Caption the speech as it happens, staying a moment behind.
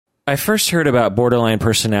I first heard about borderline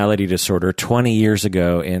personality disorder 20 years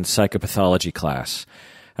ago in psychopathology class.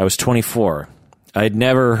 I was 24. I'd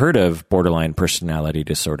never heard of borderline personality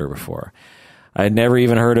disorder before. I'd never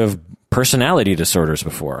even heard of personality disorders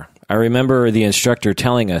before. I remember the instructor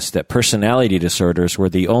telling us that personality disorders were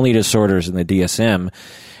the only disorders in the DSM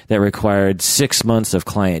that required 6 months of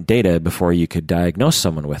client data before you could diagnose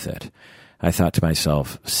someone with it. I thought to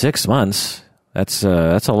myself, 6 months? That's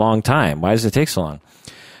a long time. Why does it take so long?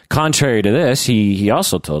 Contrary to this, he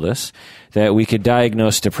also told us that we could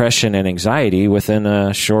diagnose depression and anxiety within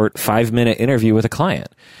a short 5-minute interview with a client.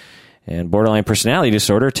 And borderline personality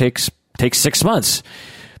disorder takes 6 months.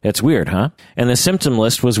 That's weird, huh? And the symptom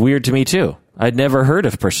list was weird to me too. I'd never heard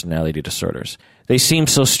of personality disorders. They seemed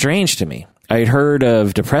so strange to me. I'd heard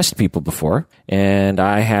of depressed people before, and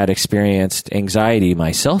I had experienced anxiety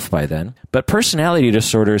myself by then, but personality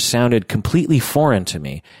disorders sounded completely foreign to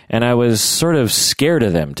me, and I was sort of scared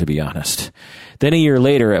of them, to be honest. Then a year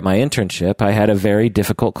later at my internship, I had a very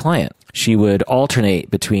difficult client. She would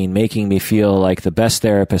alternate between making me feel like the best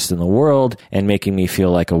therapist in the world and making me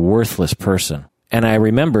feel like a worthless person. And I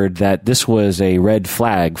remembered that this was a red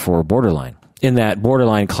flag for borderline, in that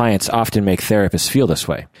borderline clients often make therapists feel this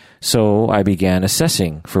way. So I began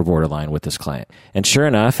assessing for borderline with this client. And sure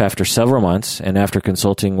enough, after several months and after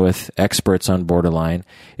consulting with experts on borderline,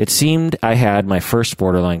 it seemed I had my first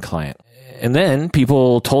borderline client. And then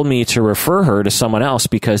people told me to refer her to someone else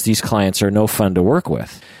because these clients are no fun to work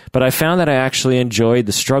with. But I found that I actually enjoyed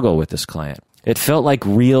the struggle with this client. It felt like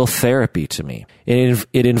real therapy to me. It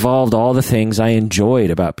involved all the things I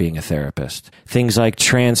enjoyed about being a therapist. Things like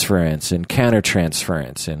transference and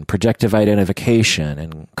countertransference and projective identification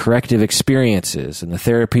and corrective experiences and the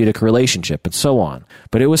therapeutic relationship and so on.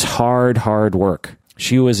 But it was hard work.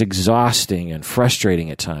 She was exhausting and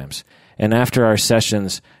frustrating at times. And after our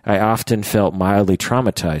sessions, I often felt mildly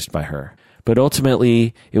traumatized by her. But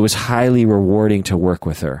ultimately, it was highly rewarding to work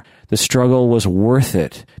with her. The struggle was worth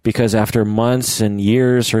it because after months and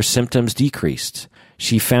years, her symptoms decreased.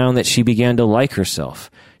 She found that she began to like herself.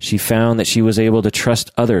 She found that she was able to trust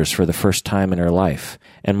others for the first time in her life.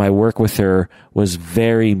 And my work with her was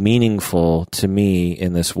very meaningful to me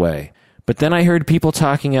in this way. But then I heard people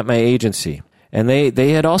talking at my agency, and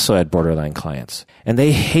they had also had borderline clients, and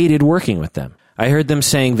they hated working with them. I heard them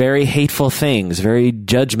saying very hateful things, very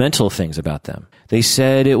judgmental things about them. They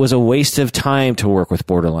said it was a waste of time to work with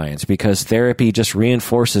borderlines because therapy just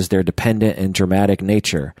reinforces their dependent and dramatic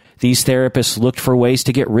nature. These therapists looked for ways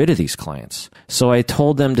to get rid of these clients. So I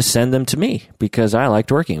told them to send them to me because I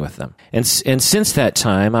liked working with them. And since that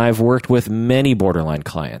time, I've worked with many borderline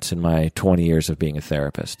clients in my 20 years of being a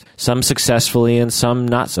therapist, some successfully and some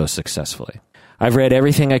not so successfully. I've read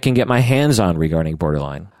everything I can get my hands on regarding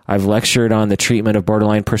borderline. I've lectured on the treatment of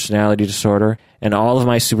borderline personality disorder, and all of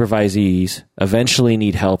my supervisees eventually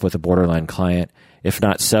need help with a borderline client, if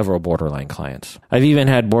not several borderline clients. I've even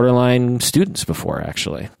had borderline students before,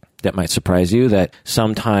 actually. That might surprise you that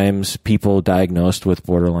sometimes people diagnosed with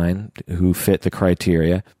borderline who fit the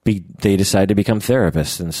criteria, they decide to become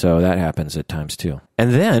therapists, and so that happens at times too.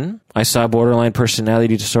 And then I saw borderline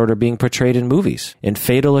personality disorder being portrayed in movies. In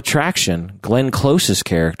Fatal Attraction, Glenn Close's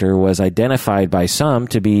character was identified by some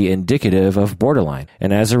to be indicative of borderline,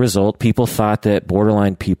 and as a result, people thought that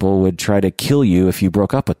borderline people would try to kill you if you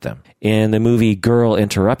broke up with them. In the movie Girl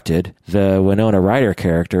Interrupted, the Winona Ryder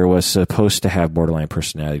character was supposed to have borderline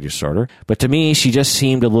personality disorder, but to me, she just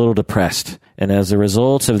seemed a little depressed. And as a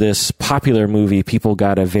result of this popular movie, people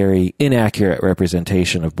got a very inaccurate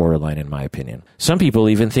representation of borderline, in my opinion. Some people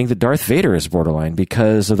even think that Darth Vader is borderline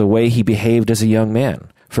because of the way he behaved as a young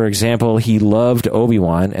man. For example, he loved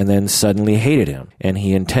Obi-Wan and then suddenly hated him. And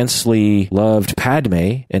he intensely loved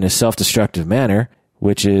Padme in a self-destructive manner,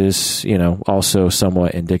 which is, also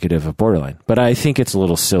somewhat indicative of borderline. But I think it's a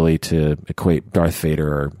little silly to equate Darth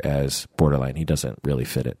Vader as borderline. He doesn't really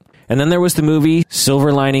fit it. And then there was the movie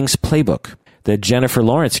Silver Linings Playbook. The Jennifer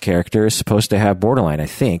Lawrence character is supposed to have borderline, I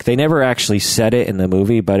think. They never actually said it in the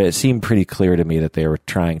movie, but it seemed pretty clear to me that they were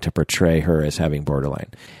trying to portray her as having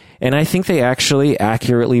borderline. And I think they actually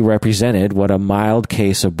accurately represented what a mild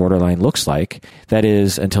case of borderline looks like. That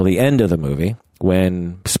is, until the end of the movie,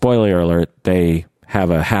 when, spoiler alert, they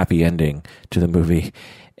have a happy ending to the movie.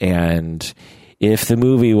 And if the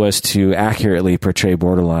movie was to accurately portray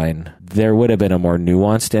borderline, there would have been a more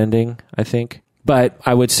nuanced ending, I think. But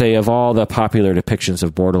I would say of all the popular depictions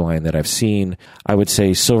of borderline that I've seen, I would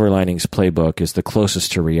say Silver Linings Playbook is the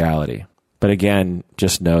closest to reality. But again,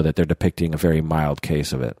 just know that they're depicting a very mild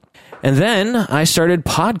case of it. And then I started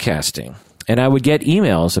podcasting, and I would get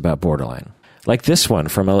emails about borderline, like this one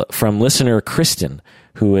from listener Kristen,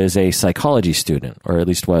 who is a psychology student, or at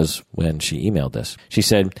least was when she emailed this. She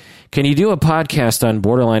said, "Can you do a podcast on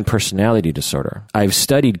borderline personality disorder? I've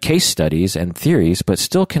studied case studies and theories, but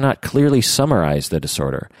still cannot clearly summarize the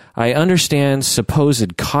disorder. I understand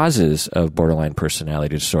supposed causes of borderline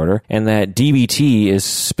personality disorder and that DBT is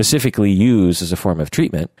specifically used as a form of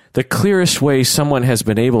treatment. The clearest way someone has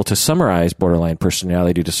been able to summarize borderline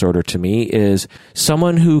personality disorder to me is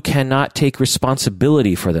someone who cannot take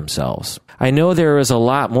responsibility for themselves. I know there is a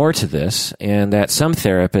lot more to this, and that some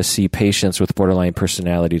therapists see patients with borderline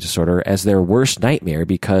personality disorder as their worst nightmare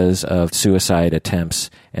because of suicide attempts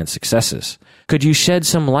and successes. Could you shed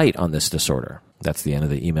some light on this disorder?" That's the end of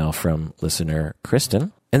the email from listener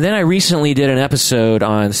Kristen. And then I recently did an episode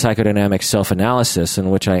on psychodynamic self-analysis in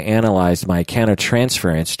which I analyzed my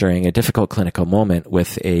countertransference during a difficult clinical moment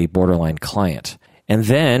with a borderline client. And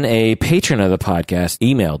then a patron of the podcast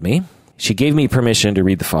emailed me. She gave me permission to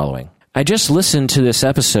read the following. "I just listened to this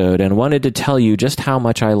episode and wanted to tell you just how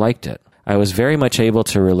much I liked it. I was very much able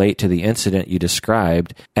to relate to the incident you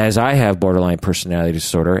described, as I have borderline personality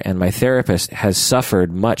disorder and my therapist has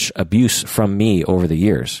suffered much abuse from me over the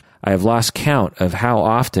years. I have lost count of how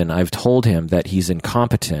often I've told him that he's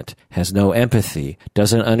incompetent, has no empathy,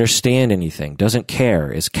 doesn't understand anything, doesn't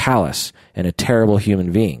care, is callous, and a terrible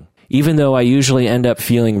human being. Even though I usually end up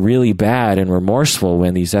feeling really bad and remorseful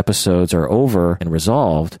when these episodes are over and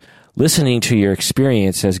resolved, listening to your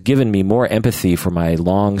experience has given me more empathy for my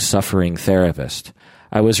long-suffering therapist.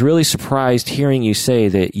 I was really surprised hearing you say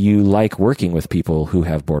that you like working with people who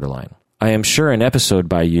have borderline. I am sure an episode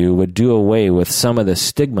by you would do away with some of the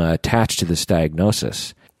stigma attached to this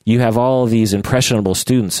diagnosis. You have all of these impressionable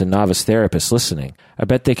students and novice therapists listening. I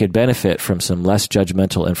bet they could benefit from some less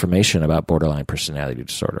judgmental information about borderline personality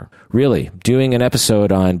disorder. Really, doing an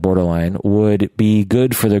episode on borderline would be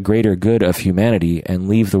good for the greater good of humanity and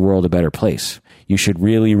leave the world a better place. You should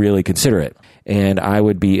really, really consider it, and I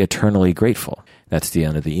would be eternally grateful." That's the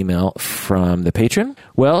end of the email from the patron.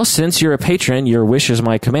 Well, since you're a patron, your wish is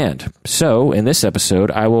my command. So, in this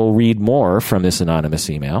episode, I will read more from this anonymous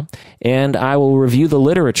email, and I will review the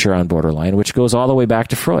literature on borderline, which goes all the way back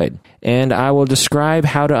to Freud. And I will describe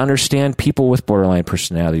how to understand people with borderline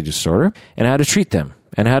personality disorder, and how to treat them,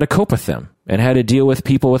 and how to cope with them, and how to deal with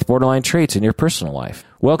people with borderline traits in your personal life.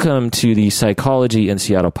 Welcome to the Psychology in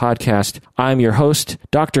Seattle podcast. I'm your host,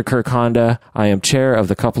 Dr. Kirk Honda. I am chair of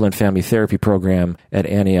the Couple and Family Therapy program at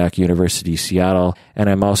Antioch University, Seattle, and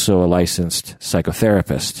I'm also a licensed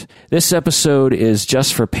psychotherapist. This episode is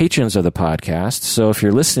just for patrons of the podcast, so if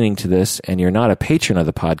you're listening to this and you're not a patron of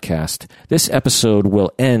the podcast, this episode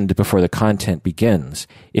will end before the content begins.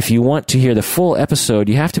 If you want to hear the full episode,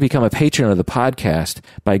 you have to become a patron of the podcast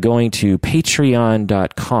by going to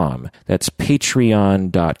patreon.com. That's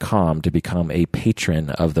patreon.com to become a patron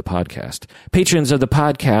of the podcast. Patrons of the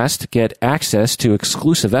podcast get access to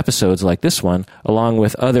exclusive episodes like this one, along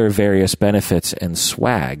with other various benefits and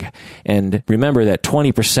swag. And remember that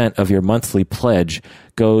 20% of your monthly pledge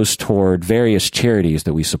goes toward various charities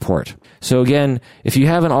that we support. So again, if you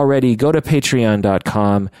haven't already, go to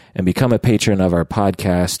patreon.com and become a patron of our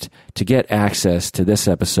podcast to get access to this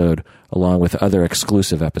episode along with other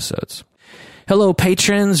exclusive episodes. Hello,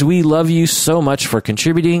 patrons. We love you so much for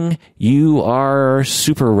contributing. You are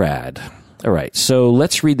super rad. All right, so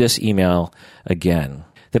let's read this email again.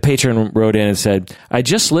 The patron wrote in and said, "I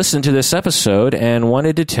just listened to this episode and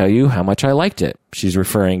wanted to tell you how much I liked it." She's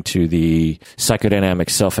referring to the psychodynamic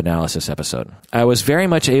self-analysis episode. "I was very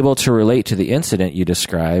much able to relate to the incident you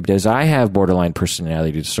described, as I have borderline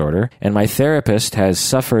personality disorder, and my therapist has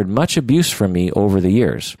suffered much abuse from me over the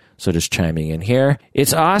years." So just chiming in here,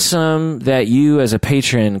 it's awesome that you as a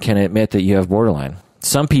patron can admit that you have borderline.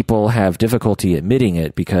 Some people have difficulty admitting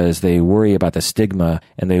it because they worry about the stigma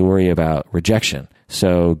and they worry about rejection.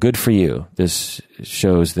 So good for you. This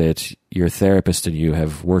shows that your therapist and you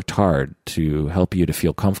have worked hard to help you to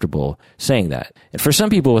feel comfortable saying that. And for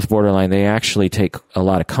some people with borderline, they actually take a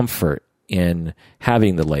lot of comfort in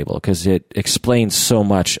having the label because it explains so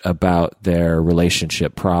much about their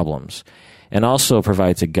relationship problems and also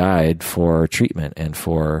provides a guide for treatment and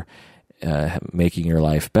for making your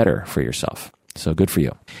life better for yourself. So good for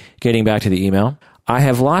you. Getting back to the email. "I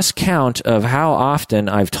have lost count of how often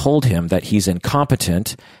I've told him that he's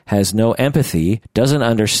incompetent, has no empathy, doesn't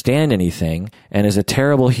understand anything, and is a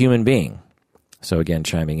terrible human being." So again,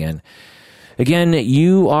 chiming in. Again,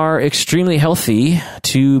 you are extremely healthy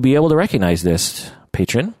to be able to recognize this,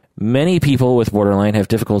 patron. Many people with borderline have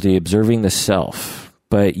difficulty observing the self,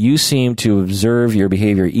 but you seem to observe your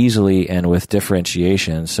behavior easily and with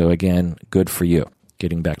differentiation. So again, good for you.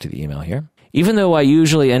 Getting back to the email here. Even though I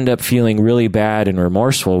usually end up feeling really bad and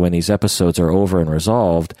remorseful when these episodes are over and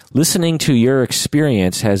resolved, listening to your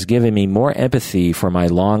experience has given me more empathy for my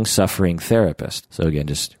long-suffering therapist. So again,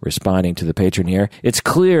 just responding to the patron here. It's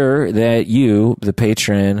clear that you, the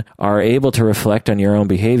patron, are able to reflect on your own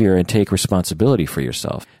behavior and take responsibility for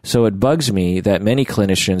yourself. So it bugs me that many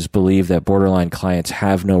clinicians believe that borderline clients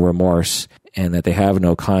have no remorse and that they have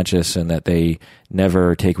no conscience and that they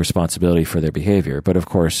never take responsibility for their behavior. But of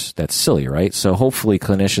course, that's silly, right? So hopefully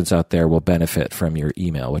clinicians out there will benefit from your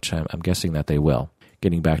email, which I'm guessing that they will.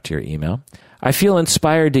 Getting back to your email. I feel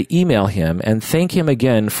inspired to email him and thank him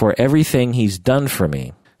again for everything he's done for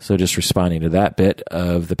me. So just responding to that bit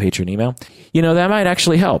of the patron email. That might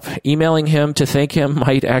actually help. Emailing him to thank him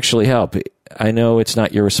might actually help. I know it's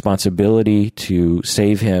not your responsibility to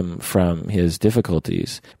save him from his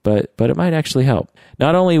difficulties, but it might actually help.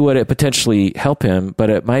 Not only would it potentially help him, but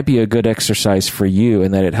it might be a good exercise for you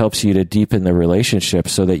in that it helps you to deepen the relationship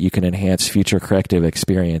so that you can enhance future corrective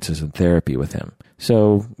experiences in therapy with him.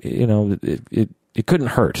 So, it couldn't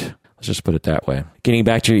hurt. Let's just put it that way. Getting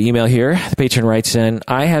back to your email here, the patron writes in,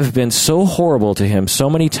 I have been so horrible to him so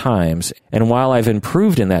many times, and while I've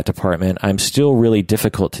improved in that department, I'm still really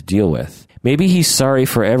difficult to deal with. Maybe he's sorry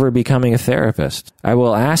for ever becoming a therapist. I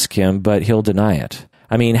will ask him, but he'll deny it.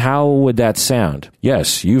 I mean, how would that sound?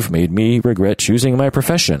 Yes, you've made me regret choosing my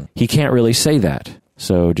profession. He can't really say that.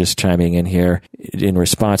 So just chiming in here in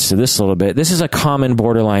response to this a little bit, this is a common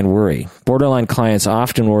borderline worry. Borderline clients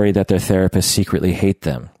often worry that their therapists secretly hate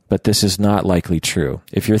them. But this is not likely true.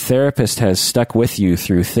 If your therapist has stuck with you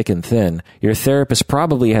through thick and thin, your therapist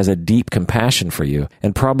probably has a deep compassion for you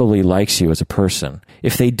and probably likes you as a person.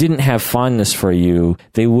 If they didn't have fondness for you,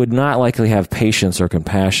 they would not likely have patience or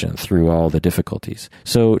compassion through all the difficulties.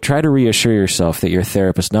 So try to reassure yourself that your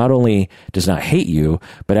therapist not only does not hate you,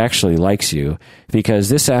 but actually likes you, because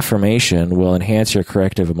this affirmation will enhance your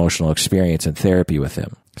corrective emotional experience in therapy with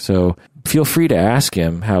him. So feel free to ask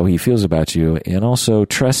him how he feels about you, and also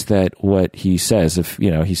trust that what he says, if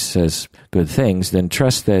he says good things, then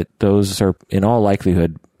trust that those are in all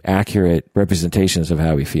likelihood accurate representations of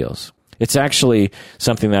how he feels. It's actually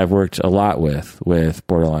something that I've worked a lot with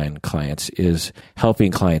borderline clients, is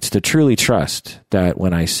helping clients to truly trust that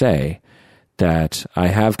when I say that I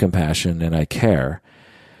have compassion and I care,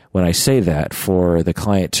 when I say that, for the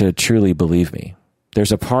client to truly believe me.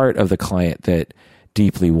 There's a part of the client that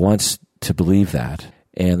deeply wants to believe that,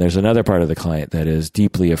 and there's another part of the client that is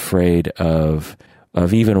deeply afraid of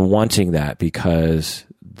even wanting that because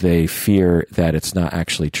they fear that it's not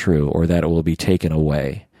actually true or that it will be taken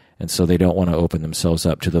away, and so they don't want to open themselves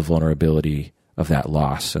up to the vulnerability of that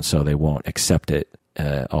loss, and so they won't accept it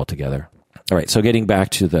altogether. All right, so getting back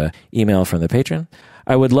to the email from the patron.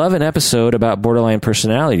 I would love an episode about borderline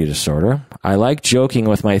personality disorder. I like joking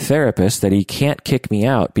with my therapist that he can't kick me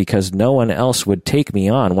out because no one else would take me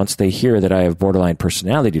on once they hear that I have borderline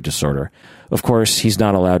personality disorder. Of course, he's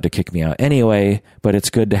not allowed to kick me out anyway, but it's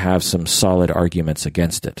good to have some solid arguments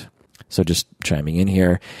against it. So just chiming in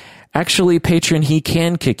here. Actually, patron, he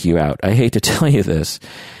can kick you out. I hate to tell you this.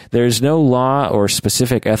 There's no law or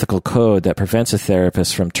specific ethical code that prevents a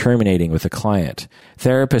therapist from terminating with a client.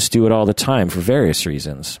 Therapists do it all the time for various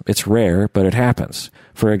reasons. It's rare, but it happens.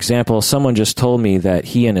 For example, someone just told me that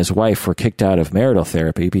he and his wife were kicked out of marital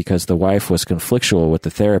therapy because the wife was conflictual with the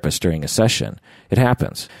therapist during a session. It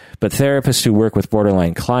happens. But therapists who work with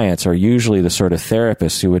borderline clients are usually the sort of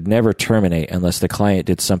therapists who would never terminate unless the client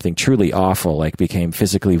did something truly awful, like became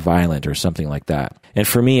physically violent or something like that. And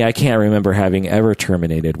for me, I can't remember having ever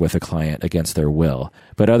terminated with a client against their will.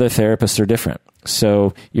 But other therapists are different.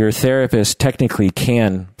 So your therapist technically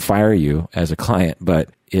can fire you as a client, but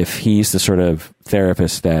if he's the sort of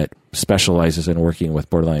therapist that specializes in working with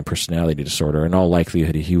borderline personality disorder, in all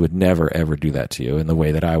likelihood, he would never, ever do that to you in the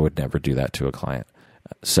way that I would never do that to a client.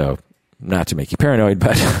 So not to make you paranoid,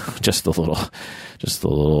 but just a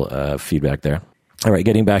little feedback there. All right,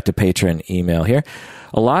 getting back to patron email here.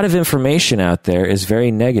 A lot of information out there is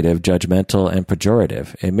very negative, judgmental, and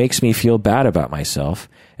pejorative. It makes me feel bad about myself,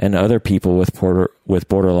 and other people with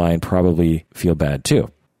borderline probably feel bad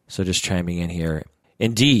too. So just chiming in here.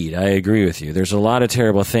 Indeed, I agree with you. There's a lot of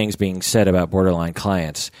terrible things being said about borderline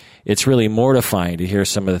clients. It's really mortifying to hear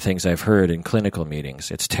some of the things I've heard in clinical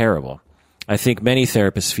meetings. It's terrible. I think many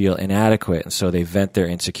therapists feel inadequate, and so they vent their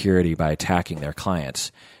insecurity by attacking their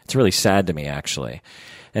clients. It's really sad to me, actually.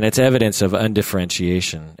 And it's evidence of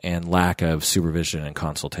undifferentiation and lack of supervision and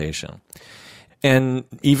consultation. And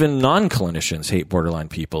even non-clinicians hate borderline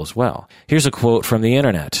people as well. Here's a quote from the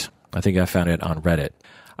internet. I think I found it on Reddit.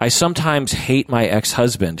 I sometimes hate my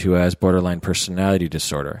ex-husband who has borderline personality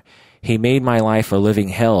disorder. He made my life a living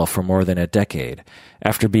hell for more than a decade.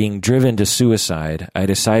 After being driven to suicide, I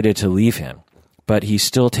decided to leave him, but he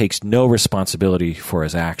still takes no responsibility for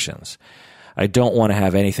his actions. I don't want to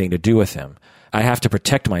have anything to do with him. I have to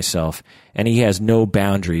protect myself, and he has no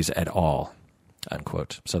boundaries at all."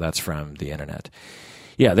 Unquote. So that's from the internet.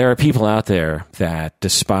 Yeah, there are people out there that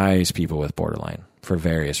despise people with borderline for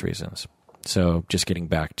various reasons. So just getting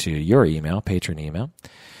back to your email, patron email.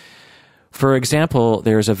 For example,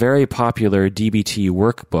 there's a very popular DBT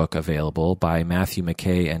workbook available by Matthew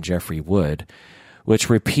McKay and Jeffrey Wood, which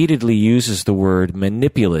repeatedly uses the word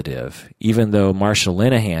manipulative, even though Marsha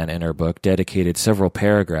Linehan in her book dedicated several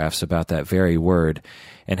paragraphs about that very word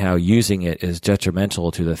and how using it is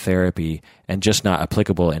detrimental to the therapy and just not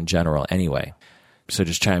applicable in general anyway. So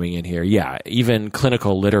just chiming in here, yeah, even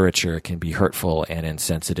clinical literature can be hurtful and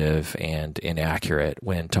insensitive and inaccurate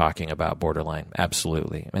when talking about borderline.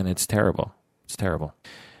 Absolutely. And it's terrible. It's terrible.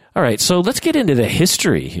 All right, so let's get into the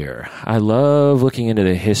history here. I love looking into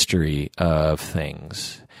the history of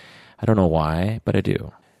things. I don't know why, but I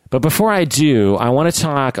do. But before I do, I want to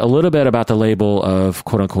talk a little bit about the label of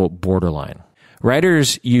quote-unquote borderline.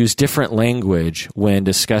 Writers use different language when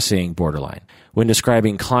discussing borderline. When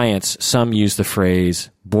describing clients, some use the phrase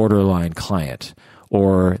borderline client,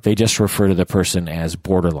 or they just refer to the person as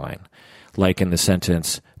borderline, like in the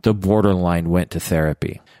sentence, "The borderline went to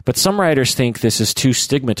therapy." But some writers think this is too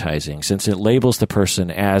stigmatizing since it labels the person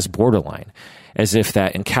as borderline, as if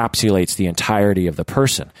that encapsulates the entirety of the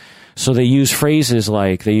person. So they use phrases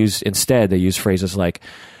like, they use phrases like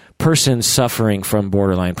person suffering from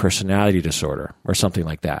borderline personality disorder or something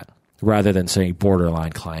like that, rather than saying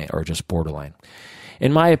borderline client or just borderline.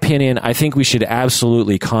 In my opinion, I think we should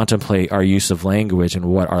absolutely contemplate our use of language and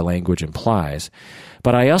what our language implies,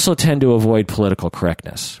 but I also tend to avoid political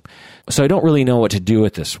correctness. So I don't really know what to do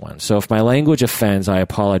with this one. So if my language offends, I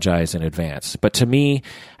apologize in advance. But to me,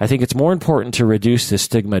 I think it's more important to reduce this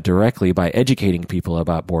stigma directly by educating people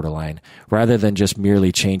about borderline rather than just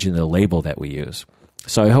merely changing the label that we use.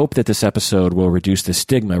 So I hope that this episode will reduce the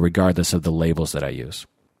stigma regardless of the labels that I use.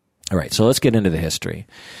 All right, so let's get into the history.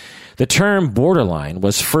 The term borderline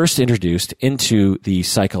was first introduced into the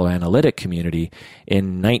psychoanalytic community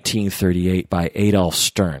in 1938 by Adolf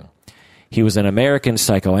Stern. He was an American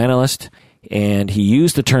psychoanalyst, and he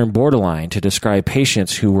used the term borderline to describe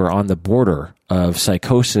patients who were on the border of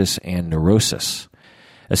psychosis and neurosis.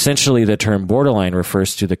 Essentially, the term borderline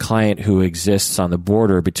refers to the client who exists on the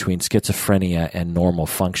border between schizophrenia and normal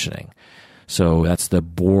functioning. So that's the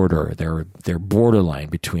border. They're borderline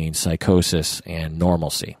between psychosis and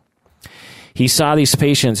normalcy. He saw these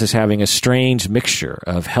patients as having a strange mixture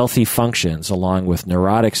of healthy functions along with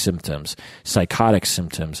neurotic symptoms, psychotic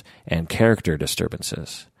symptoms, and character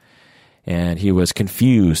disturbances. And he was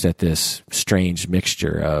confused at this strange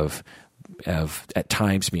mixture of at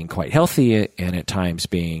times being quite healthy and at times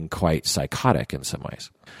being quite psychotic in some ways.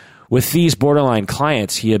 With these borderline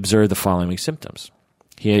clients, he observed the following symptoms.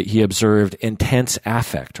 He observed intense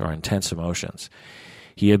affect or intense emotions.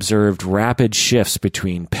 He observed rapid shifts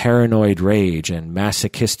between paranoid rage and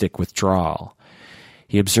masochistic withdrawal.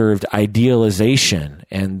 He observed idealization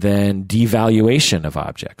and then devaluation of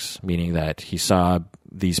objects, meaning that he saw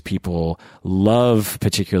these people love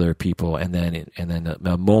particular people and then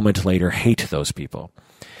a moment later hate those people.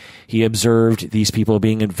 He observed these people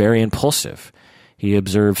being very impulsive. He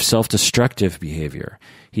observed self-destructive behavior.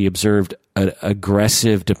 He observed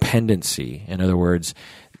aggressive dependency. In other words,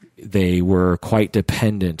 they were quite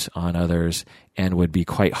dependent on others and would be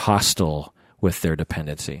quite hostile with their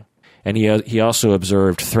dependency. And he also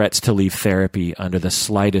observed threats to leave therapy under the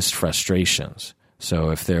slightest frustrations.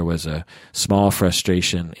 So if there was a small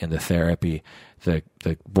frustration in the therapy, the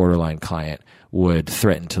borderline client would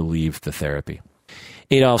threaten to leave the therapy.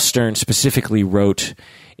 Adolf Stern specifically wrote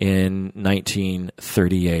in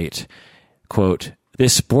 1938, quote,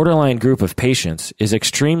 "This borderline group of patients is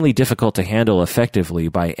extremely difficult to handle effectively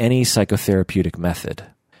by any psychotherapeutic method,"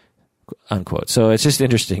 unquote. So it's just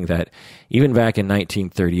interesting that even back in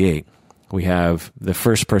 1938, we have the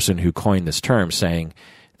first person who coined this term saying,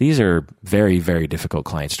 these are very, very difficult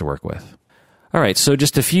clients to work with. All right, so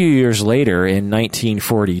just a few years later, in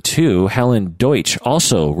 1942, Helen Deutsch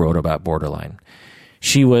also wrote about borderline.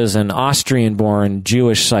 She was an Austrian-born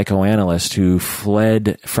Jewish psychoanalyst who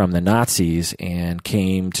fled from the Nazis and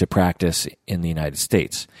came to practice in the United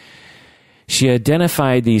States. She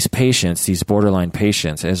identified these patients, these borderline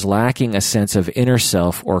patients, as lacking a sense of inner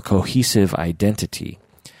self or cohesive identity.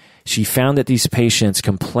 She found that these patients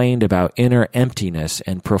complained about inner emptiness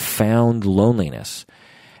and profound loneliness.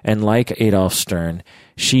 And like Adolf Stern,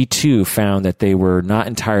 she too found that they were not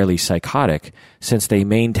entirely psychotic since they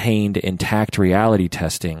maintained intact reality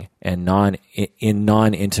testing and in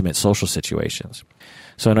non-intimate social situations.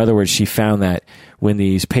 So in other words, she found that when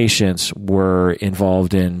these patients were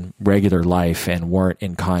involved in regular life and weren't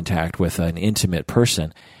in contact with an intimate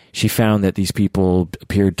person, she found that these people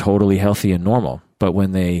appeared totally healthy and normal. But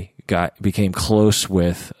when they became close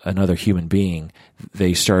with another human being,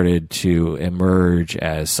 they started to emerge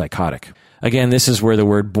as psychotic. Again, this is where the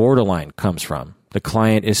word borderline comes from. The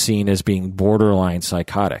client is seen as being borderline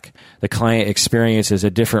psychotic. The client experiences a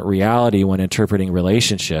different reality when interpreting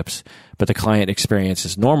relationships, but the client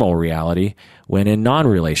experiences normal reality when in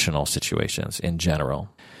non-relational situations in general.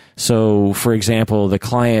 So, for example, the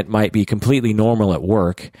client might be completely normal at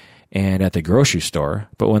work and at the grocery store,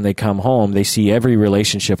 but when they come home, they see every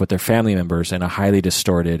relationship with their family members in a highly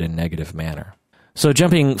distorted and negative manner. So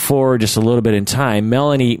jumping forward just a little bit in time,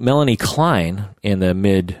 Melanie Klein in the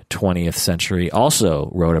mid-20th century also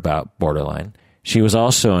wrote about borderline. She was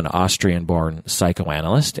also an Austrian-born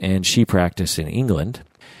psychoanalyst, and she practiced in England.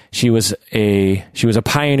 She was a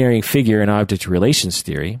pioneering figure in object relations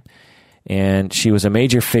theory, and she was a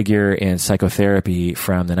major figure in psychotherapy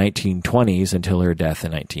from the 1920s until her death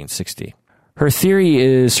in 1960. Her theory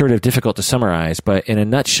is sort of difficult to summarize, but in a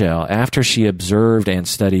nutshell, after she observed and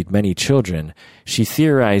studied many children, she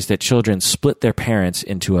theorized that children split their parents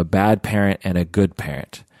into a bad parent and a good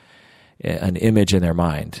parent, an image in their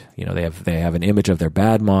mind. You know, they have an image of their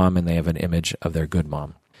bad mom and they have an image of their good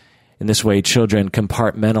mom. In this way, children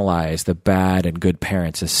compartmentalize the bad and good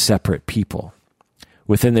parents as separate people.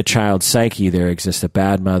 Within the child's psyche, there exists a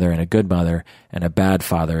bad mother and a good mother, and a bad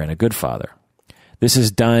father and a good father. This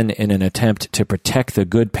is done in an attempt to protect the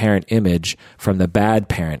good parent image from the bad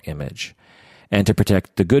parent image, and to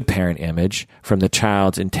protect the good parent image from the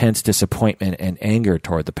child's intense disappointment and anger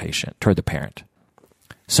toward the parent.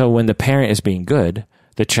 So when the parent is being good,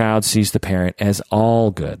 the child sees the parent as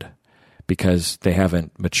all good, because they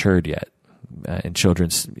haven't matured yet, and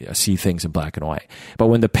children see things in black and white. But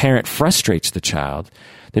when the parent frustrates the child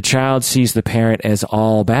sees the parent as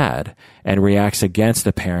all bad and reacts against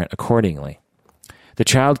the parent accordingly. The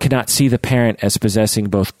child cannot see the parent as possessing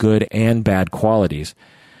both good and bad qualities,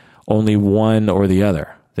 only one or the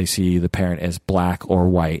other. They see the parent as black or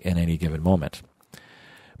white in any given moment.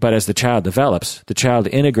 But as the child develops, the child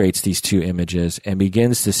integrates these two images and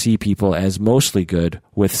begins to see people as mostly good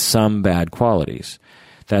with some bad qualities.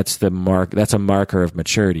 That's a marker of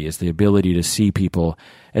maturity, is the ability to see people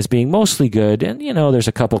as being mostly good, and there's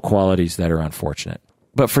a couple qualities that are unfortunate.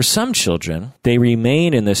 But for some children, they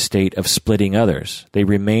remain in this state of splitting others. They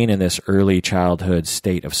remain in this early childhood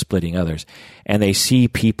state of splitting others, and they see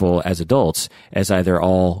people as adults as either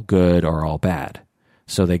all good or all bad.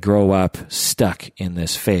 So they grow up stuck in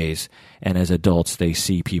this phase, and as adults, they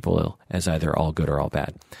see people as either all good or all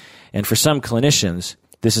bad. And for some clinicians,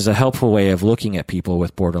 this is a helpful way of looking at people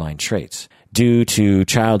with borderline traits. Due to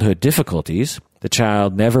childhood difficulties, the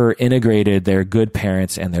child never integrated their good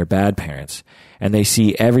parents and their bad parents, and they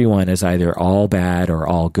see everyone as either all bad or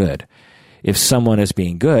all good. If someone is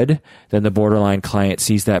being good, then the borderline client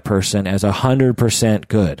sees that person as 100%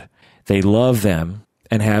 good. They love them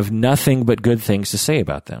and have nothing but good things to say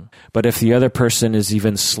about them. But if the other person is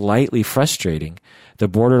even slightly frustrating, the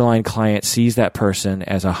borderline client sees that person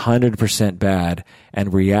as 100% bad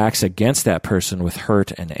and reacts against that person with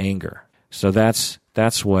hurt and anger. So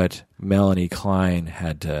that's what Melanie Klein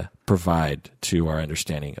had to provide to our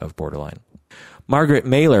understanding of borderline. Margaret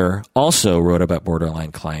Mailer also wrote about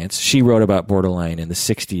borderline clients. She wrote about borderline in the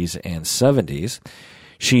 60s and 70s.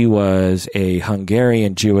 She was a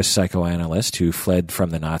Hungarian Jewish psychoanalyst who fled from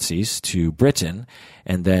the Nazis to Britain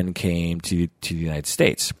and then came to the United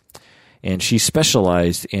States. And she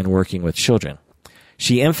specialized in working with children.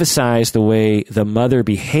 She emphasized the way the mother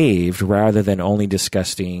behaved rather than only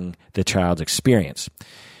discussing the child's experience.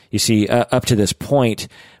 You see, up to this point,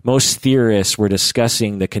 most theorists were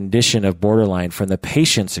discussing the condition of borderline from the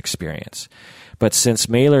patient's experience. But since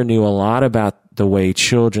Mailer knew a lot about the way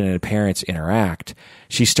children and parents interact,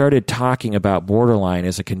 she started talking about borderline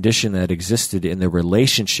as a condition that existed in the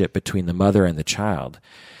relationship between the mother and the child.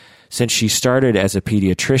 Since she started as a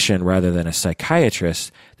pediatrician rather than a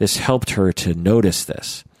psychiatrist, this helped her to notice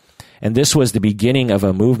this. And this was the beginning of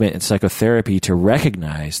a movement in psychotherapy to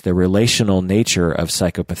recognize the relational nature of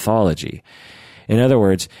psychopathology. In other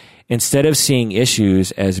words, instead of seeing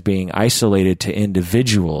issues as being isolated to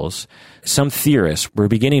individuals, some theorists were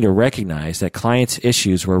beginning to recognize that clients'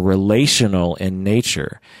 issues were relational in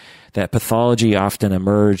nature, that pathology often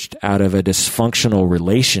emerged out of a dysfunctional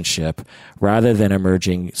relationship rather than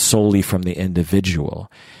emerging solely from the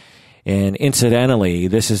individual. And incidentally,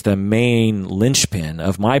 this is the main linchpin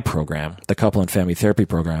of my program, the Couple and Family Therapy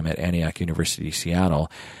program at Antioch University,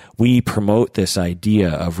 Seattle. We promote this idea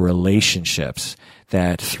of relationships,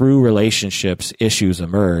 that through relationships, issues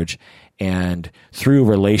emerge, and through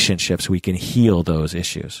relationships, we can heal those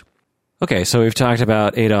issues. Okay, so we've talked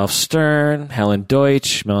about Adolf Stern, Helen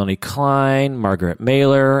Deutsch, Melanie Klein, Margaret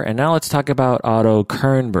Mailer, and now let's talk about Otto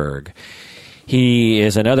Kernberg. He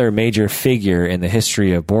is another major figure in the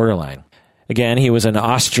history of borderline. Again, he was an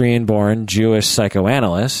Austrian-born Jewish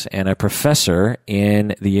psychoanalyst and a professor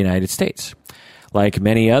in the United States. Like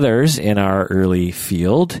many others in our early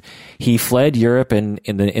field, he fled Europe in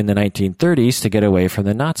the 1930s to get away from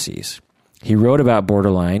the Nazis. He wrote about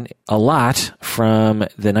borderline a lot from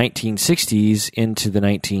the 1960s into the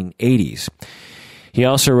 1980s. He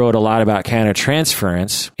also wrote a lot about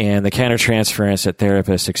countertransference and the countertransference that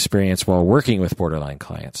therapists experience while working with borderline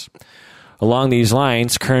clients. Along these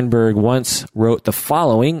lines, Kernberg once wrote the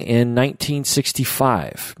following in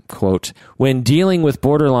 1965, quote, "When dealing with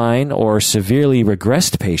borderline or severely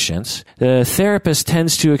regressed patients, the therapist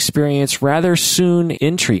tends to experience rather soon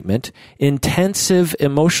in treatment intensive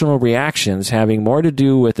emotional reactions having more to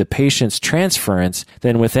do with the patient's transference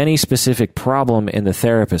than with any specific problem in the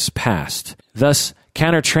therapist's past. Thus,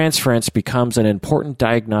 countertransference becomes an important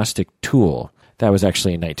diagnostic tool." That was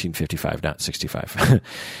actually in 1955, not 65.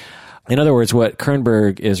 In other words, what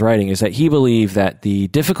Kernberg is writing is that he believed that the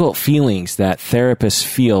difficult feelings that therapists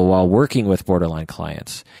feel while working with borderline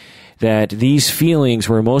clients, that these feelings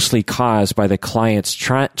were mostly caused by the client's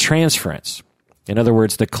transference. In other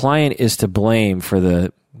words, the client is to blame for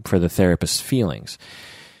the therapist's feelings.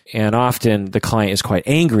 And often the client is quite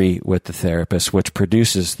angry with the therapist, which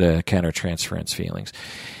produces the countertransference feelings.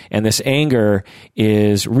 And this anger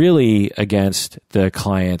is really against the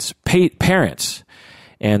client's parents.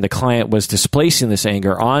 And the client was displacing this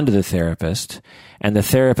anger onto the therapist, and the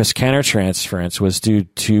therapist's countertransference was due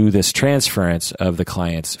to this transference of the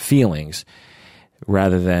client's feelings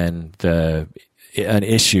rather than an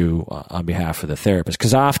issue on behalf of the therapist.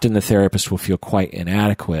 Because often the therapist will feel quite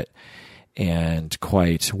inadequate and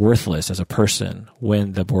quite worthless as a person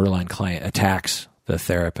when the borderline client attacks the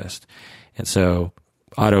therapist. And so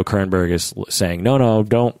Otto Kernberg is saying, no,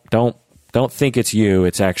 don't think it's you,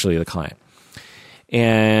 it's actually the client.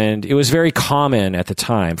 And it was very common at the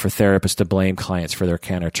time for therapists to blame clients for their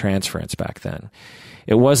countertransference back then.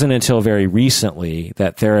 It wasn't until very recently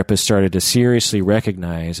that therapists started to seriously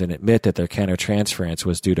recognize and admit that their countertransference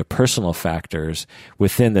was due to personal factors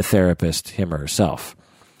within the therapist, him or herself.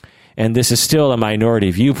 And this is still a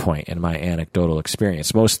minority viewpoint in my anecdotal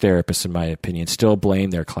experience. Most therapists, in my opinion, still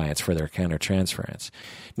blame their clients for their countertransference.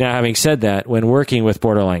 Now, having said that, when working with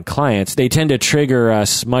borderline clients, they tend to trigger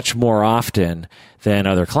us much more often than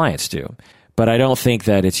other clients do. But I don't think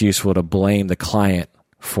that it's useful to blame the client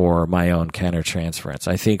for my own countertransference.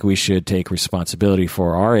 I think we should take responsibility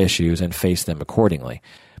for our issues and face them accordingly.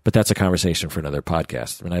 But that's a conversation for another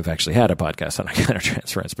podcast. I mean, I've actually had a podcast on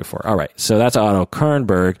countertransference before. All right, so that's Otto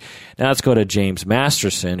Kernberg. Now let's go to James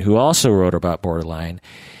Masterson, who also wrote about borderline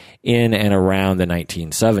in and around the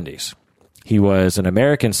 1970s. He was an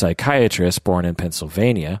American psychiatrist born in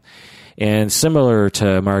Pennsylvania, and similar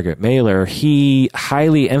to Margaret Mailer, he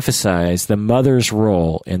highly emphasized the mother's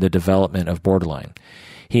role in the development of borderline.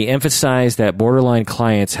 He emphasized that borderline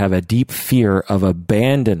clients have a deep fear of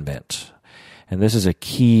abandonment. And this is a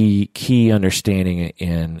key understanding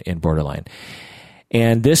in borderline.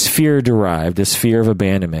 And this fear of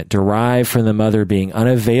abandonment derived from the mother being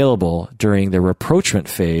unavailable during the rapprochement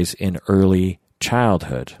phase in early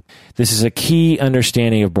childhood. This is a key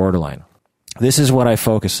understanding of borderline. This is what I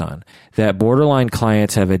focus on, that borderline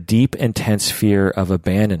clients have a deep, intense fear of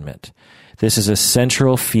abandonment. This is a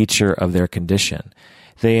central feature of their condition.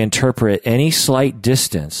 They interpret any slight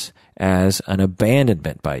distance as an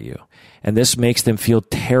abandonment by you. And this makes them feel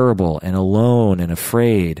terrible and alone and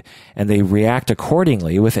afraid, and they react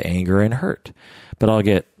accordingly with anger and hurt. But I'll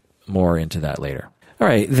get more into that later. All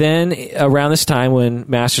right, then around this time when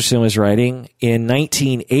Masterson was writing, in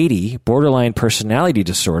 1980, borderline personality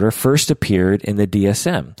disorder first appeared in the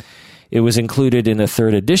DSM. It was included in the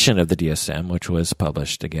third edition of the DSM, which was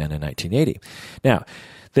published again in 1980. Now,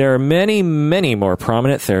 there are many, many more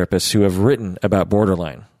prominent therapists who have written about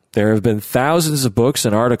borderline. There have been thousands of books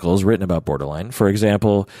and articles written about borderline. For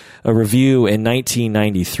example, a review in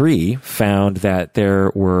 1993 found that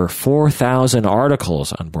there were 4,000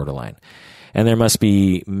 articles on borderline. And there must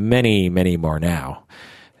be many, many more now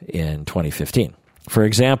in 2015. For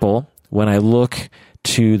example, when I look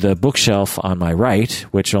to the bookshelf on my right,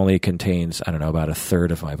 which only contains, about a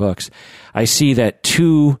third of my books, I see that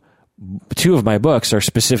two of my books are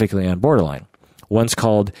specifically on borderline. One's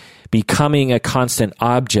called Becoming a Constant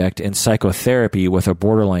Object in Psychotherapy with a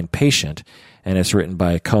Borderline Patient, and it's written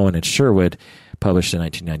by Cohen and Sherwood, published in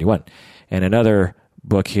 1991. And another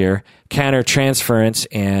book here, Countertransference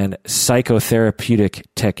and Psychotherapeutic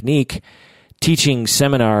Technique, Teaching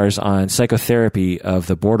Seminars on Psychotherapy of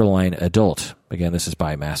the Borderline Adult. Again, this is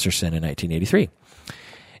by Masterson in 1983.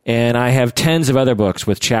 And I have tens of other books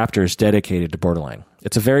with chapters dedicated to borderline.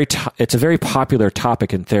 It's a very popular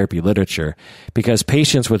topic in therapy literature because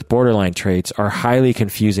patients with borderline traits are highly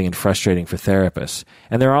confusing and frustrating for therapists,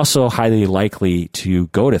 and they're also highly likely to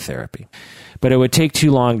go to therapy. But it would take too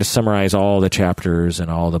long to summarize all the chapters and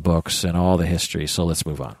all the books and all the history, so let's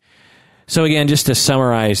move on. So again, just to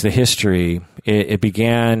summarize the history, it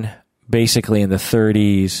began basically in the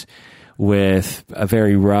 30s with a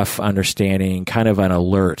very rough understanding, kind of an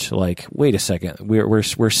alert, like, wait a second,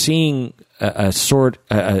 we're seeing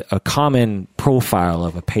a common profile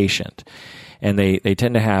of a patient, and they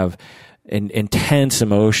tend to have intense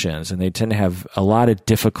emotions, and they tend to have a lot of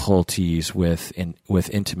difficulties with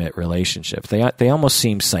intimate relationships. They almost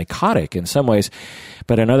seem psychotic in some ways,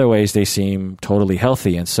 but in other ways they seem totally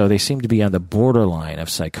healthy, and so they seem to be on the borderline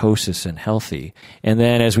of psychosis and healthy. And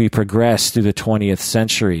then as we progress through the 20th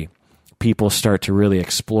century, people start to really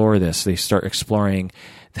explore this. They start exploring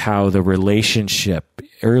how the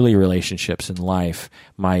early relationships in life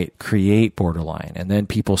might create borderline. And then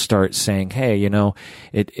people start saying, hey,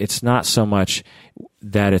 it's not so much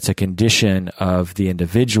that it's a condition of the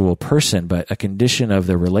individual person, but a condition of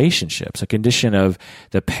the relationships, a condition of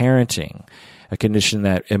the parenting, a condition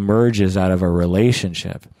that emerges out of a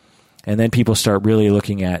relationship. And then people start really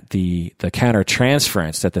looking at the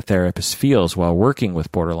countertransference that the therapist feels while working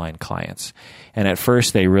with borderline clients. And at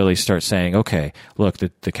first they really start saying, okay, look, the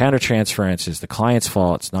countertransference is the client's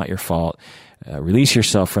fault. It's not your fault. Release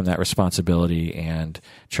yourself from that responsibility and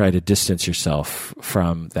try to distance yourself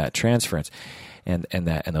from that transference and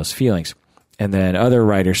those feelings. And then other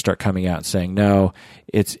writers start coming out and saying, no,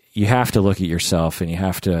 you have to look at yourself and you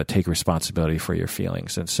have to take responsibility for your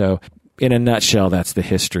feelings. And so in a nutshell, that's the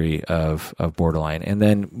history of borderline. And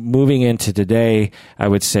then moving into today, I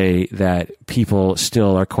would say that people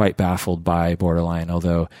still are quite baffled by borderline,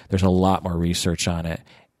 although there's a lot more research on it.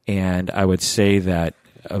 And I would say that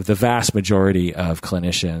of the vast majority of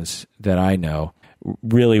clinicians that I know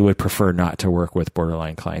really would prefer not to work with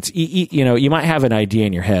borderline clients. You might have an idea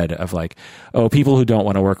in your head of like, oh, people who don't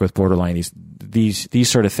want to work with borderline, these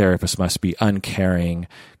sort of therapists must be uncaring,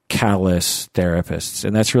 callous therapists,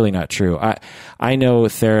 and that's really not true. I know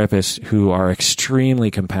therapists who are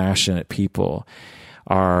extremely compassionate people,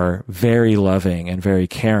 are very loving and very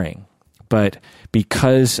caring, but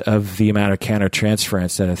because of the amount of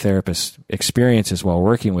countertransference that a therapist experiences while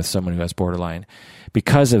working with someone who has borderline,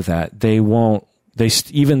 because of that,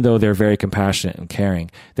 even though they're very compassionate and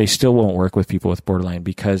caring, they still won't work with people with borderline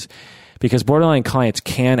because borderline clients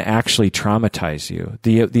can actually traumatize you.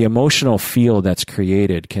 The emotional field that's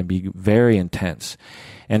created can be very intense.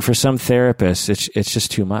 And for some therapists, it's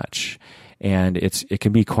just too much. And it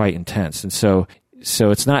can be quite intense. And so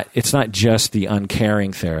it's not just the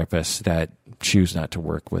uncaring therapists that choose not to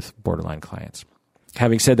work with borderline clients.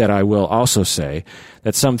 Having said that, I will also say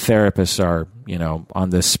that some therapists are, on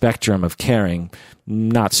the spectrum of caring,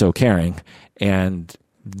 not so caring, and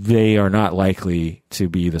they are not likely to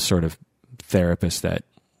be the sort of therapists that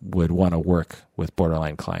would want to work with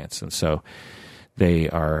borderline clients. And so they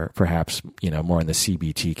are perhaps, more in the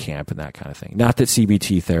CBT camp and that kind of thing. Not that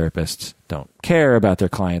CBT therapists don't care about their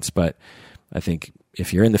clients, but I think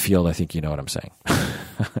if you're in the field, I think you know what I'm saying.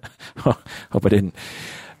 Hope I didn't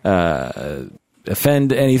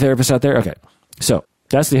offend any therapists out there. Okay. So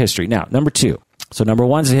that's the history. Now, number 2. So number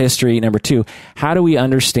 1's the history. Number 2, how do we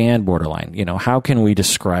understand borderline? How can we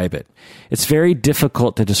describe it? It's very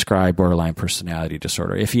difficult to describe borderline personality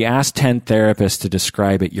disorder. If you ask 10 therapists to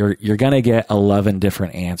describe it, you're going to get 11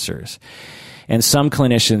 different answers. And some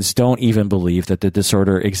clinicians don't even believe that the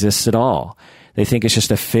disorder exists at all. They think it's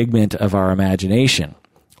just a figment of our imagination.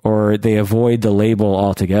 Or they avoid the label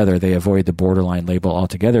altogether. They avoid the borderline label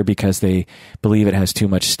altogether because they believe it has too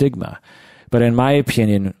much stigma. But in my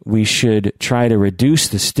opinion, we should try to reduce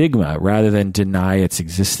the stigma rather than deny its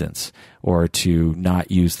existence or to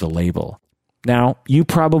not use the label. Now, you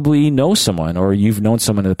probably know someone or you've known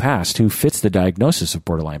someone in the past who fits the diagnosis of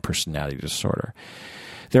borderline personality disorder.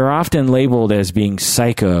 They're often labeled as being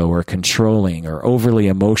psycho or controlling or overly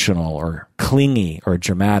emotional or clingy or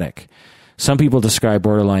dramatic. Some people describe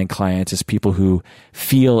borderline clients as people who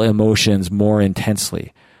feel emotions more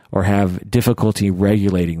intensely or have difficulty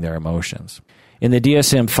regulating their emotions. In the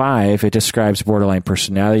DSM-5, it describes borderline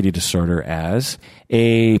personality disorder as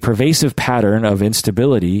a pervasive pattern of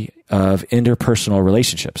instability of interpersonal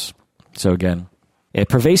relationships. So again, a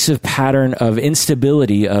pervasive pattern of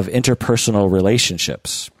instability of interpersonal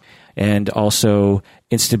relationships, and also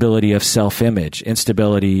instability of self-image,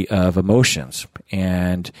 instability of emotions.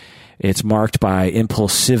 And it's marked by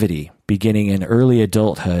impulsivity beginning in early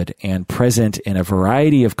adulthood and present in a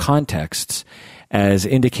variety of contexts as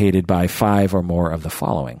indicated by 5 or more of the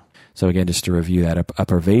following. So again, just to review that, a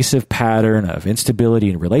pervasive pattern of instability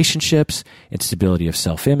in relationships, instability of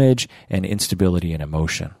self-image, and instability in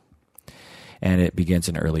emotion. And it begins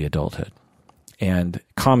in early adulthood. And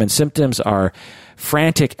common symptoms are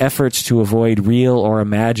frantic efforts to avoid real or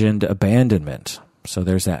imagined abandonment. So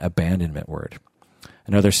there's that abandonment word.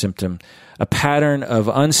 Another symptom, a pattern of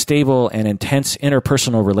unstable and intense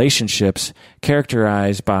interpersonal relationships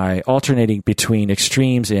characterized by alternating between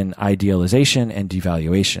extremes in idealization and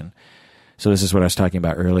devaluation. So this is what I was talking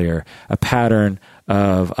about earlier, a pattern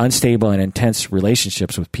of unstable and intense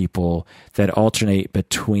relationships with people that alternate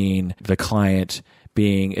between the client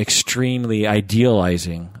being extremely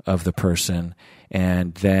idealizing of the person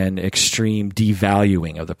and then extreme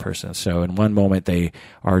devaluing of the person. So in one moment, they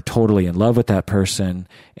are totally in love with that person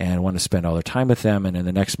and want to spend all their time with them, and in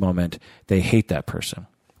the next moment, they hate that person.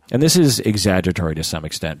 And this is exaggeratory to some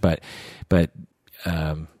extent, but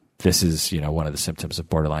this is, one of the symptoms of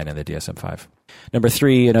borderline in the DSM-5. Number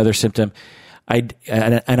 3, another symptom, an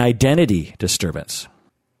identity disturbance,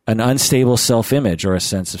 an unstable self-image or a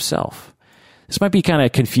sense of self. This might be kind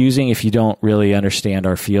of confusing if you don't really understand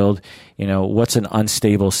our field. What's an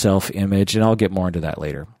unstable self-image? And I'll get more into that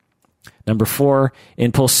later. Number 4,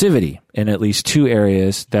 impulsivity in at least 2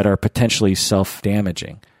 areas that are potentially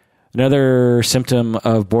self-damaging. Another symptom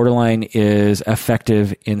of borderline is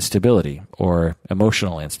affective instability or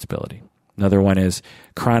emotional instability. Another one is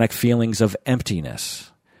chronic feelings of emptiness.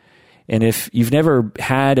 And if you've never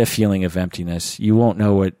had a feeling of emptiness, you won't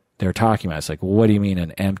know what they're talking about. It's like, well, what do you mean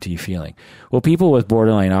an empty feeling? Well, people with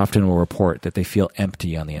borderline often will report that they feel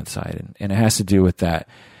empty on the inside, and it has to do with that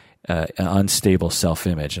unstable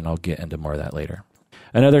self-image, and I'll get into more of that later.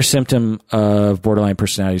 Another symptom of borderline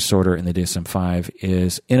personality disorder in the DSM-5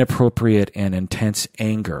 is inappropriate and intense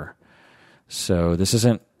anger. So this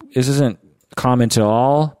isn't common to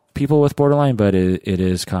all people with borderline, but it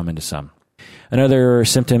is common to some. Another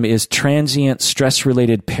symptom is transient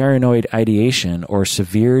stress-related paranoid ideation or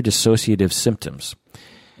severe dissociative symptoms.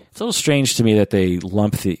 It's a little strange to me that they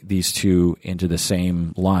lump these two into the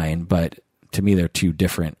same line, but to me they're 2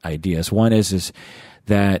 different ideas. One is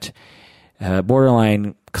that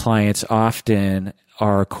borderline clients often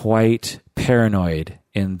are quite paranoid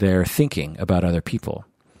in their thinking about other people.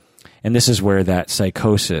 And this is where that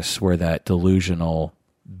psychosis, where that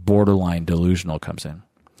borderline delusional comes in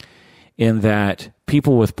that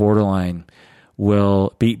people with borderline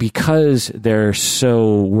will be, because they're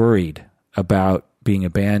so worried about being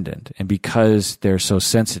abandoned, and because they're so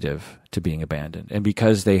sensitive to being abandoned, and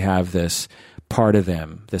because they have this part of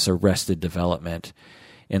them, this arrested development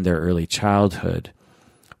in their early childhood,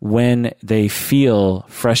 when they feel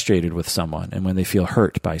frustrated with someone and when they feel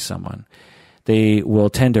hurt by someone, they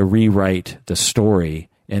will tend to rewrite the story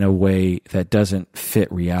in a way that doesn't fit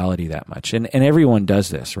reality that much. And everyone does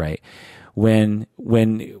this, right? When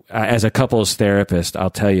as a couples therapist, I'll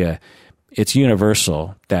tell you, it's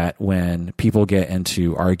universal that when people get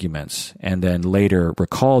into arguments and then later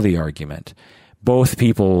recall the argument, both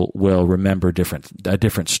people will remember a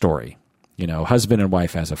different story. Husband and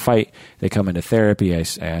wife has a fight. They come into therapy. I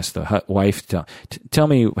ask the wife, tell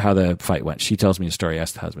me how the fight went. She tells me a story. I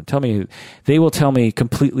ask the husband, they will tell me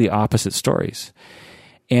completely opposite stories.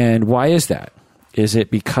 And why is that? Is it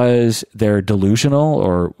because they're delusional,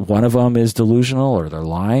 or one of them is delusional, or they're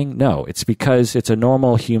lying? No, it's because it's a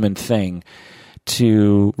normal human thing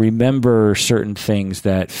to remember certain things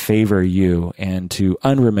that favor you and to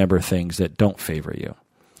unremember things that don't favor you.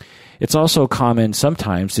 It's also common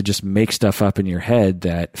sometimes to just make stuff up in your head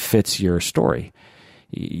that fits your story.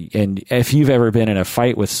 And if you've ever been in a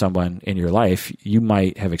fight with someone in your life, you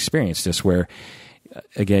might have experienced this where,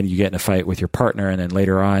 again, you get in a fight with your partner and then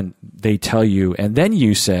later on they tell you, and then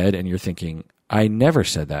you said, and you're thinking, I never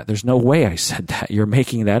said that. There's no way I said that. You're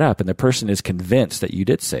making that up. And the person is convinced that you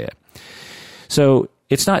did say it. So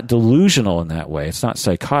it's not delusional in that way. It's not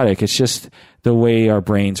psychotic. It's just the way our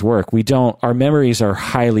brains work. Our memories are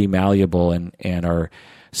highly malleable and are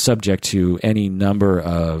subject to any number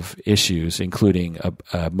of issues, including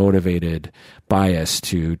a motivated bias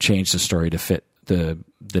to change the story to fit the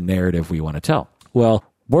narrative we want to tell. Well,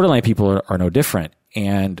 borderline people are no different.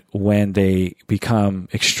 And when they become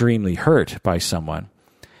extremely hurt by someone,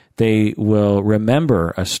 they will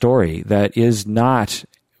remember a story that is not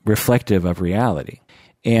reflective of reality.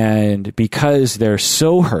 And because they're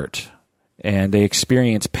so hurt and they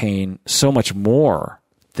experience pain so much more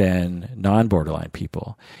than non-borderline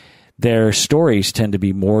people, their stories tend to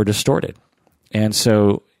be more distorted. And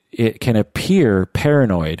so it can appear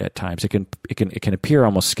paranoid at times. It can appear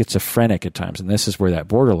almost schizophrenic at times. And this is where that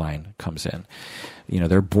borderline comes in.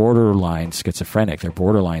 They're borderline schizophrenic. They're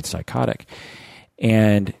borderline psychotic.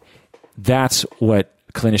 And that's what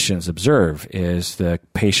clinicians observe is the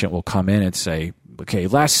patient will come in and say, okay,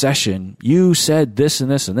 last session, you said this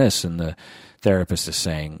and this and this. And the therapist is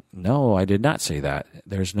saying, no, I did not say that.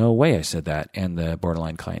 There's no way I said that. And the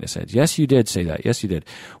borderline client has said, yes, you did say that. Yes, you did.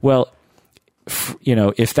 Well,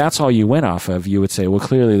 if that's all you went off of, you would say, well,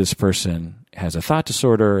 clearly this person has a thought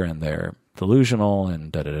disorder and they're delusional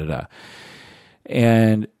and da-da-da-da.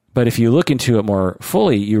 But if you look into it more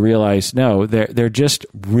fully, you realize, no, they're just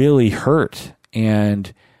really hurt.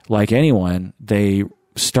 And like anyone, they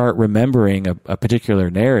start remembering a particular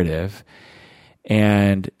narrative,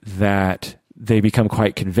 and that they become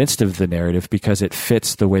quite convinced of the narrative because it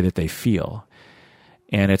fits the way that they feel.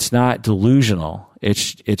 And it's not delusional.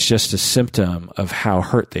 It's just a symptom of how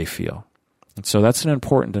hurt they feel. And so that's an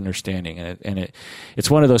important understanding. And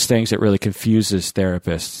it's one of those things that really confuses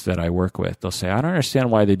therapists that I work with. They'll say, I don't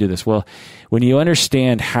understand why they do this. Well, when you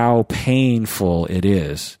understand how painful it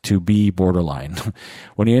is to be borderline,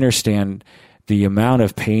 when you understand the amount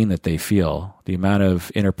of pain that they feel, the amount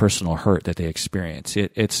of interpersonal hurt that they experience,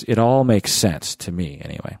 it all makes sense to me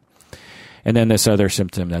anyway. And then this other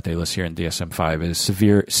symptom that they list here in DSM-5 is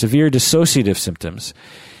severe dissociative symptoms.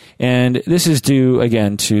 And this is due,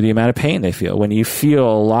 again, to the amount of pain they feel. When you feel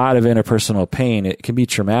a lot of interpersonal pain, it can be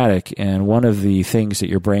traumatic. And one of the things that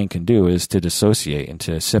your brain can do is to dissociate and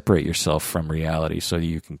to separate yourself from reality so that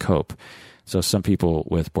you can cope. So some people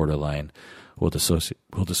with borderline will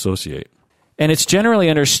dissociate. And it's generally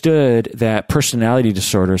understood that personality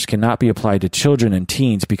disorders cannot be applied to children and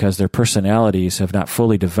teens because their personalities have not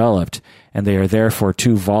fully developed, and they are therefore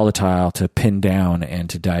too volatile to pin down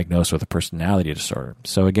and to diagnose with a personality disorder.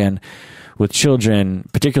 So again, with children,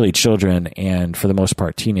 particularly children, and for the most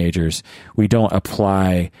part teenagers, we don't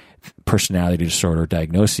apply personality disorder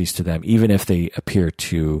diagnoses to them, even if they appear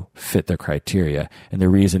to fit the criteria. And the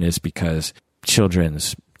reason is because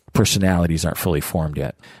children's personalities aren't fully formed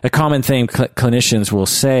yet. A common thing clinicians will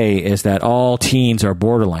say is that all teens are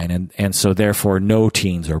borderline, and so therefore no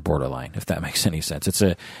teens are borderline, if that makes any sense. It's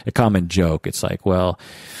a common joke. It's like, well,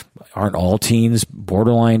 aren't all teens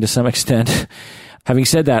borderline to some extent? Having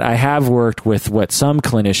said that, I have worked with what some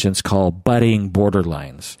clinicians call budding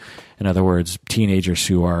borderlines. In other words, teenagers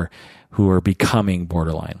who are becoming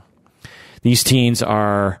borderline. These teens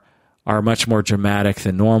are much more dramatic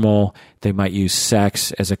than normal. They might use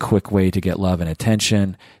sex as a quick way to get love and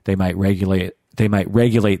attention. They might regulate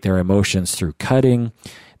their emotions through cutting.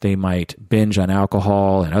 They might binge on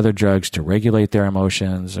alcohol and other drugs to regulate their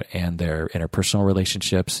emotions and their interpersonal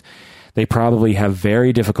relationships. They probably have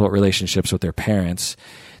very difficult relationships with their parents.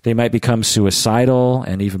 They might become suicidal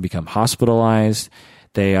and even become hospitalized.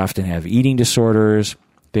 They often have eating disorders.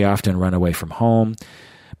 They often run away from home.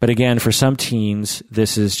 But again, for some teens,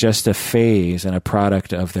 this is just a phase and a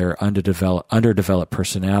product of their underdeveloped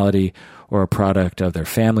personality or a product of their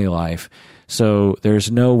family life. So there's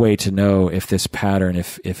no way to know if this pattern,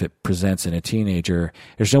 if it presents in a teenager,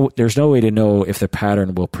 there's no way to know if the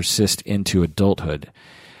pattern will persist into adulthood.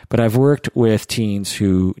 But I've worked with teens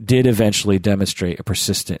who did eventually demonstrate a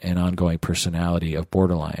persistent and ongoing personality of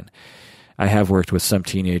borderline. I have worked with some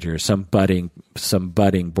teenagers, some budding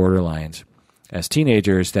borderlines as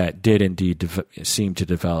teenagers that did indeed seem to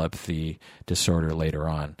develop the disorder later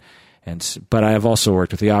on. But I have also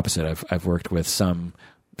worked with the opposite. I've worked with some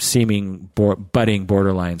seeming budding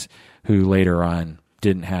borderlines who later on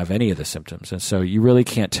didn't have any of the symptoms. And so you really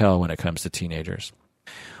can't tell when it comes to teenagers.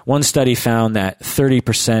 One study found that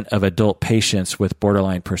 30% of adult patients with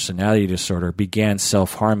borderline personality disorder began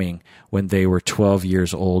self-harming when they were 12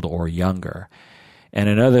 years old or younger. And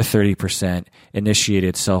another 30%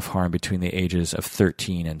 initiated self-harm between the ages of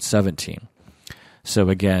 13 and 17. So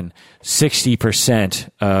again, 60%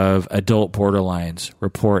 of adult borderlines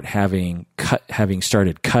report having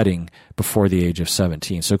started cutting before the age of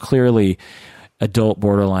 17. So clearly, adult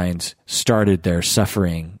borderlines started their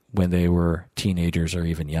suffering when they were teenagers or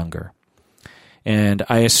even younger. And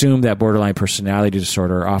I assume that borderline personality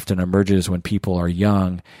disorder often emerges when people are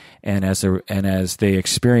young, and as they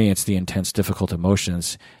experience the intense, difficult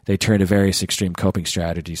emotions, they turn to various extreme coping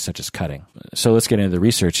strategies such as cutting. So let's get into the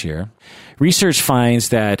research here. Research finds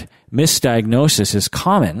that misdiagnosis is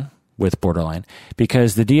common with borderline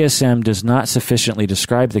because the DSM does not sufficiently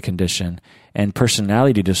describe the condition, and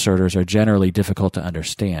personality disorders are generally difficult to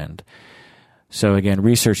understand. So again,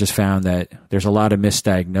 research has found that there's a lot of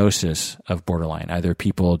misdiagnosis of borderline, either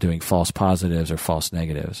people doing false positives or false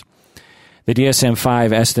negatives. The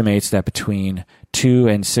DSM-5 estimates that between 2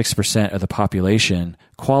 and 6% of the population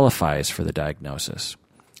qualifies for the diagnosis.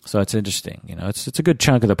 So that's interesting. It's a good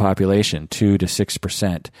chunk of the population, 2 to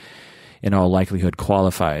 6%, in all likelihood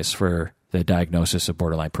qualifies for the diagnosis of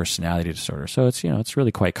borderline personality disorder. So it's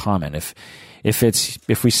really quite common.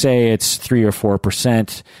 If we say it's 3 or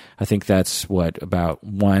 4%, I think that's about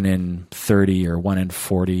 1 in 30 or 1 in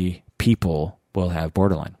 40 people will have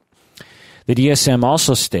borderline. The DSM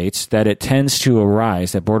also states that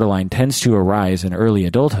borderline tends to arise in early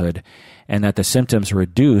adulthood, and that the symptoms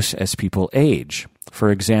reduce as people age. For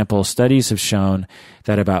example, studies have shown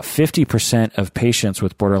that about 50% of patients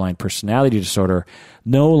with borderline personality disorder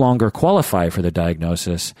no longer qualify for the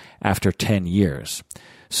diagnosis after 10 years.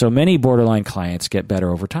 So many borderline clients get better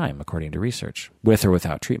over time, according to research, with or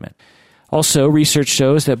without treatment. Also, research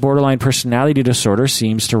shows that borderline personality disorder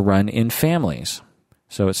seems to run in families.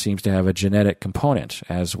 So it seems to have a genetic component,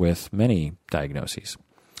 as with many diagnoses.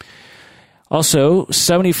 Also,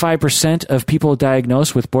 75% of people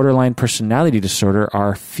diagnosed with borderline personality disorder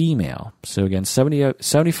are female. So again,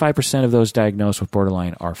 75% of those diagnosed with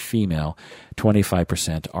borderline are female,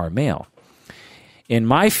 25% are male. In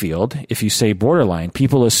my field, if you say borderline,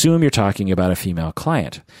 people assume you're talking about a female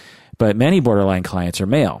client. But many borderline clients are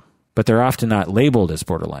male, but they're often not labeled as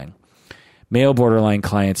borderline. Male borderline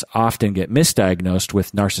clients often get misdiagnosed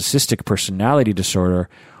with narcissistic personality disorder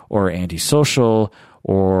or antisocial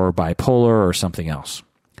or bipolar or something else.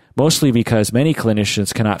 Mostly because many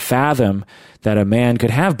clinicians cannot fathom that a man could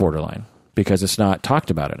have borderline because it's not talked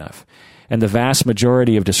about enough. And the vast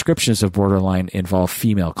majority of descriptions of borderline involve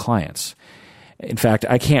female clients. In fact,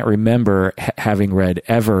 I can't remember having read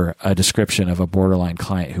ever a description of a borderline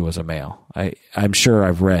client who was a male. I'm sure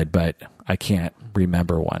I've read, but I can't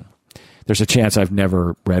remember one. There's a chance I've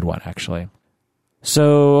never read one, actually.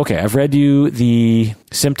 So, okay, I've read you the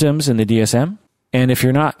symptoms in the DSM. And if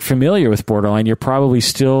you're not familiar with borderline, you're probably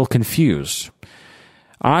still confused.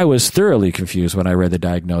 I was thoroughly confused when I read the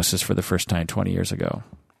diagnosis for the first time 20 years ago.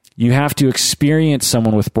 You have to experience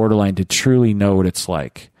someone with borderline to truly know what it's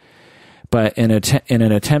like. But in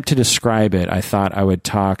an attempt to describe it, I thought I would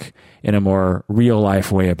talk in a more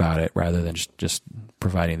real-life way about it rather than just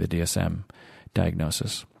providing the DSM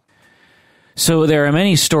diagnosis. So there are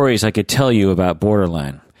many stories I could tell you about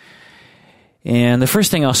borderline. And the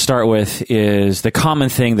first thing I'll start with is the common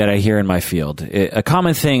thing that I hear in my field. A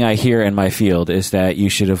common thing I hear in my field is that you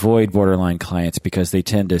should avoid borderline clients because they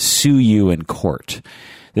tend to sue you in court.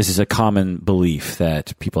 This is a common belief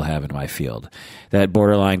that people have in my field, that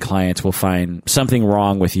borderline clients will find something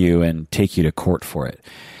wrong with you and take you to court for it.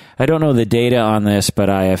 I don't know the data on this, but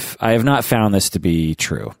I have not found this to be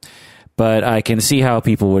true. But I can see how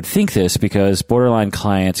people would think this because borderline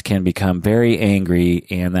clients can become very angry,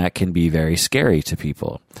 and that can be very scary to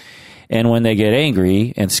people. And when they get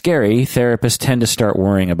angry and scary, therapists tend to start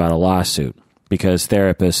worrying about a lawsuit because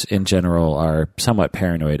therapists in general are somewhat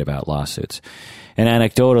paranoid about lawsuits. And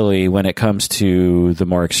anecdotally, when it comes to the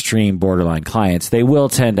more extreme borderline clients, they will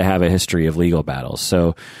tend to have a history of legal battles.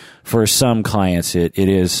 So for some clients, it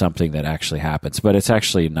is something that actually happens, but it's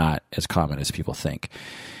actually not as common as people think.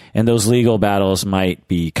 And those legal battles might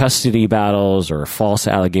be custody battles or false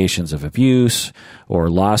allegations of abuse or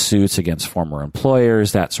lawsuits against former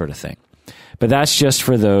employers, that sort of thing. But that's just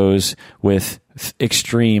for those with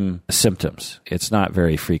extreme symptoms. It's not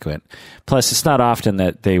very frequent. Plus, it's not often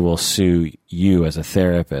that they will sue you as a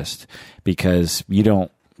therapist because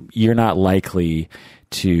you're not likely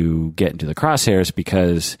to get into the crosshairs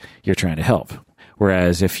because you're trying to help.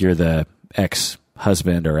 Whereas if you're the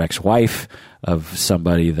ex-husband or ex-wife of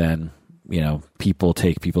somebody, then, people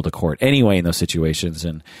take people to court anyway in those situations.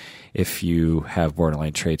 And if you have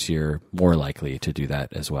borderline traits, you're more likely to do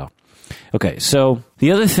that as well. Okay, so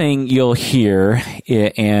the other thing you'll hear,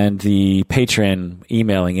 and the patron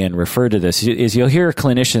emailing in referred to this, is you'll hear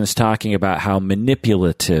clinicians talking about how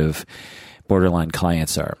manipulative borderline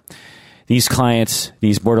clients are. These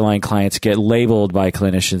borderline clients get labeled by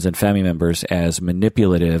clinicians and family members as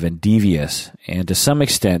manipulative and devious, and to some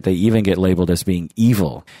extent, they even get labeled as being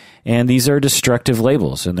evil. And these are destructive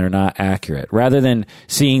labels, and they're not accurate. Rather than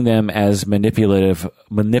seeing them as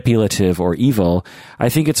manipulative or evil, I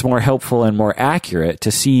think it's more helpful and more accurate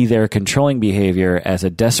to see their controlling behavior as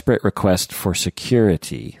a desperate request for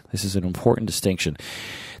security. This is an important distinction.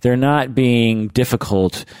 They're not being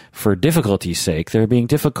difficult for difficulty's sake. They're being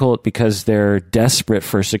difficult because they're desperate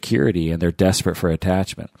for security and they're desperate for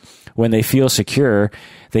attachment. When they feel secure,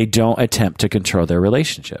 they don't attempt to control their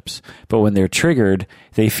relationships. But when they're triggered,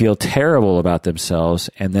 they feel terrible about themselves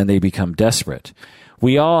and then they become desperate.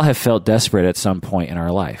 We all have felt desperate at some point in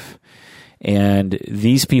our life. And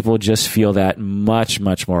these people just feel that much,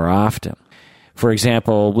 much more often. For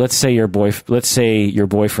example, let's say your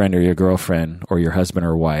boyfriend or your girlfriend or your husband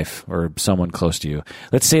or wife or someone close to you.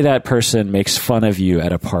 Let's say that person makes fun of you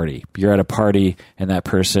at a party. You're at a party and that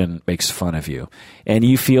person makes fun of you. And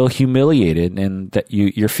you feel humiliated and that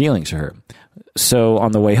your feelings are hurt. So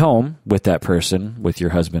on the way home with that person, with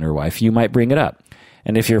your husband or wife, you might bring it up.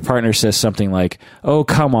 And if your partner says something like, "Oh,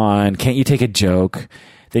 come on, can't you take a joke?"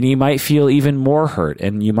 then you might feel even more hurt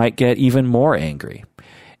and you might get even more angry.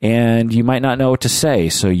 And you might not know what to say,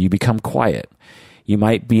 so you become quiet. You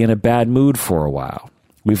might be in a bad mood for a while.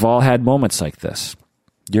 We've all had moments like this.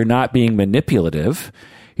 You're not being manipulative.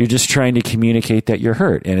 You're just trying to communicate that you're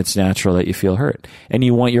hurt, and it's natural that you feel hurt. And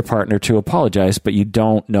you want your partner to apologize, but you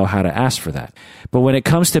don't know how to ask for that. But when it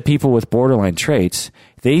comes to people with borderline traits,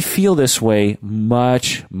 they feel this way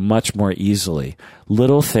much, much more easily.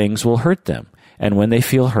 Little things will hurt them. And when they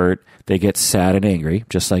feel hurt, they get sad and angry,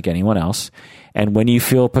 just like anyone else. And when you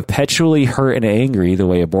feel perpetually hurt and angry, the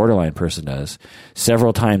way a borderline person does,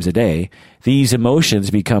 several times a day, these emotions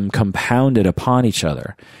become compounded upon each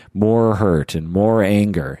other. More hurt and more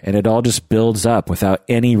anger, and it all just builds up without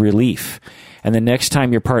any relief. And the next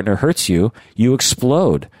time your partner hurts you, you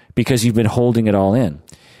explode because you've been holding it all in.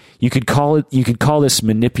 You could call this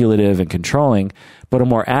manipulative and controlling, but a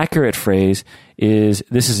more accurate phrase is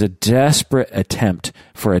this is a desperate attempt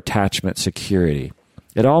for attachment security.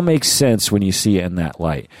 It all makes sense when you see it in that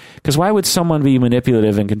light. Because why would someone be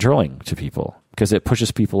manipulative and controlling to people? Because it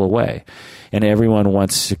pushes people away. And everyone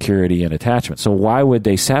wants security and attachment. So why would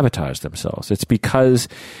they sabotage themselves? It's because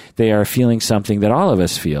they are feeling something that all of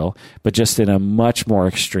us feel, but just in a much more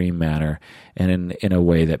extreme manner and in a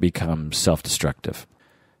way that becomes self-destructive.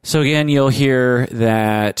 So again, you'll hear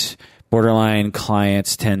that borderline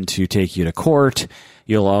clients tend to take you to court.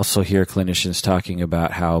 You'll also hear clinicians talking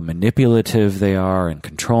about how manipulative they are and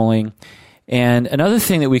controlling. And another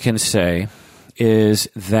thing that we can say is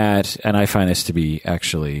that, and I find this to be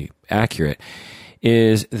actually accurate,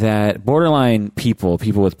 is that borderline people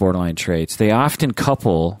with borderline traits, they often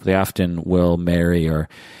will marry or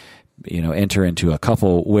enter into a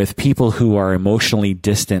couple with people who are emotionally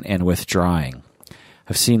distant and withdrawing.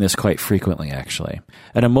 I've seen this quite frequently, actually.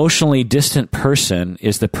 An emotionally distant person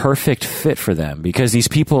is the perfect fit for them because these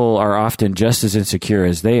people are often just as insecure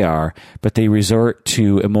as they are, but they resort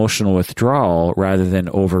to emotional withdrawal rather than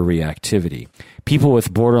overreactivity. People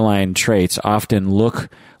with borderline traits often look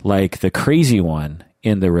like the crazy one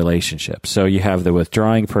in the relationship. So you have the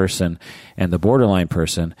withdrawing person and the borderline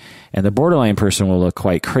person will look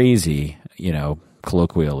quite crazy,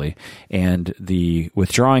 colloquially, and the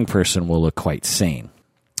withdrawing person will look quite sane.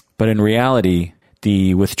 But in reality,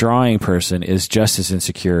 the withdrawing person is just as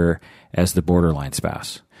insecure as the borderline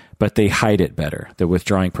spouse, but they hide it better. The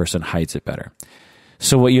withdrawing person hides it better.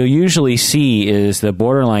 So what you'll usually see is the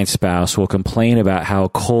borderline spouse will complain about how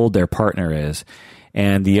cold their partner is,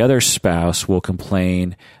 and the other spouse will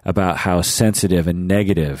complain about how sensitive and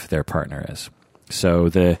negative their partner is. So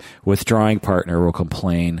the withdrawing partner will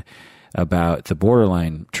complain about the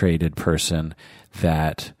borderline traded person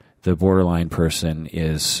that the borderline person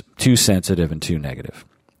is too sensitive and too negative.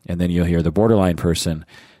 And then you'll hear the borderline person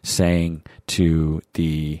saying to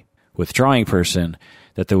the withdrawing person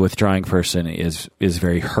that the withdrawing person is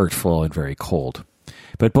very hurtful and very cold.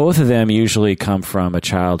 But both of them usually come from a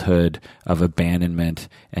childhood of abandonment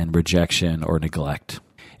and rejection or neglect.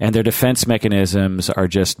 And their defense mechanisms are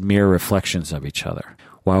just mere reflections of each other.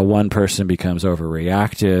 While one person becomes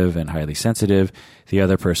overreactive and highly sensitive, the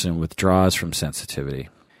other person withdraws from sensitivity.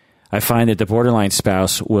 I find that the borderline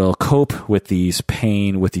spouse will cope with these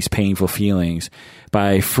painful feelings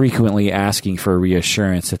by frequently asking for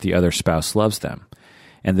reassurance that the other spouse loves them.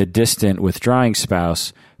 And the distant withdrawing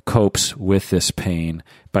spouse copes with this pain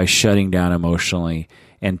by shutting down emotionally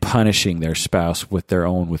and punishing their spouse with their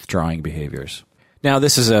own withdrawing behaviors. Now,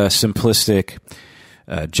 this is a simplistic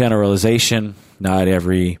generalization. Not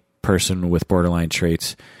every person with borderline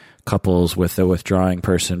traits couples with the withdrawing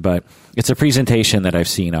person, but it's a presentation that I've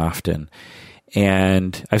seen often.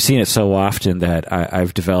 And I've seen it so often that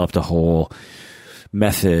I've developed a whole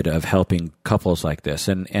method of helping couples like this.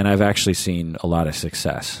 And I've actually seen a lot of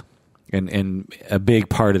success. And a big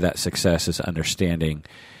part of that success is understanding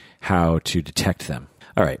how to detect them.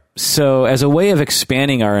 All right. So as a way of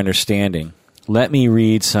expanding our understanding, let me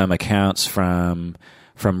read some accounts from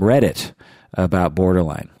Reddit about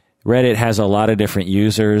borderline. Reddit has a lot of different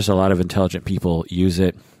users. A lot of intelligent people use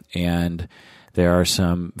it. And there are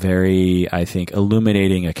some very, I think,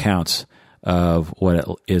 illuminating accounts of what it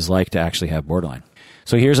is like to actually have borderline.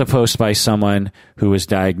 So here's a post by someone who was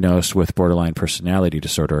diagnosed with borderline personality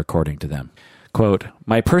disorder, according to them. Quote,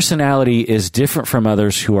 "My personality is different from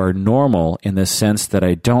others who are normal in the sense that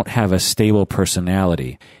I don't have a stable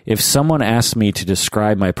personality. If someone asked me to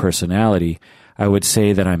describe my personality, I would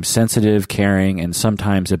say that I'm sensitive, caring, and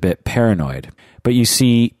sometimes a bit paranoid. But you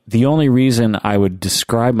see, the only reason I would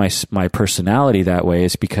describe my personality that way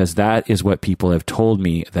is because that is what people have told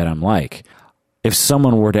me that I'm like. If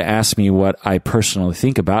someone were to ask me what I personally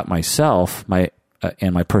think about myself,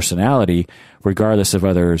 and my personality, regardless of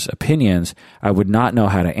others' opinions, I would not know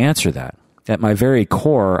how to answer that. At my very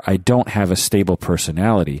core, I don't have a stable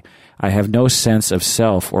personality. I have no sense of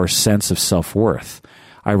self or sense of self-worth.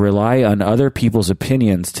 I rely on other people's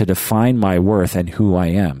opinions to define my worth and who I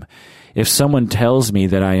am. If someone tells me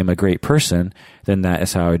that I am a great person, then that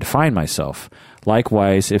is how I define myself.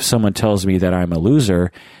 Likewise, if someone tells me that I'm a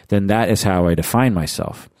loser, then that is how I define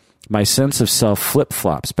myself. My sense of self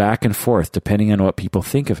flip-flops back and forth depending on what people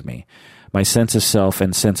think of me. My sense of self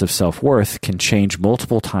and sense of self-worth can change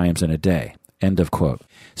multiple times in a day." End of quote.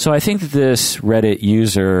 So I think that this Reddit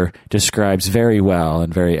user describes very well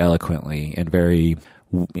and very eloquently and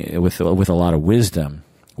with a lot of wisdom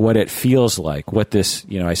what it feels like, what this,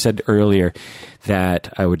 I said earlier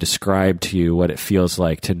that I would describe to you what it feels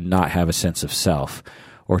like to not have a sense of self,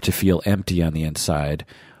 or to feel empty on the inside,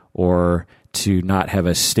 or to not have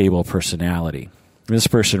a stable personality. This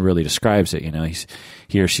person really describes it.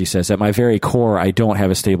 He or she says, "At my very core, I don't have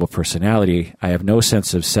a stable personality. I have no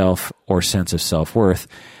sense of self or sense of self-worth.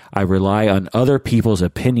 I rely on other people's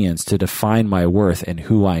opinions to define my worth and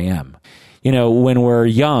who I am." When we're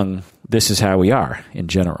young, this is how we are in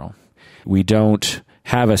general. We don't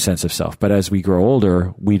have a sense of self, but as we grow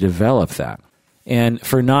older, we develop that. And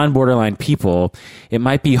for non-borderline people, it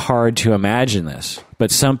might be hard to imagine this, but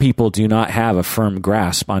some people do not have a firm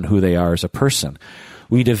grasp on who they are as a person.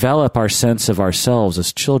 We develop our sense of ourselves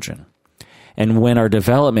as children. And when our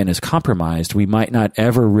development is compromised, we might not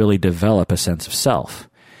ever really develop a sense of self.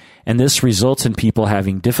 And this results in people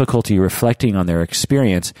having difficulty reflecting on their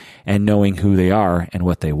experience and knowing who they are and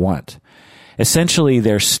what they want. Essentially,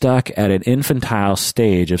 they're stuck at an infantile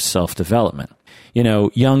stage of self-development.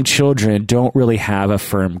 Young children don't really have a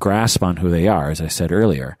firm grasp on who they are, as I said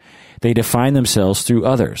earlier. They define themselves through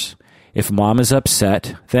others. If mom is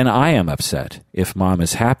upset, then I am upset. If mom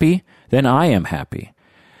is happy, then I am happy.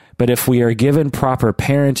 But if we are given proper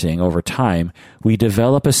parenting over time, we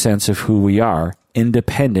develop a sense of who we are,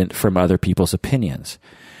 independent from other people's opinions.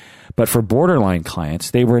 But for borderline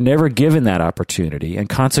clients, they were never given that opportunity, and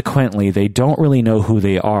consequently, they don't really know who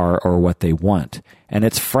they are or what they want, and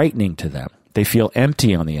it's frightening to them. They feel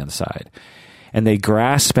empty on the inside, and they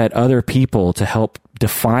grasp at other people to help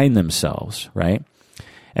define themselves, right?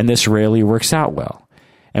 And this rarely works out well.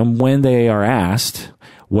 And when they are asked,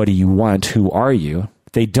 "What do you want? Who are you?"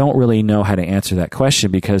 they don't really know how to answer that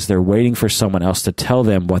question because they're waiting for someone else to tell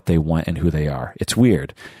them what they want and who they are. It's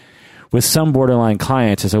weird. With some borderline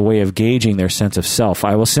clients, as a way of gauging their sense of self,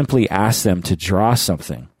 I will simply ask them to draw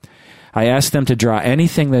something. I ask them to draw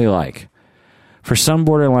anything they like. For some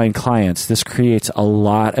borderline clients, this creates a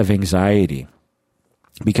lot of anxiety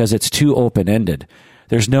because it's too open-ended.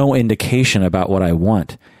 There's no indication about what I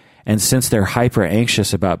want. And since they're hyper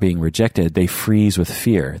anxious about being rejected, they freeze with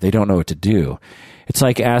fear. They don't know what to do. It's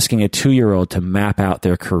like asking a 2-year-old to map out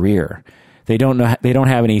their career. They don't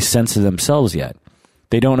have any sense of themselves yet.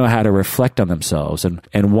 They don't know how to reflect on themselves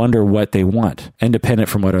and wonder what they want, independent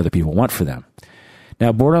from what other people want for them.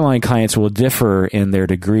 Now, borderline clients will differ in their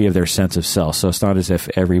degree of their sense of self. So it's not as if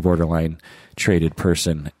every borderline traded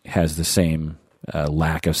person has the same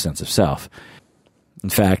lack of sense of self. In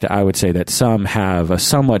fact, I would say that some have a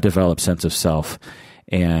somewhat developed sense of self,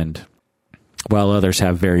 and while others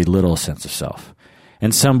have very little sense of self.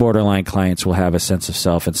 And some borderline clients will have a sense of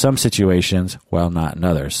self in some situations, while not in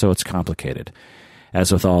others. So it's complicated,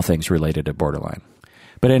 as with all things related to borderline.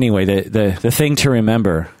 But anyway, the thing to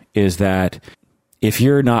remember is that if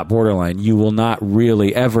you're not borderline, you will not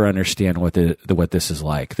really ever understand what this is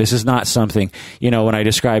like. This is not something, when I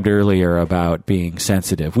described earlier about being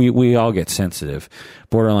sensitive, we all get sensitive.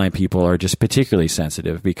 Borderline people are just particularly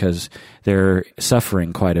sensitive because they're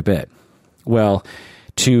suffering quite a bit. Well,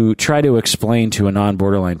 to try to explain to a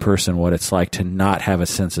non-borderline person what it's like to not have a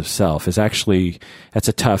sense of self is actually, that's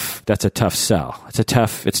a tough sell.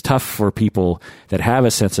 It's tough for people that have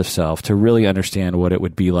a sense of self to really understand what it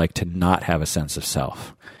would be like to not have a sense of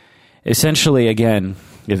self. Essentially, again,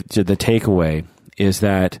 the takeaway is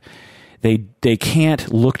that they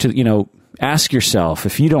can't look to, ask yourself,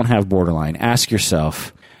 if you don't have borderline, ask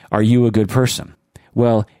yourself, are you a good person?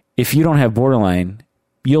 Well, if you don't have borderline,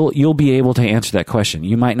 you'll be able to answer that question.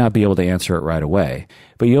 You might not be able to answer it right away,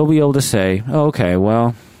 but you'll be able to say, oh, okay,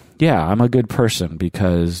 well, yeah, I'm a good person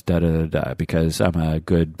because because I'm a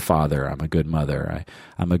good father, I'm a good mother,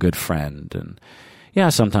 I'm a good friend, and yeah,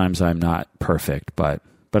 sometimes I'm not perfect, but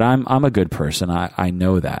I'm a good person. I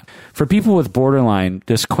know that. For people with borderline,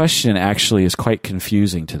 this question actually is quite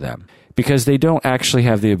confusing to them because they don't actually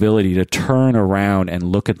have the ability to turn around and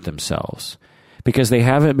look at themselves, because they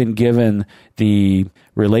haven't been given the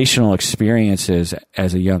relational experiences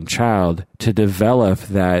as a young child to develop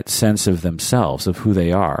that sense of themselves, of who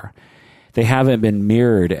they are. They haven't been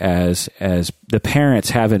mirrored as the parents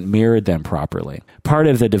haven't mirrored them properly. Part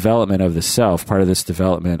of the development of the self, part of this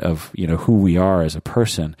development of, who we are as a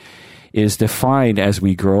person is defined as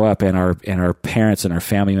we grow up, and our parents and our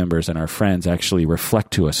family members and our friends actually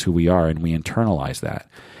reflect to us who we are, and we internalize that.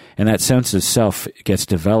 And that sense of self gets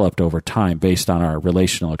developed over time based on our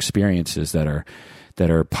relational experiences that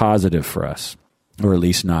are positive for us, or at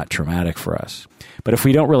least not traumatic for us. But if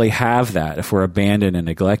we don't really have that, if we're abandoned and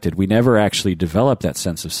neglected, we never actually develop that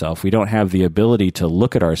sense of self. We don't have the ability to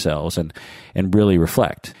look at ourselves and really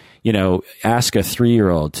reflect. Ask a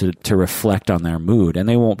 3-year-old to reflect on their mood, and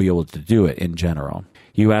they won't be able to do it in general.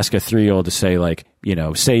 You ask a 3-year-old to say,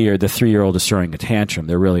 say the 3-year-old is throwing a tantrum,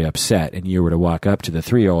 they're really upset, and you were to walk up to the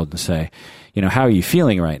 3-year-old and say, how are you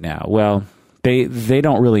feeling right now? Well, they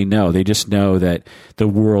don't really know. They just know that the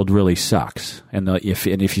world really sucks. And if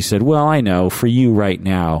you said, well, I know for you right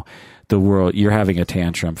now, the world, you're having a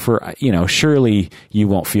tantrum. Surely you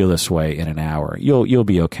won't feel this way in an hour. You'll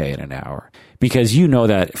be okay in an hour. Because you know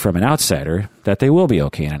that from an outsider that they will be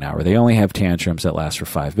okay in an hour. They only have tantrums that last for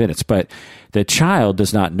 5 minutes. But the child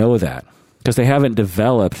does not know that because they haven't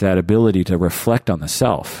developed that ability to reflect on the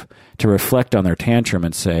self, to reflect on their tantrum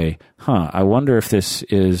and say, I wonder if this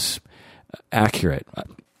is accurate,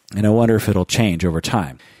 and I wonder if it'll change over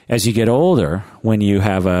time. As you get older, when you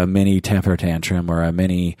have a mini temper tantrum or a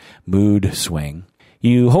mini mood swing,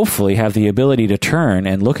 you hopefully have the ability to turn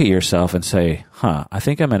and look at yourself and say, I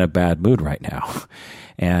think I'm in a bad mood right now.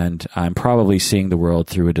 And I'm probably seeing the world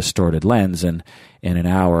through a distorted lens, and in an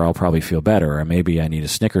hour I'll probably feel better, or maybe I need a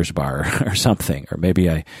Snickers bar or something, or maybe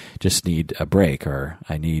I just need a break, or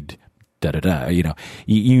I need da-da-da.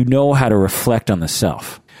 You know how to reflect on the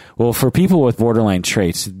self. Well, for people with borderline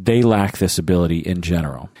traits, they lack this ability in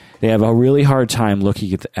general. They have a really hard time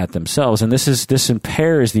looking at themselves, and this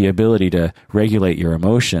impairs the ability to regulate your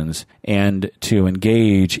emotions and to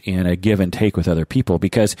engage in a give and take with other people.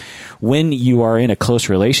 Because when you are in a close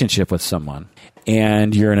relationship with someone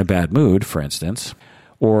and you're in a bad mood, for instance,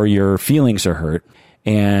 or your feelings are hurt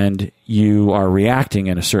and you are reacting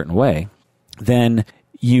in a certain way, then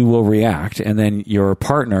you will react, and then your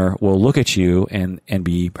partner will look at you and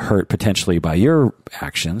be hurt potentially by your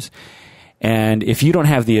actions. And if you don't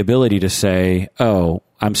have the ability to say, oh,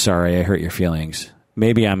 I'm sorry, I hurt your feelings.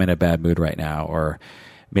 Maybe I'm in a bad mood right now, or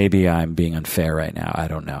maybe I'm being unfair right now. I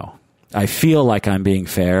don't know. I feel like I'm being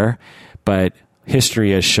fair, but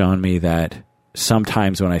history has shown me that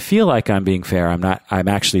sometimes when I feel like I'm being fair, I'm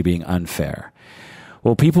actually being unfair.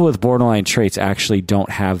 Well, people with borderline traits actually don't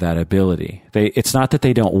have that ability. It's not that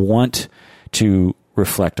they don't want to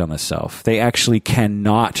reflect on the self. They actually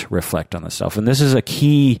cannot reflect on the self. And this is a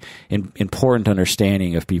key important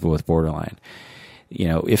understanding of people with borderline.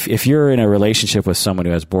 If you're in a relationship with someone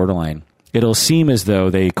who has borderline, it'll seem as though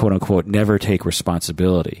they, quote unquote, never take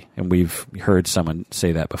responsibility. And we've heard someone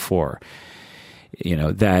say that before,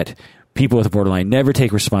 that people with borderline never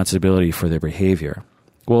take responsibility for their behavior.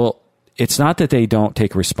 Well, it's not that they don't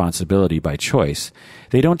take responsibility by choice.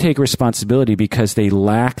 They don't take responsibility because they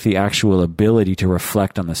lack the actual ability to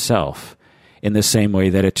reflect on the self in the same way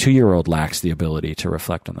that a 2-year-old lacks the ability to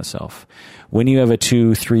reflect on the self. When you have a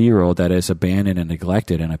 2-3-year-old that is abandoned and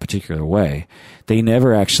neglected in a particular way, they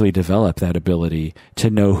never actually develop that ability to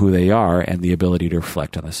know who they are and the ability to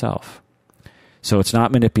reflect on the self. So it's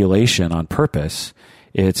not manipulation on purpose.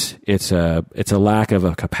 It's a lack of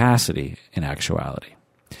a capacity in actuality.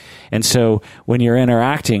 And so when you're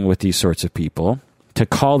interacting with these sorts of people, to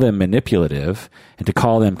call them manipulative and to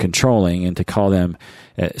call them controlling and to call them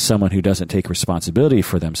someone who doesn't take responsibility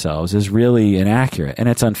for themselves is really inaccurate. And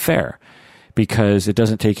it's unfair because it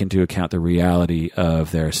doesn't take into account the reality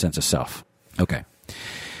of their sense of self. Okay.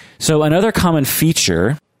 So another common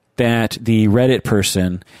feature that the Reddit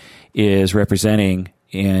person is representing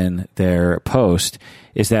in their post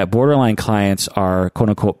is that borderline clients are quote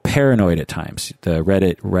unquote paranoid at times. The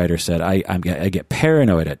Reddit writer said, I get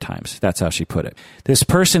paranoid at times. That's how she put it. This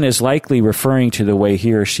person is likely referring to the way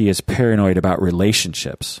he or she is paranoid about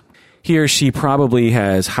relationships. He or she probably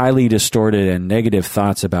has highly distorted and negative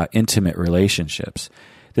thoughts about intimate relationships.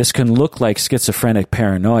 This can look like schizophrenic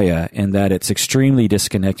paranoia in that it's extremely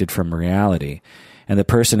disconnected from reality, and the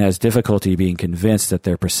person has difficulty being convinced that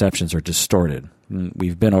their perceptions are distorted.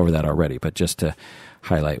 We've been over that already, but just to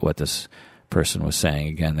highlight what this person was saying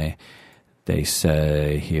again, they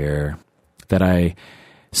say here that I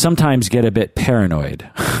sometimes get a bit paranoid.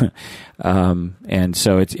 And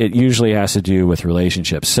so it usually has to do with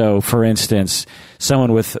relationships. So, for instance,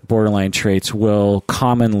 someone with borderline traits will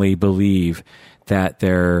commonly believe that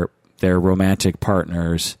their romantic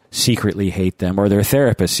partners secretly hate them, or their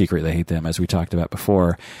therapists secretly hate them, as we talked about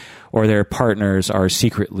before, or their partners are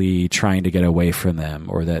secretly trying to get away from them,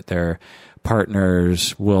 or that their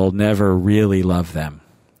partners will never really love them,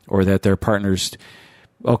 or that their partners,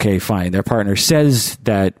 okay, fine, their partner says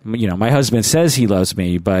that, my husband says he loves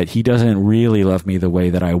me, but he doesn't really love me the way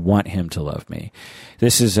that I want him to love me.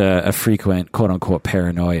 This is a frequent quote-unquote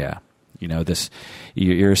paranoia.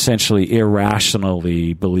 You're essentially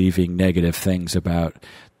irrationally believing negative things about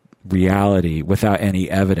reality without any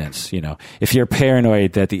evidence. If you're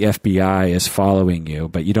paranoid that the FBI is following you,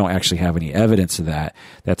 but you don't actually have any evidence of that,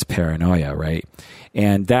 that's paranoia, right?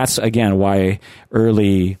 And that's, again, why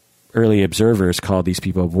early observers call these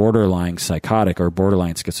people borderline psychotic or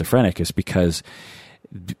borderline schizophrenic, is because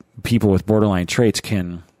people with borderline traits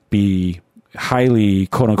can be highly,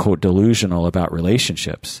 quote-unquote, delusional about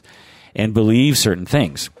relationships and believe certain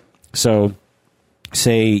things. So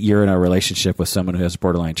say you're in a relationship with someone who has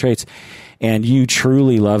borderline traits and you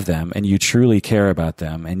truly love them and you truly care about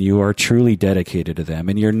them and you are truly dedicated to them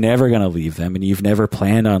and you're never going to leave them and you've never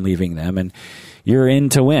planned on leaving them and you're in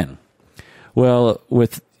to win. Well,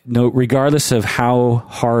 regardless of how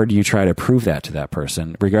hard you try to prove that to that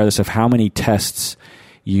person, regardless of how many tests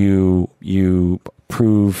you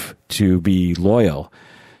prove to be loyal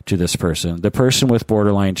to this person, the person with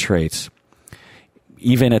borderline traits,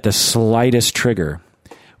 even at the slightest trigger,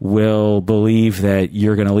 will believe that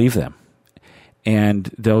you're going to leave them. And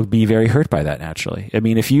they'll be very hurt by that, naturally. I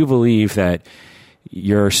mean, if you believe that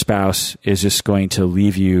your spouse is just going to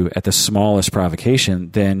leave you at the smallest provocation,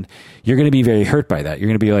 then you're going to be very hurt by that. You're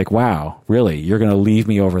going to be like, wow, really? You're going to leave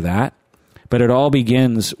me over that? But it all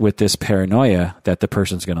begins with this paranoia that the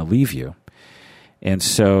person's going to leave you. And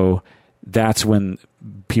so that's when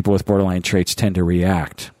people with borderline traits tend to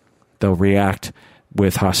react. They'll react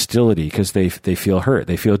with hostility because they feel hurt.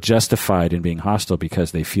 They feel justified in being hostile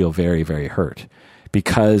because they feel very, very hurt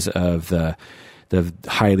because of the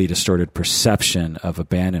highly distorted perception of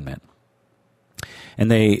abandonment. And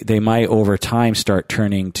they might over time start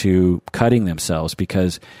turning to cutting themselves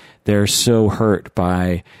because they're so hurt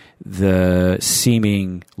by the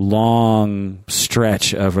seeming long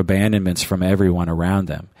stretch of abandonments from everyone around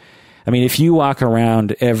them. I mean, if you walk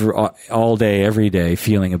around all day, every day,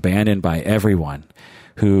 feeling abandoned by everyone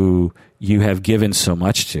who you have given so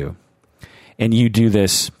much to, and you do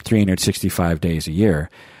this 365 days a year,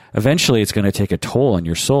 eventually it's going to take a toll on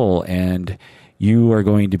your soul, and you are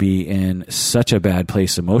going to be in such a bad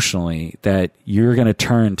place emotionally that you're going to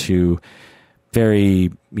turn to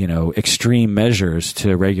very, extreme measures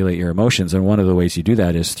to regulate your emotions. And one of the ways you do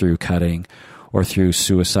that is through cutting or through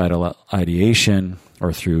suicidal ideation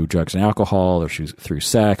or through drugs and alcohol or through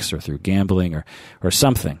sex or through gambling or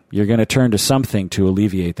something. You're going to turn to something to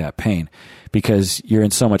alleviate that pain because you're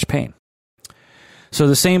in so much pain. So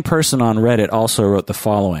the same person on Reddit also wrote the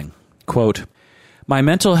following, quote, "My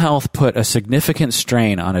mental health put a significant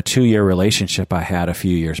strain on a 2-year relationship I had a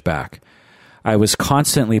few years back. I was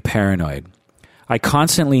constantly paranoid. I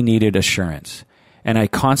constantly needed assurance, and I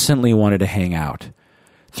constantly wanted to hang out.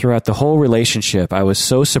 Throughout the whole relationship, I was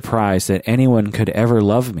so surprised that anyone could ever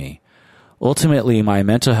love me. Ultimately, my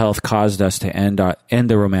mental health caused us to end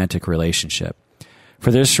the romantic relationship.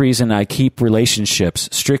 For this reason, I keep relationships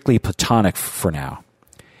strictly platonic for now.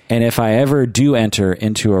 And if I ever do enter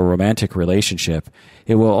into a romantic relationship,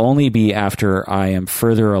 it will only be after I am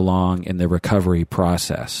further along in the recovery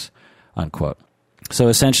process," unquote. So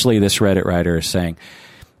essentially, this Reddit writer is saying,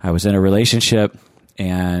 I was in a relationship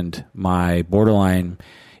and my borderline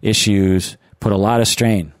issues put a lot of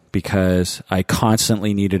strain because I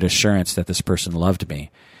constantly needed assurance that this person loved me.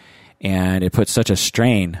 And it put such a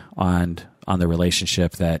strain on the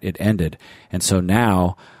relationship that it ended. And so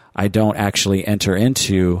now I don't actually enter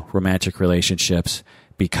into romantic relationships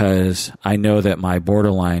because I know that my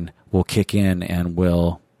borderline will kick in and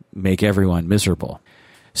will make everyone miserable.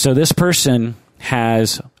 So this person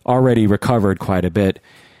has already recovered quite a bit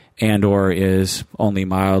and or is only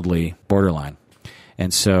mildly borderline.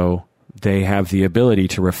 And so they have the ability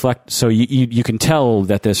to reflect. So you can tell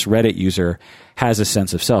that this Reddit user has a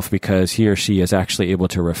sense of self because he or she is actually able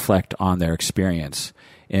to reflect on their experience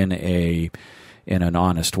in an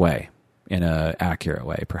honest way, in an accurate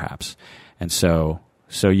way, perhaps. And so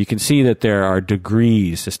you can see that there are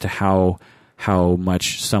degrees as to how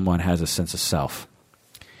much someone has a sense of self.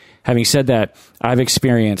 Having said that, I've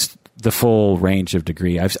experienced the full range of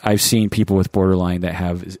degree. I've seen people with borderline that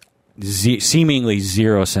have seemingly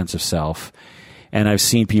zero sense of self, and I've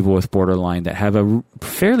seen people with borderline that have a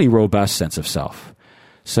fairly robust sense of self.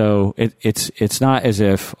 So it's not as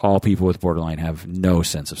if all people with borderline have no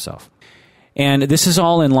sense of self. And this is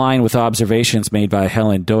all in line with observations made by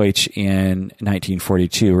Helen Deutsch in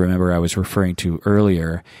 1942. Remember, I was referring to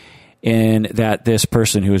earlier, in that this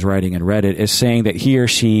person who is writing in Reddit is saying that he or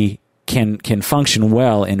she can function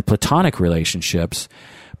well in platonic relationships,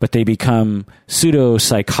 but they become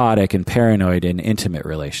pseudo-psychotic and paranoid in intimate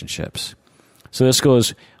relationships. So this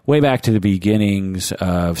goes way back to the beginnings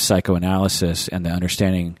of psychoanalysis and the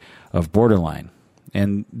understanding of borderline.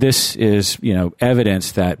 And this is,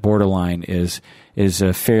 evidence that borderline is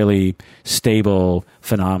a fairly stable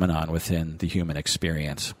phenomenon within the human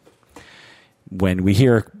experience. When we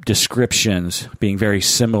hear descriptions being very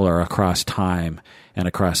similar across time and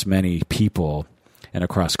across many people and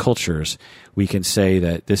across cultures, we can say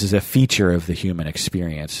that this is a feature of the human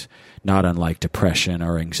experience, not unlike depression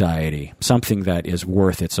or anxiety, something that is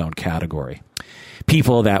worth its own category.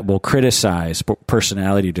 People that will criticize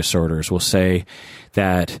personality disorders will say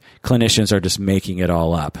that clinicians are just making it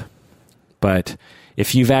all up. But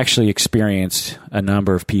if you've actually experienced a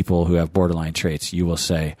number of people who have borderline traits, you will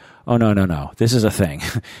say, oh, no, this is a thing.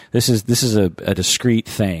 This is a discrete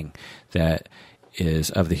thing that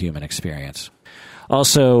is of the human experience.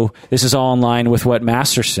 Also, this is all in line with what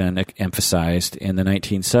Masterson emphasized in the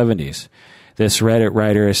 1970s. This Reddit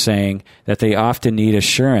writer is saying that they often need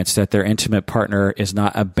assurance that their intimate partner is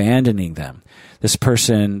not abandoning them. This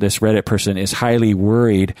Reddit person, is highly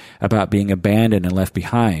worried about being abandoned and left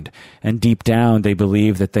behind. And deep down, they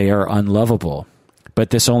believe that they are unlovable. But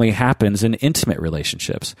this only happens in intimate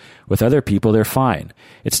relationships. With other people, they're fine.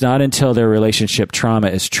 It's not until their relationship trauma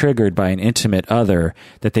is triggered by an intimate other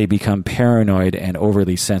that they become paranoid and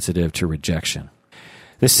overly sensitive to rejection.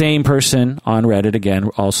 The same person on Reddit again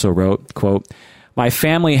also wrote, quote, "My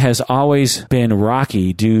family has always been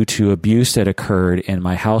rocky due to abuse that occurred in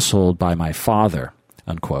my household by my father,"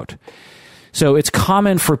 unquote. So it's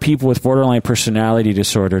common for people with borderline personality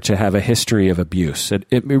disorder to have a history of abuse.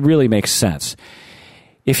 It really makes sense.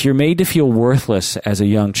 If you're made to feel worthless as a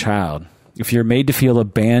young child, if you're made to feel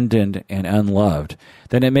abandoned and unloved,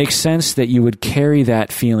 then it makes sense that you would carry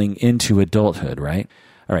that feeling into adulthood, right?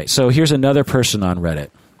 All right, so here's another person on Reddit.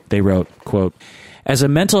 They wrote, quote, "As a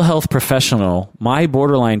mental health professional, my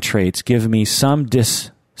borderline traits give me some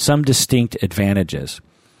distinct advantages.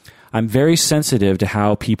 I'm very sensitive to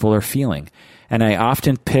how people are feeling, and I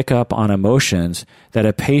often pick up on emotions that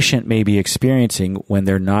a patient may be experiencing when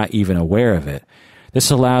they're not even aware of it. This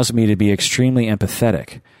allows me to be extremely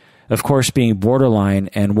empathetic. Of course, being borderline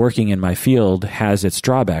and working in my field has its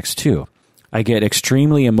drawbacks too. I get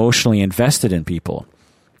extremely emotionally invested in people.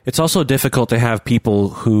 It's also difficult to have people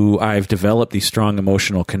who I've developed these strong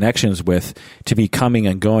emotional connections with to be coming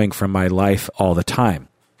and going from my life all the time,"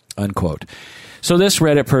 unquote. So this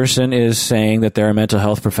Reddit person is saying that they're a mental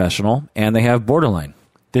health professional and they have borderline.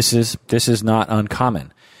 This is not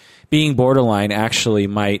uncommon. Being borderline actually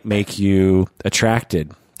might make you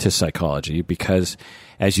attracted to psychology because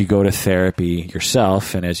as you go to therapy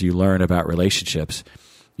yourself and as you learn about relationships,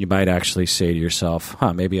 you might actually say to yourself,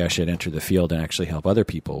 maybe I should enter the field and actually help other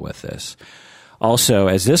people with this. Also,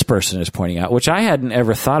 as this person is pointing out, which I hadn't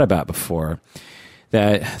ever thought about before,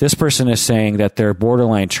 that this person is saying that their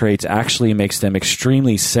borderline traits actually makes them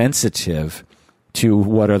extremely sensitive to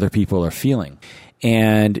what other people are feeling.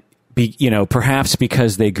 And perhaps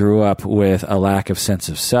because they grew up with a lack of sense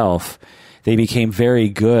of self, they became very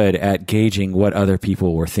good at gauging what other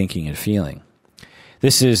people were thinking and feeling.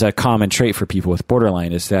 This is a common trait for people with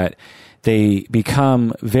borderline, is that they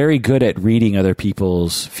become very good at reading other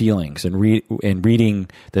people's feelings and reading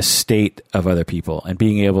the state of other people and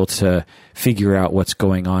being able to figure out what's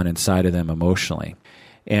going on inside of them emotionally.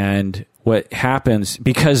 And what happens,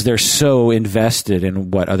 because they're so invested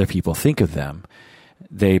in what other people think of them,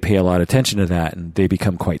 they pay a lot of attention to that and they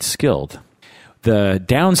become quite skilled. The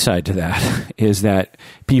downside to that is that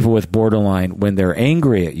people with borderline, when they're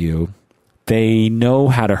angry at you, they know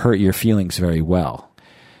how to hurt your feelings very well.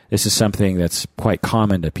 This is something that's quite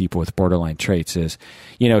common to people with borderline traits is,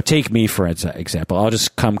 take me for example. I'll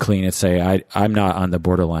just come clean and say I'm not on the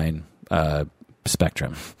borderline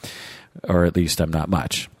spectrum, or at least I'm not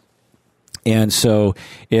much. And so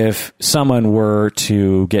if someone were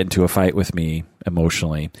to get into a fight with me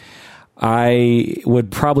emotionally, I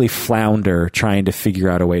would probably flounder trying to figure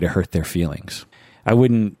out a way to hurt their feelings. I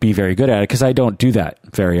wouldn't be very good at it because I don't do that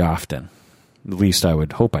very often. At least I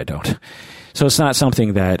would hope I don't. So it's not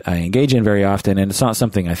something that I engage in very often, and it's not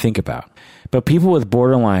something I think about. But people with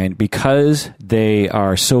borderline, because they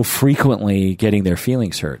are so frequently getting their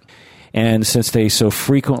feelings hurt, and since they so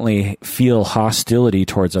frequently feel hostility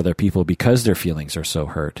towards other people because their feelings are so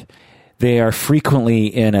hurt, they are frequently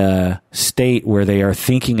in a state where they are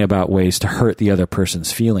thinking about ways to hurt the other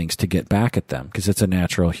person's feelings to get back at them, because it's a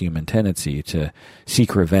natural human tendency to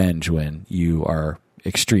seek revenge when you are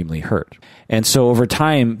extremely hurt. And so over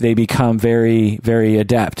time, they become very, very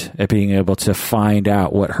adept at being able to find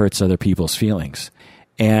out what hurts other people's feelings.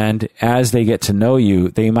 And as they get to know you,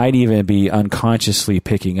 they might even be unconsciously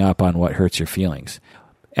picking up on what hurts your feelings.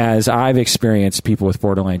 As I've experienced people with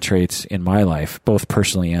borderline traits in my life, both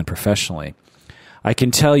personally and professionally, I can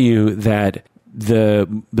tell you that the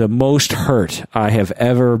most hurt I have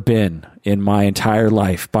ever been in my entire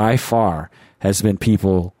life, by far, has been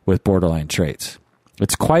people with borderline traits.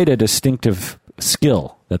 It's quite a distinctive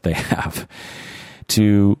skill that they have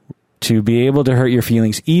to be able to hurt your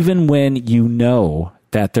feelings even when you know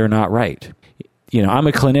that they're not right. I'm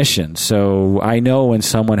a clinician, so I know when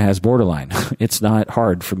someone has borderline. It's not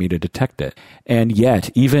hard for me to detect it. And yet,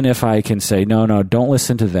 even if I can say, no, don't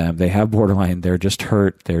listen to them. They have borderline. They're just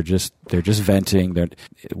hurt. They're just venting.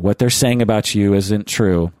 What they're saying about you isn't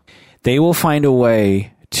true. They will find a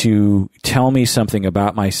way to tell me something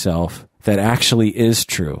about myself that actually is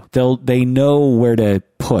true. They know where to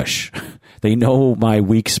push. They know my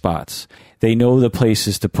weak spots. They know the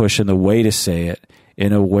places to push and the way to say it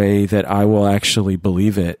in a way that I will actually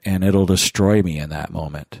believe it, and it'll destroy me in that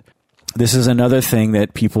moment. This is another thing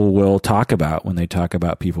that people will talk about when they talk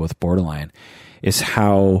about people with borderline, is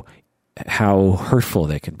how hurtful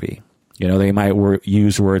they can be. They might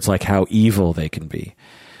use words like how evil they can be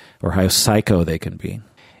or how psycho they can be.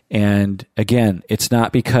 And again, it's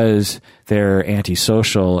not because they're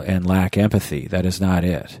antisocial and lack empathy. That is not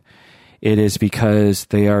it. It is because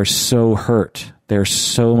they are so hurt. They're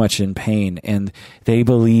so much in pain, and they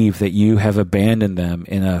believe that you have abandoned them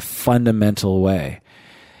in a fundamental way.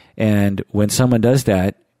 And when someone does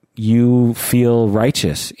that, you feel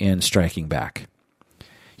righteous in striking back.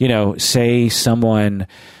 Say someone,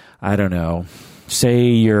 I don't know,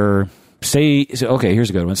 okay, here's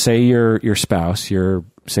a good one. Say your spouse,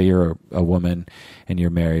 say you're a woman and you're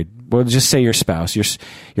married. Well, just say your spouse,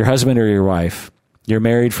 your husband or your wife. You're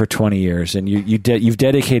married for 20 years, and you've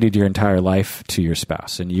dedicated your entire life to your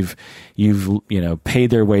spouse, and you've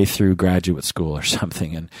paid their way through graduate school or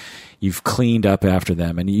something, and you've cleaned up after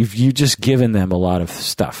them, and you've just given them a lot of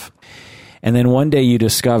stuff. And then one day you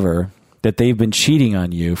discover that they've been cheating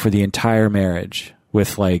on you for the entire marriage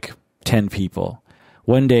with like 10 people.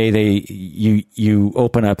 One day you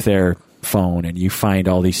open up their phone and you find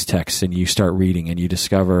all these texts, and you start reading, and you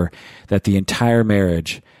discover that the entire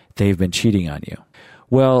marriage they've been cheating on you.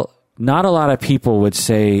 Well, not a lot of people would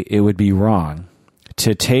say it would be wrong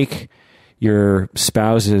to take your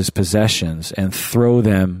spouse's possessions and throw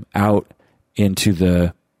them out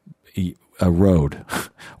into a road,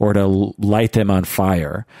 or to light them on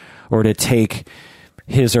fire, or to take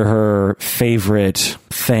his or her favorite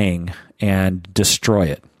thing and destroy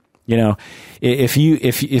it.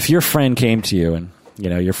 If your friend came to you, and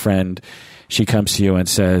your friend, she comes to you and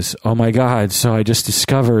says, "Oh my God, so I just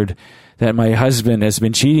discovered that my husband has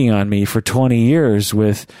been cheating on me for 20 years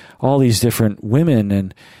with all these different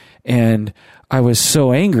women, and I was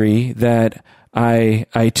so angry that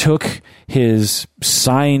I took his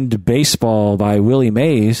signed baseball by Willie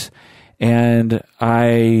Mays and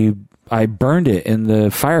I burned it in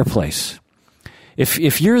the fireplace."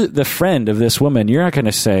 If you're the friend of this woman, you're not going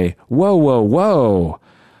to say, whoa,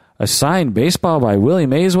 a signed baseball by Willie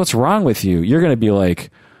Mays? What's wrong with you? You're going to be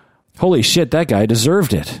like, holy shit, that guy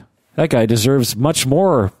deserved it. That guy deserves much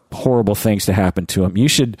more horrible things to happen to him. You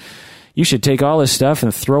should You should take all this stuff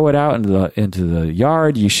and throw it out into the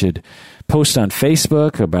yard. You should post on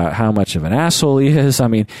Facebook about how much of an asshole he is. I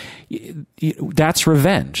mean, that's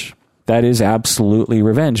revenge. That is absolutely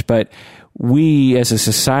revenge. But we as a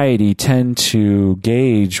society tend to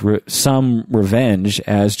gauge some revenge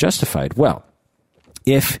as justified. Well,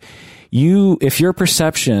 if your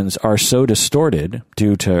perceptions are so distorted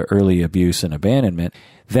due to early abuse and abandonment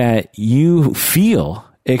that you feel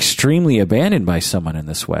extremely abandoned by someone in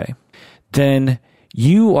this way, then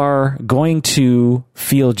you are going to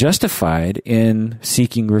feel justified in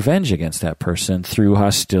seeking revenge against that person through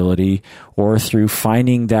hostility or through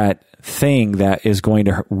finding that thing that is going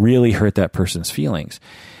to really hurt that person's feelings.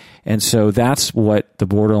 And so that's what the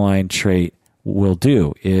borderline trait will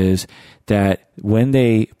do, is that when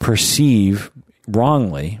they perceive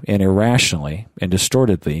wrongly and irrationally and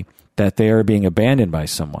distortedly that they are being abandoned by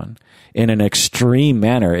someone in an extreme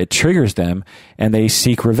manner, it triggers them and they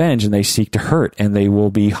seek revenge and they seek to hurt and they will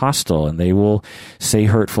be hostile and they will say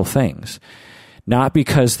hurtful things. Not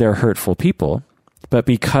because they're hurtful people, but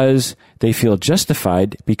because they feel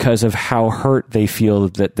justified because of how hurt they feel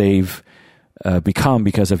that they've become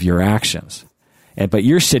because of your actions. But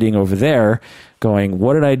you're sitting over there going,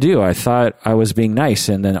 what did I do? I thought I was being nice.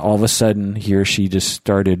 And then all of a sudden he or she just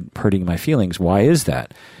started hurting my feelings. Why is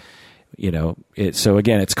that? So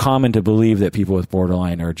again, it's common to believe that people with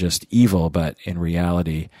borderline are just evil, but in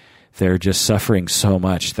reality, they're just suffering so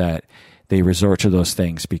much that they resort to those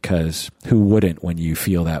things because who wouldn't when you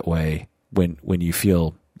feel that way, when you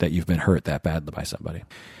feel that you've been hurt that badly by somebody.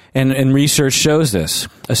 And research shows this.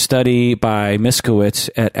 A study by Miskowitz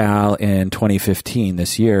et al. In 2015,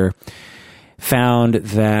 this year, found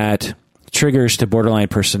that triggers to borderline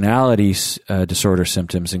personality disorder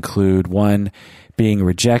symptoms include 1, being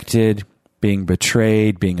rejected, being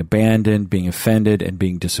betrayed, being abandoned, being offended, and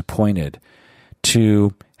being disappointed.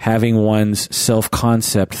 2, having one's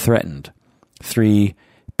self-concept threatened. 3,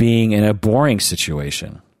 being in a boring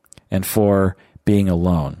situation. And 4, being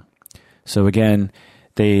alone. So again,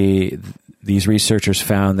 these researchers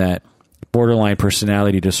found that borderline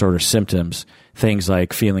personality disorder symptoms, things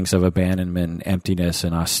like feelings of abandonment, and emptiness,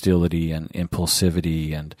 and hostility, and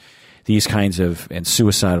impulsivity, and these kinds of, and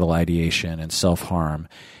suicidal ideation and self-harm,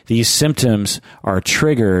 these symptoms are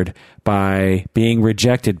triggered by being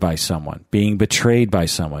rejected by someone, being betrayed by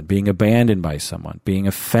someone, being abandoned by someone, being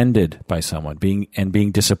offended by someone,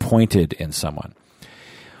 being disappointed in someone,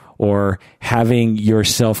 or having your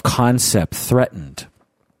self-concept threatened,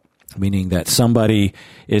 meaning that somebody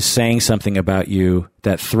is saying something about you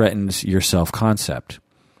that threatens your self-concept,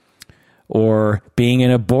 or being in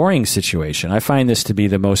a boring situation. I find this to be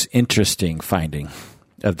the most interesting finding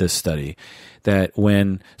of this study, that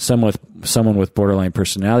when someone with borderline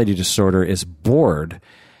personality disorder is bored,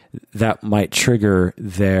 that might trigger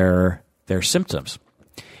their symptoms.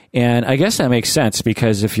 And I guess that makes sense,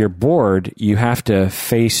 because if you're bored, you have to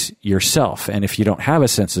face yourself. And if you don't have a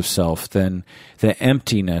sense of self, then the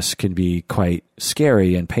emptiness can be quite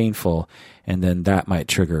scary and painful. And then that might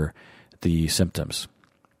trigger the symptoms.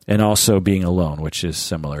 And also being alone, which is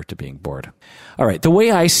similar to being bored. All right. The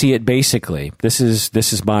way I see it, basically, this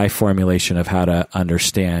is my formulation of how to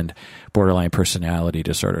understand borderline personality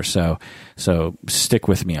disorder. So stick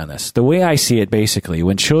with me on this. The way I see it, basically,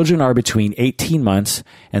 when children are between 18 months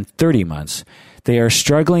and 30 months, they are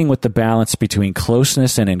struggling with the balance between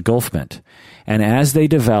closeness and engulfment. And as they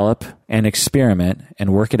develop and experiment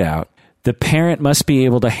and work it out, the parent must be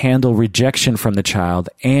able to handle rejection from the child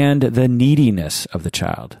and the neediness of the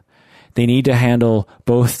child. They need to handle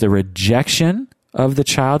both the rejection of the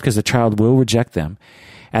child, because the child will reject them,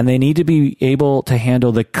 and they need to be able to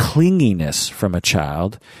handle the clinginess from a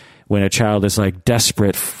child when a child is like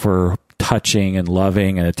desperate for touching and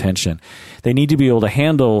loving and attention. They need to be able to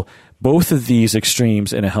handle both of these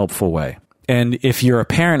extremes in a helpful way. And if you're a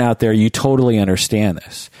parent out there, you totally understand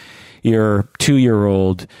this. Your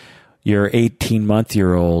 2-year-old, your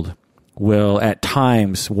 18-month-year-old will at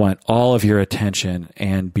times want all of your attention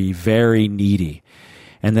and be very needy.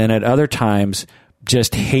 And then at other times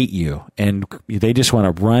just hate you, and they just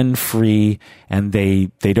want to run free, and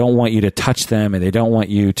they don't want you to touch them, and they don't want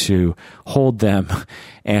you to hold them,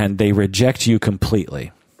 and they reject you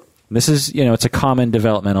completely. This is, it's a common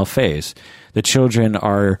developmental phase. The children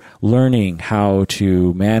are learning how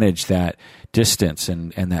to manage that distance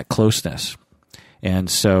and that closeness.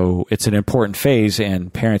 And so it's an important phase,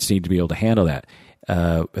 and parents need to be able to handle that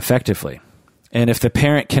effectively. And if the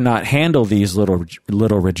parent cannot handle these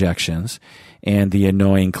little rejections and the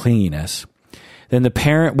annoying clinginess, then the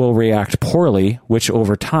parent will react poorly, which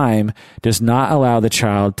over time does not allow the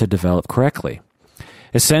child to develop correctly.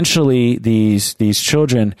 Essentially, these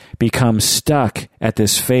children become stuck at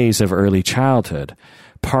this phase of early childhood.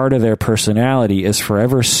 Part of their personality is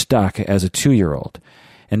forever stuck as a 2-year-old.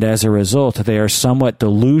 And as a result, they are somewhat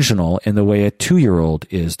delusional in the way a 2-year-old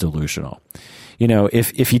is delusional. You know,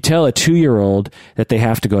 if you tell a 2-year-old that they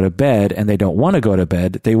have to go to bed and they don't want to go to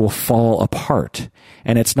bed, they will fall apart.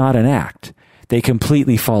 And it's not an act. They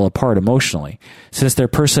completely fall apart emotionally. Since their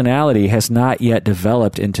personality has not yet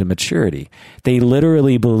developed into maturity, they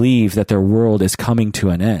literally believe that their world is coming to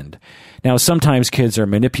an end. Now, sometimes kids are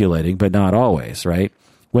manipulating, but not always, right?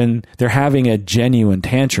 When they're having a genuine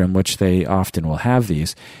tantrum, which they often will have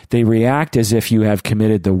these, they react as if you have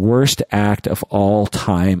committed the worst act of all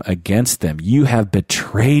time against them. You have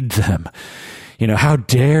betrayed them. You know, how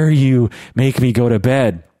dare you make me go to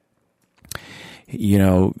bed? You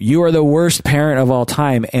know, you are the worst parent of all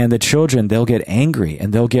time. And the children, they'll get angry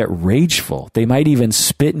and they'll get rageful. They might even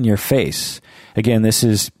spit in your face. Again, this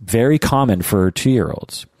is very common for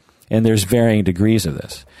 2-year-olds. And there's varying degrees of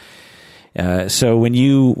this. So when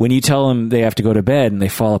you tell them they have to go to bed and they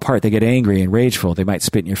fall apart, they get angry and rageful. They might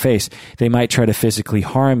spit in your face. They might try to physically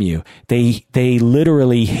harm you. They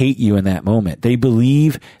literally hate you in that moment. They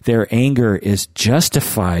believe their anger is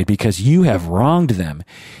justified because you have wronged them.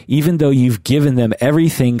 Even though you've given them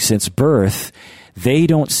everything since birth, they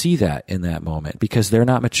don't see that in that moment because they're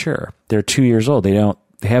not mature. They're 2 years old. They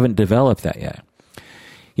haven't developed that yet.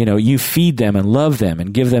 You know, you feed them and love them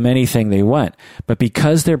and give them anything they want. But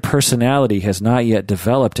because their personality has not yet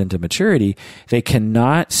developed into maturity, they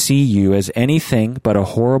cannot see you as anything but a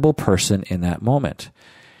horrible person in that moment.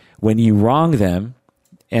 When you wrong them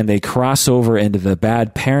and they cross over into the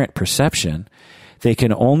bad parent perception, they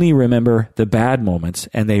can only remember the bad moments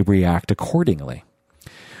and they react accordingly.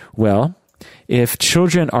 Well, if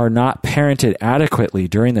children are not parented adequately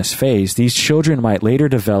during this phase, these children might later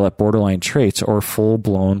develop borderline traits or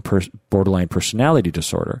full-blown borderline personality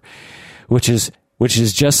disorder, which is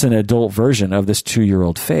just an adult version of this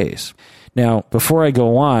 2-year-old phase. Now, before I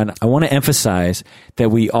go on, I want to emphasize that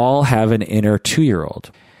we all have an inner 2-year-old,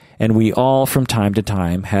 and we all from time to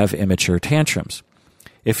time have immature tantrums.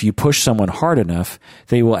 If you push someone hard enough,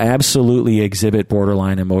 they will absolutely exhibit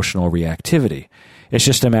borderline emotional reactivity. It's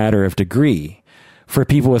just a matter of degree. For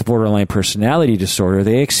people with borderline personality disorder,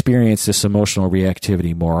 they experience this emotional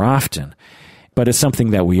reactivity more often, but it's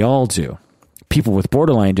something that we all do. People with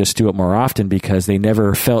borderline just do it more often because they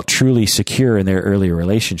never felt truly secure in their earlier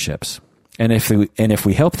relationships. And if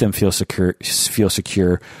we help them feel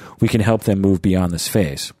secure, we can help them move beyond this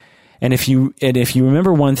phase. And if you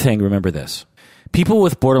remember one thing, remember this. People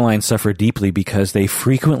with borderline suffer deeply because they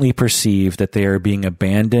frequently perceive that they are being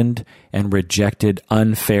abandoned and rejected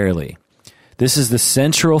unfairly. This is the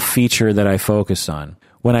central feature that I focus on.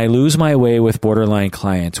 When I lose my way with borderline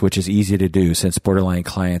clients, which is easy to do since borderline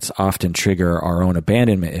clients often trigger our own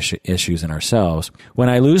abandonment issues in ourselves, when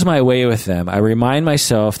I lose my way with them, I remind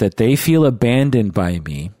myself that they feel abandoned by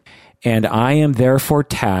me, and I am therefore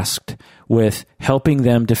tasked with helping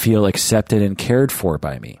them to feel accepted and cared for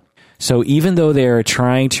by me. So even though they are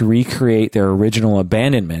trying to recreate their original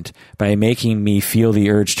abandonment by making me feel the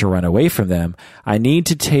urge to run away from them, I need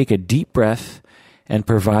to take a deep breath and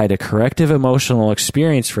provide a corrective emotional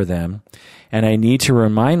experience for them. And I need to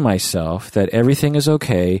remind myself that everything is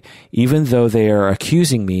okay, even though they are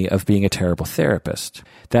accusing me of being a terrible therapist.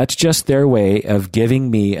 That's just their way of giving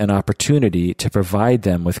me an opportunity to provide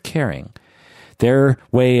them with caring. Their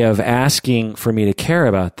way of asking for me to care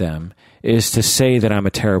about them is to say that I'm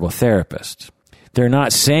a terrible therapist. They're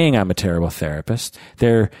not saying I'm a terrible therapist.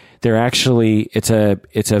 They're actually, it's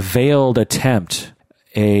a veiled attempt,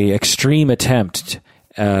 a extreme attempt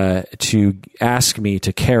to ask me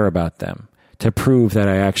to care about them, to prove that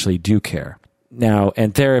I actually do care. Now,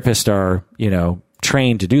 and therapists are,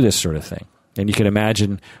 trained to do this sort of thing. And you can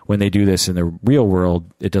imagine when they do this in the real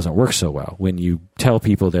world, it doesn't work so well. When you tell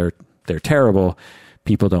people they're terrible,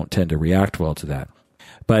 people don't tend to react well to that.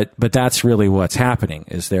 But that's really what's happening,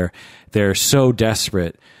 is they're so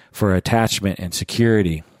desperate for attachment and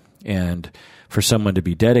security and for someone to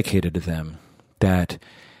be dedicated to them that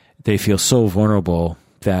they feel so vulnerable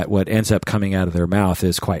that what ends up coming out of their mouth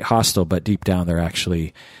is quite hostile, but deep down they're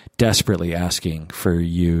actually desperately asking for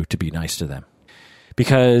you to be nice to them.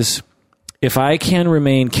 Because if I can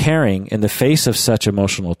remain caring in the face of such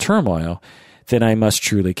emotional turmoil, then I must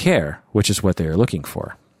truly care, which is what they are looking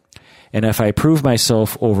for. And if I prove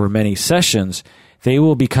myself over many sessions, they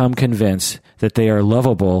will become convinced that they are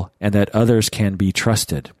lovable and that others can be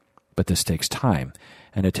trusted. But this takes time,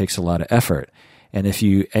 and it takes a lot of effort. And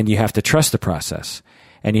you have to trust the process,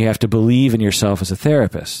 and you have to believe in yourself as a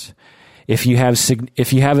therapist. If you have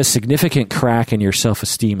a significant crack in your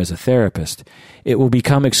self-esteem as a therapist, it will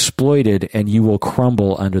become exploited and you will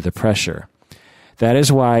crumble under the pressure. That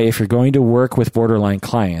is why if you're going to work with borderline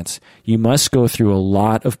clients, you must go through a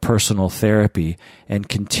lot of personal therapy and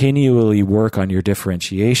continually work on your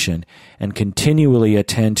differentiation and continually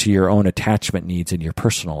attend to your own attachment needs in your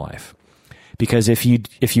personal life. Because if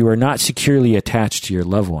you are not securely attached to your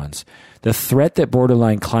loved ones, the threat that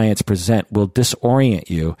borderline clients present will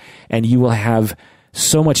disorient you, and you will have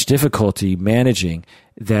so much difficulty managing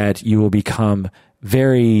that you will become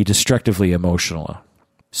very destructively emotional.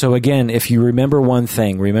 So again, if you remember one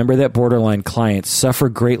thing, remember that borderline clients suffer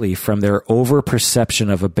greatly from their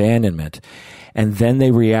over-perception of abandonment, and then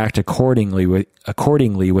they react accordingly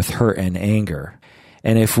with hurt and anger.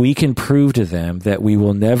 And if we can prove to them that we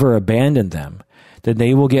will never abandon them, then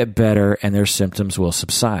they will get better and their symptoms will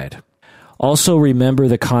subside. Also remember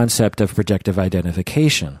the concept of projective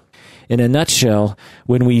identification. In a nutshell,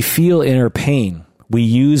 when we feel inner pain, we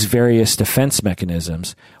use various defense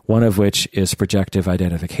mechanisms, one of which is projective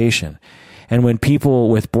identification. And when people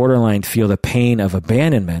with borderline feel the pain of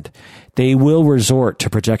abandonment, they will resort to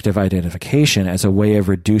projective identification as a way of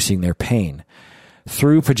reducing their pain.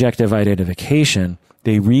 Through projective identification,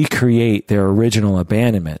 they recreate their original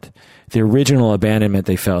abandonment, the original abandonment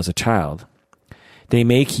they felt as a child. They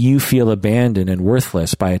make you feel abandoned and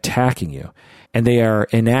worthless by attacking you, and they are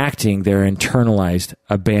enacting their internalized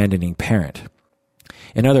abandoning parent.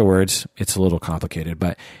 In other words, it's a little complicated,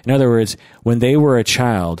 but in other words, when they were a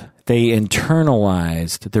child, they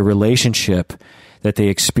internalized the relationship that they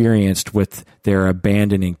experienced with their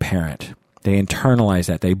abandoning parent. They internalized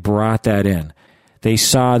that. They brought that in. They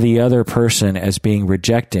saw the other person as being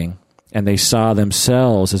rejecting, and they saw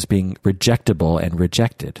themselves as being rejectable and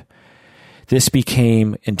rejected. This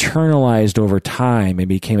became internalized over time and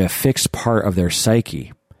became a fixed part of their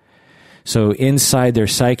psyche. So inside their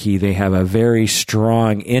psyche, they have a very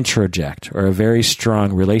strong introject, or a very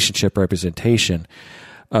strong relationship representation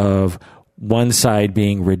of one side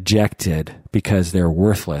being rejected because they're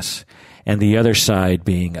worthless, and the other side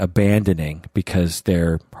being abandoning because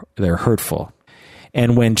they're hurtful.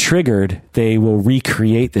 And when triggered, they will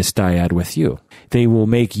recreate this dyad with you. They will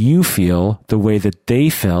make you feel the way that they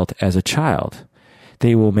felt as a child.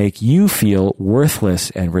 They will make you feel worthless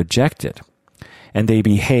and rejected. And they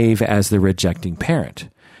behave as the rejecting parent.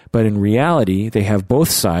 But in reality, they have both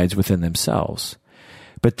sides within themselves.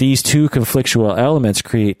 But these two conflictual elements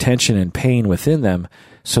create tension and pain within them,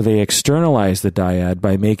 so they externalize the dyad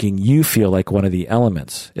by making you feel like one of the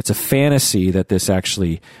elements. It's a fantasy that this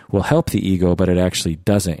actually will help the ego, but it actually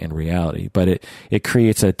doesn't in reality. But it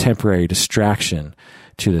creates a temporary distraction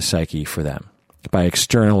to the psyche for them by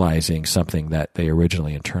externalizing something that they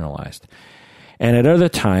originally internalized. And at other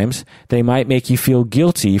times, they might make you feel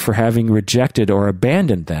guilty for having rejected or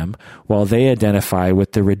abandoned them while they identify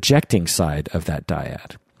with the rejecting side of that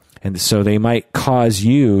dyad. And so they might cause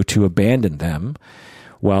you to abandon them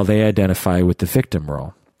while they identify with the victim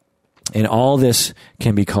role. And all this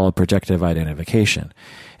can be called projective identification.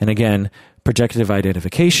 And again, projective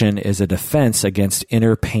identification is a defense against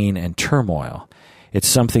inner pain and turmoil. It's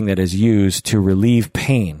something that is used to relieve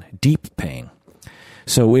pain, deep pain.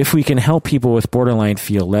 So if we can help people with borderline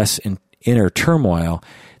feel less inner turmoil,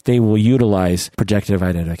 they will utilize projective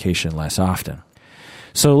identification less often.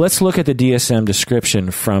 So let's look at the DSM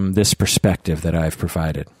description from this perspective that I've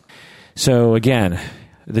provided. So again,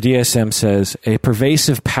 the DSM says a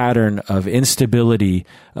pervasive pattern of instability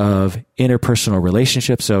of interpersonal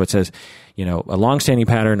relationships. So it says, a longstanding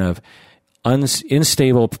pattern of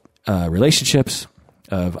unstable relationships,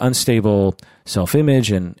 of unstable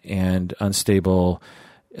self-image and unstable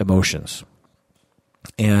emotions.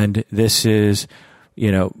 And this is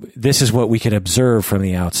what we can observe from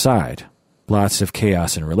the outside. Lots of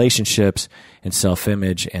chaos in relationships and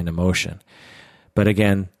self-image and emotion. But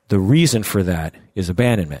again, the reason for that is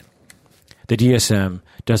abandonment. The DSM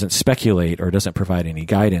doesn't speculate or doesn't provide any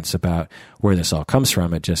guidance about where this all comes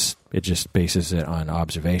from. It just bases it on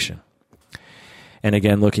observation. And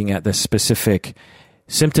again, looking at the specific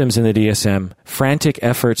symptoms in the DSM, frantic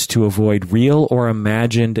efforts to avoid real or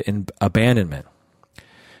imagined abandonment.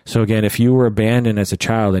 So again, if you were abandoned as a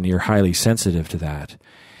child and you're highly sensitive to that,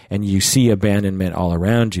 and you see abandonment all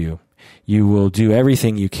around you, you will do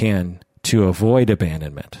everything you can to avoid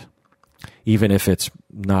abandonment, even if it's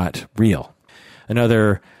not real.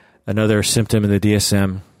 Another symptom in the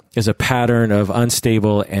DSM is a pattern of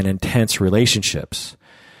unstable and intense relationships,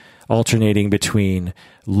 alternating between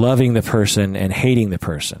loving the person and hating the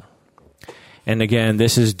person. And again,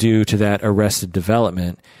 this is due to that arrested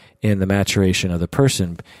development in the maturation of the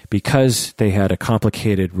person because they had a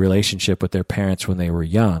complicated relationship with their parents when they were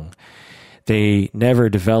young. They never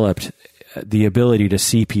developed the ability to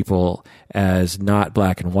see people as not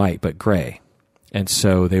black and white, but gray. And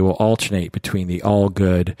so they will alternate between the all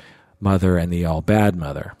good mother and the all bad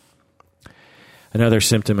mother. Another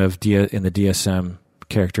symptom in the DSM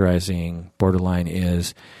characterizing borderline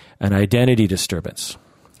is an identity disturbance.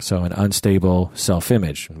 So an unstable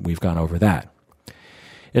self-image. We've gone over that.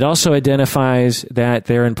 It also identifies that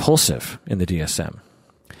they're impulsive in the DSM.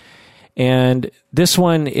 And this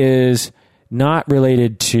one is not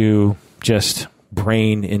related to just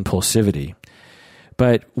brain impulsivity,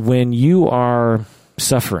 but when you are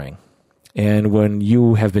suffering and when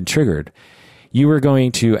you have been triggered, you are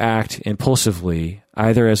going to act impulsively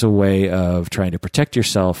either as a way of trying to protect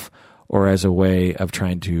yourself or as a way of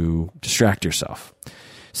trying to distract yourself.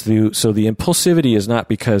 So the impulsivity is not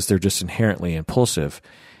because they're just inherently impulsive.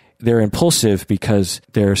 They're impulsive because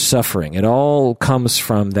they're suffering. It all comes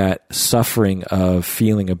from that suffering of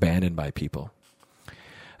feeling abandoned by people.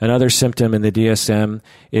 Another symptom in the DSM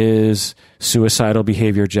is suicidal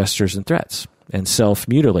behavior, gestures, and threats, and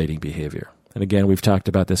self-mutilating behavior. And again, we've talked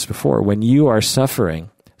about this before. When you are suffering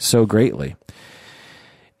so greatly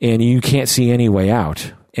and you can't see any way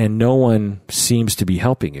out and no one seems to be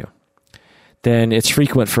helping you, then it's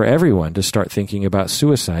frequent for everyone to start thinking about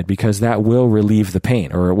suicide because that will relieve the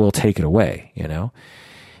pain or it will take it away, you know?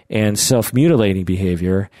 And self-mutilating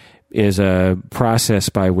behavior is a process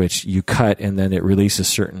by which you cut and then it releases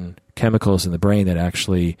certain chemicals in the brain that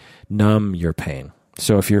actually numb your pain.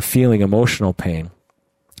 So if you're feeling emotional pain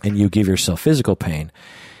and you give yourself physical pain,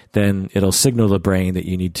 then it'll signal the brain that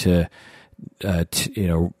you need to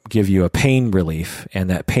give you a pain relief, and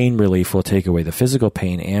that pain relief will take away the physical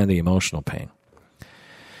pain and the emotional pain.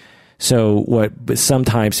 So what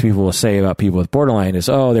sometimes people will say about people with borderline is,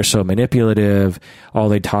 oh, they're so manipulative, all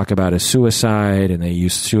they talk about is suicide, and they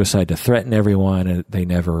use suicide to threaten everyone, and they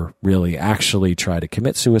never really actually try to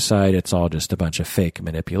commit suicide. It's all just a bunch of fake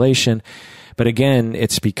manipulation. But again,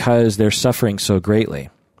 it's because they're suffering so greatly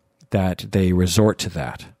that they resort to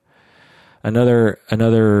that. Another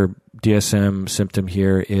DSM symptom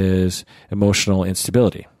here is emotional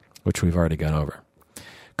instability, which we've already gone over.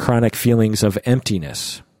 Chronic feelings of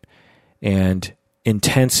emptiness and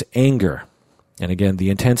intense anger. And again, the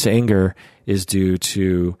intense anger is due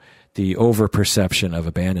to the overperception of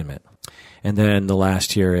abandonment. And then the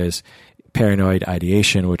last here is paranoid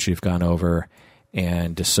ideation, which we've gone over,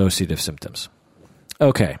 and dissociative symptoms.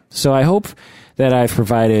 Okay, so I hope that I've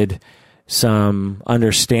provided some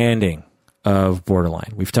understanding of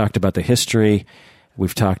borderline. We've talked about the history.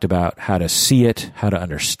 We've talked about how to see it, how to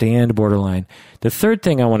understand borderline. The third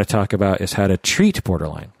thing I want to talk about is how to treat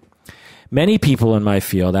borderline. Many people in my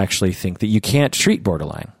field actually think that you can't treat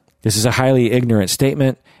borderline. This is a highly ignorant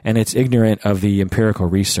statement, and it's ignorant of the empirical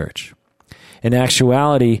research. In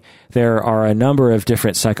actuality, there are a number of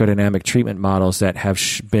different psychodynamic treatment models that have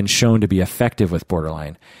been shown to be effective with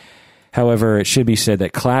borderline. However, it should be said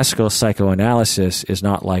that classical psychoanalysis is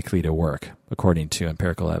not likely to work, according to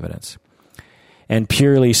empirical evidence. And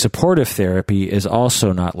purely supportive therapy is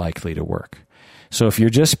also not likely to work. So if you're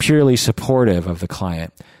just purely supportive of the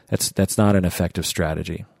client, that's not an effective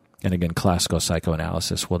strategy. And again, classical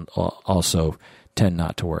psychoanalysis will also tend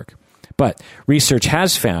not to work. But research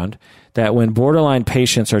has found that when borderline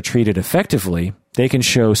patients are treated effectively, they can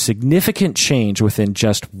show significant change within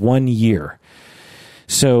just 1 year.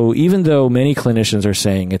 So even though many clinicians are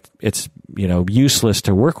saying it's useless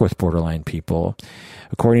to work with borderline people,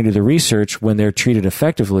 according to the research, when they're treated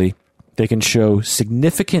effectively, they can show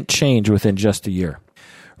significant change within just a year.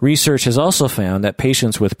 Research has also found that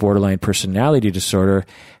patients with borderline personality disorder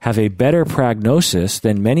have a better prognosis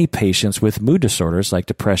than many patients with mood disorders like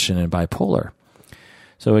depression and bipolar.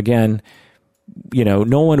 So again,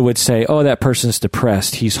 no one would say, oh, that person's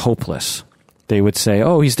depressed, he's hopeless. They would say,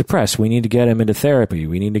 oh, he's depressed, we need to get him into therapy,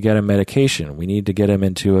 we need to get him medication, we need to get him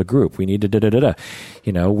into a group, we need to da-da-da-da.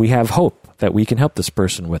 We have hope that we can help this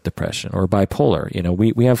person with depression or bipolar.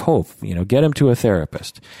 We have hope, get him to a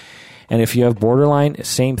therapist. And if you have borderline,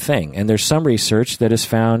 same thing. And there's some research that has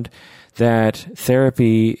found that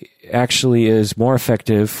therapy actually is more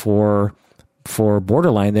effective for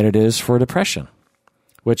borderline than it is for depression,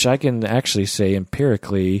 which I can actually say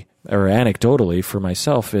empirically or anecdotally for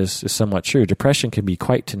myself is somewhat true. Depression can be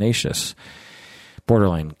quite tenacious.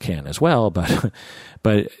 Borderline can as well, but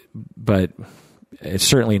it's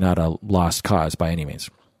certainly not a lost cause by any means.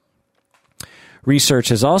 Research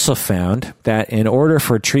has also found that in order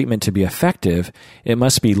for treatment to be effective, it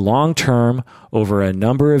must be long-term over a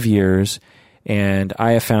number of years, and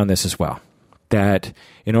I have found this as well. that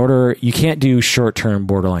you can't do short-term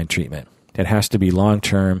borderline treatment. It has to be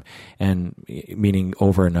long-term, and meaning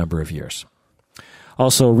over a number of years.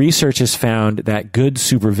 Also, research has found that good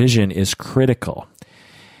supervision is critical.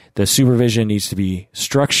 The supervision needs to be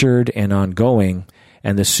structured and ongoing,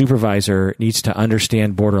 and the supervisor needs to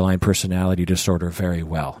understand borderline personality disorder very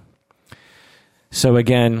well. So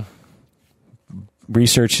again,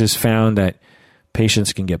 research has found that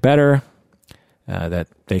patients can get better, that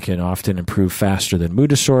they can often improve faster than mood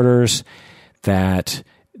disorders, that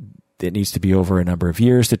it needs to be over a number of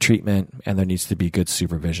years, the treatment, and there needs to be good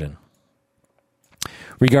supervision.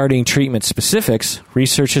 Regarding treatment specifics,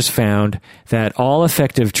 research has found that all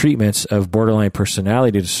effective treatments of borderline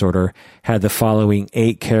personality disorder had the following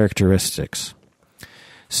 8 characteristics.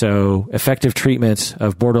 So, effective treatments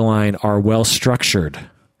of borderline are well structured.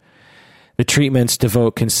 The treatments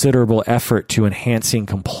devote considerable effort to enhancing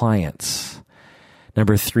compliance.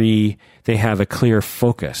 Number 3, they have a clear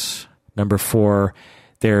focus. Number 4,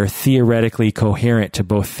 they're theoretically coherent to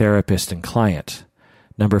both therapist and client.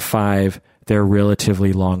 Number 5, they're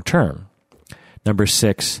relatively long-term. Number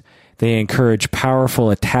 6, they encourage powerful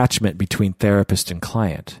attachment between therapist and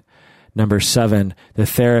client. Number 7, the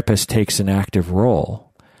therapist takes an active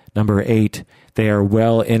role. Number 8, they are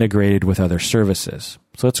well integrated with other services.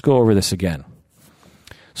 So let's go over this again.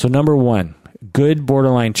 So number 1, good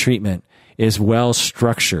borderline treatment is well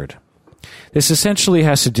structured. This essentially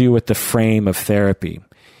has to do with the frame of therapy.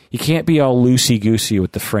 You can't be all loosey-goosey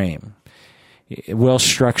with the frame.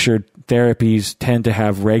 Well-structured therapies tend to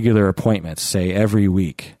have regular appointments, say every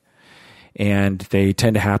week, and they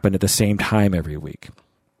tend to happen at the same time every week.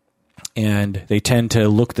 And they tend to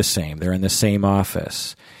look the same. They're in the same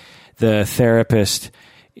office. The therapist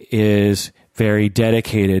is very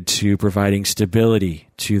dedicated to providing stability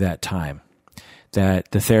to that time,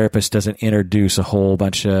 that the therapist doesn't introduce a whole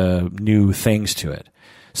bunch of new things to it.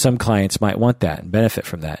 Some clients might want that and benefit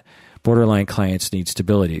from that. Borderline clients need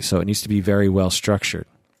stability, so it needs to be very well structured.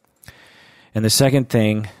 And the second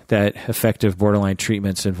thing that effective borderline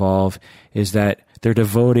treatments involve is that they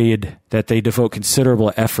devote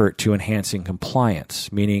considerable effort to enhancing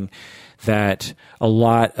compliance, meaning that a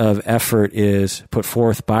lot of effort is put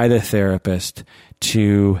forth by the therapist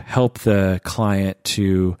to help the client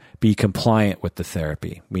to be compliant with the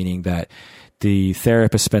therapy, meaning that the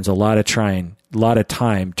therapist spends a lot of time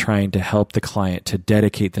trying to help the client to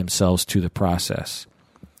dedicate themselves to the process.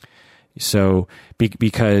 So,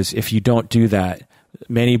 because if you don't do that,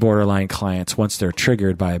 many borderline clients, once they're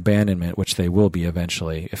triggered by abandonment, which they will be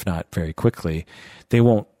eventually, if not very quickly,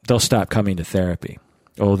 they'll stop coming to therapy,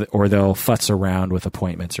 or they'll futz around with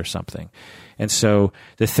appointments or something. And so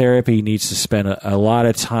the therapy needs to spend a lot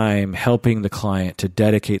of time helping the client to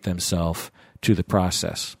dedicate themselves to the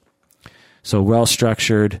process. So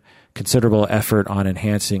well-structured, considerable effort on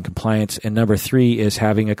enhancing compliance. And number 3 is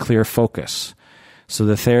having a clear focus. So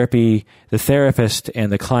the therapist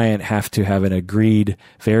and the client have to have an agreed,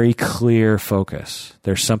 very clear focus.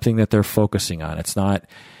 There's something that they're focusing on. It's not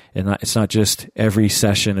just every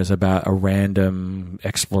session is about a random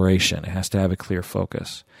exploration. It has to have a clear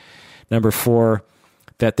focus. Number 4,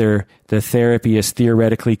 that the therapy is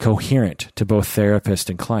theoretically coherent to both therapist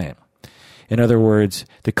and client. In other words,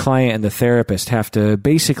 the client and the therapist have to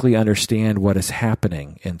basically understand what is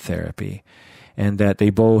happening in therapy, and that they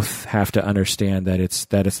both have to understand that it's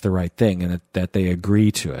the right thing, and that they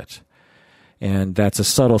agree to it. And that's a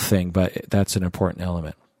subtle thing, but that's an important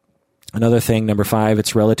element. Another thing, number 5,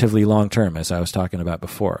 it's relatively long-term, as I was talking about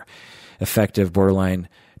before. Effective borderline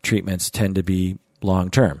treatments tend to be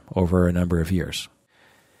long-term, over a number of years.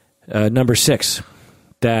 Number 6,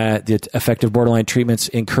 that the effective borderline treatments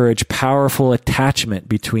encourage powerful attachment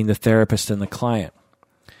between the therapist and the client.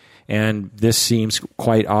 And this seems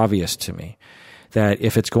quite obvious to me, that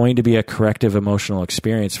if it's going to be a corrective emotional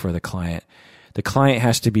experience for the client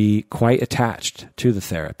has to be quite attached to the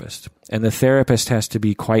therapist, and the therapist has to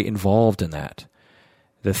be quite involved in that.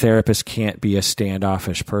 The therapist can't be a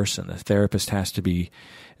standoffish person. The therapist has to be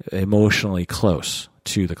emotionally close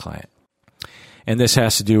to the client. And this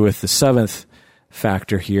has to do with the 7th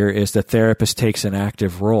factor here, is the therapist takes an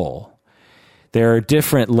active role. There are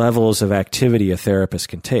different levels of activity a therapist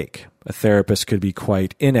can take. A therapist could be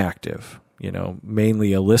quite inactive,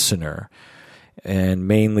 mainly a listener and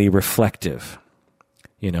mainly reflective.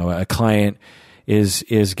 A client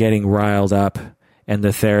is getting riled up, and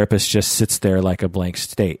the therapist just sits there like a blank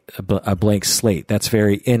slate. That's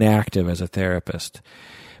very inactive as a therapist.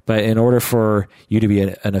 But in order for you to be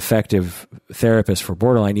an effective therapist for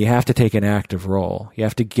borderline, you have to take an active role. You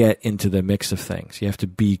have to get into the mix of things. You have to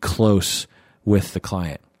be close with the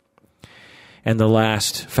client. And the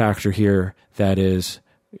last factor here that is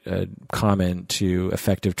common to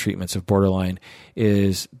effective treatments of borderline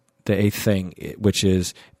is the eighth thing, which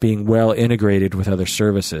is being well integrated with other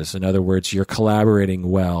services. In other words, you're collaborating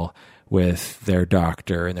well with their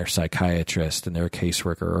doctor and their psychiatrist and their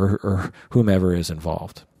caseworker or whomever is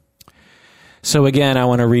involved. So again, I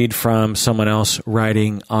want to read from someone else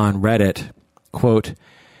writing on Reddit, quote,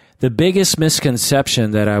 "The biggest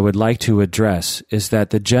misconception that I would like to address is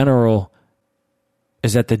that the general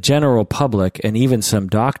public and even some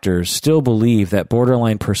doctors still believe that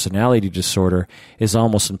borderline personality disorder is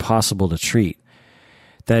almost impossible to treat,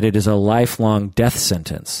 that it is a lifelong death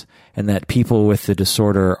sentence, and that people with the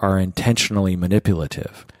disorder are intentionally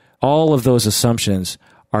manipulative. All of those assumptions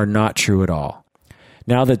are not true at all.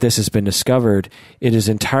 Now that this has been discovered, it is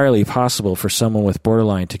entirely possible for someone with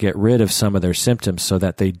borderline to get rid of some of their symptoms so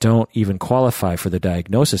that they don't even qualify for the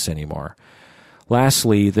diagnosis anymore.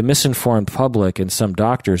 Lastly, the misinformed public and some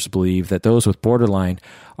doctors believe that those with borderline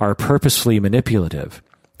are purposefully manipulative.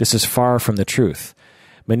 This is far from the truth.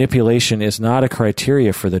 Manipulation is not a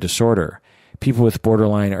criteria for the disorder. People with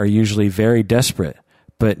borderline are usually very desperate,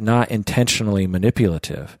 but not intentionally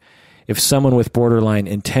manipulative. If someone with borderline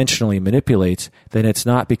intentionally manipulates, then it's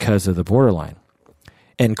not because of the borderline."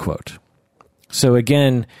 End quote. So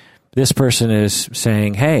again, this person is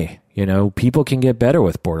saying, hey, people can get better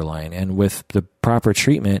with borderline, and with the proper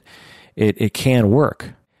treatment, it can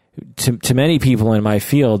work. To many people in my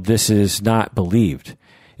field, this is not believed.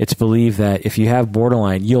 It's believed that if you have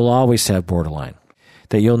borderline, you'll always have borderline,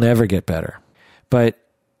 that you'll never get better. But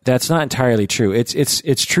that's not entirely true.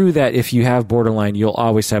 It's true that if you have borderline, you'll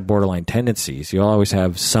always have borderline tendencies. You'll always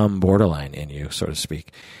have some borderline in you, so to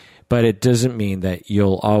speak. But it doesn't mean that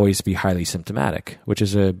you'll always be highly symptomatic, which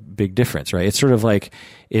is a big difference, right? It's sort of like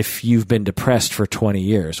if you've been depressed for 20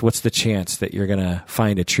 years, what's the chance that you're going to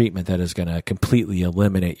find a treatment that is going to completely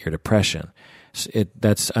eliminate your depression?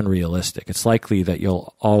 That's unrealistic. It's likely that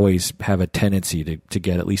you'll always have a tendency to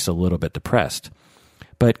get at least a little bit depressed.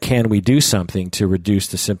 But can we do something to reduce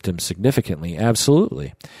the symptoms significantly?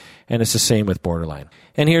 Absolutely. And it's the same with borderline.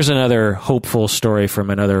 And here's another hopeful story from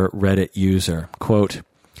another Reddit user. Quote,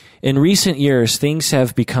 "In recent years, things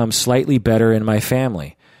have become slightly better in my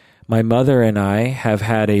family. My mother and I have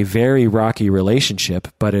had a very rocky relationship,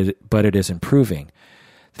 but it is improving.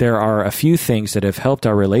 There are a few things that have helped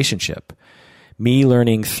our relationship. Me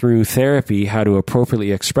learning through therapy how to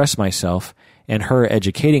appropriately express myself, and her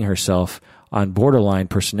educating herself on borderline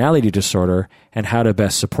personality disorder and how to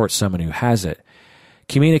best support someone who has it.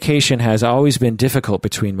 Communication has always been difficult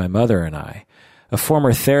between my mother and I. A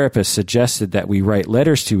former therapist suggested that we write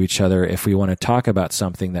letters to each other if we want to talk about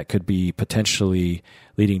something that could be potentially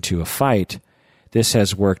leading to a fight. This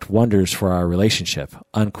has worked wonders for our relationship."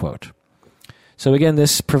 Unquote. So again,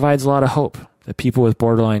 this provides a lot of hope that people with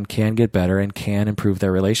borderline can get better and can improve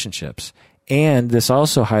their relationships. And this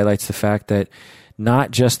also highlights the fact that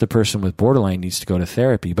not just the person with borderline needs to go to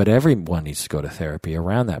therapy, but everyone needs to go to therapy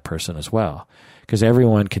around that person as well, because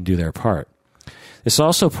everyone can do their part. This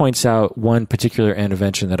also points out one particular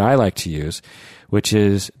intervention that I like to use, which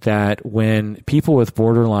is that when people with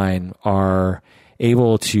borderline are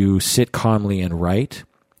able to sit calmly and write,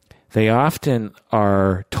 they often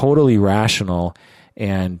are totally rational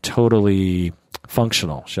and totally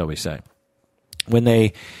functional, shall we say. When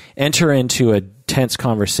they enter into a tense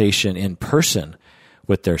conversation in person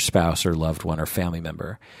with their spouse or loved one or family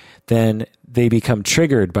member, then they become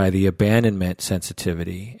triggered by the abandonment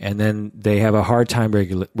sensitivity, and then they have a hard time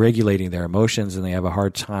regulating their emotions, and they have a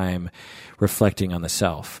hard time reflecting on the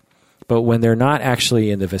self. But when they're not actually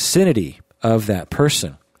in the vicinity of that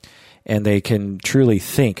person, and they can truly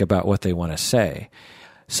think about what they want to say,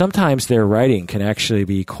 sometimes their writing can actually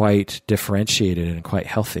be quite differentiated and quite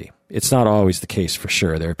healthy. It's not always the case, for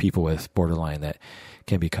sure. There are people with borderline that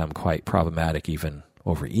can become quite problematic even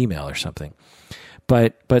over email or something.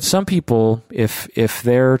 But some people, if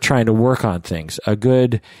they're trying to work on things, a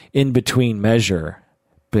good in-between measure,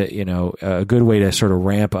 but a good way to sort of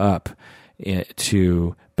ramp up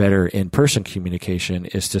to better in-person communication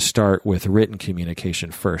is to start with written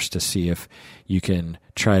communication first, to see if you can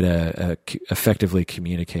try to effectively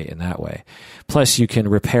communicate in that way. Plus, you can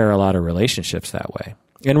repair a lot of relationships that way.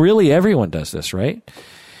 And really, everyone does this, right?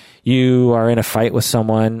 You are in a fight with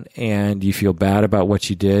someone and you feel bad about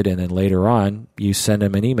what you did, and then later on you send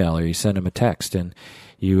them an email or you send them a text and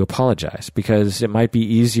you apologize, because it might be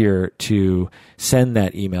easier to send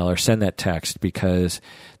that email or send that text because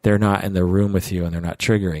they're not in the room with you and they're not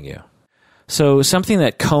triggering you. So something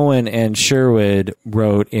that Cohen and Sherwood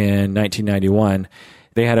wrote in 1991,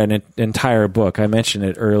 They had an entire book. I mentioned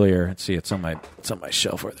it earlier. Let's see, it's on my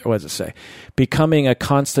shelf right there. What does it say? Becoming a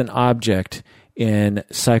Constant Object in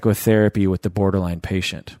Psychotherapy with the Borderline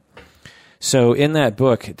Patient. So in that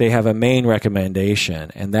book, they have a main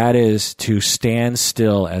recommendation, and that is to stand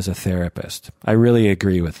still as a therapist. I really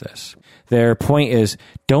agree with this. Their point is,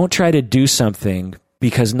 don't try to do something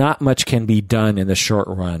because not much can be done in the short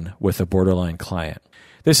run with a borderline client.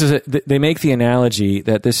 They make the analogy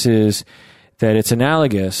that it's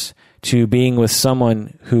analogous to being with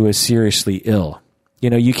someone who is seriously ill.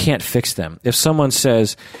 You can't fix them. If someone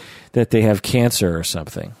says that they have cancer or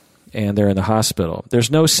something and they're in the hospital, there's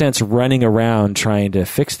no sense running around trying to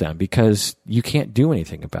fix them because you can't do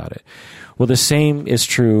anything about it. Well, the same is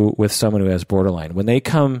true with someone who has borderline. When they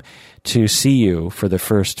come to see you for the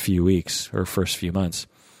first few weeks or first few months,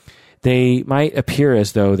 they might appear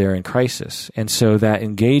as though they're in crisis. And so that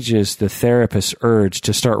engages the therapist's urge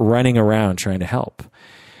to start running around trying to help.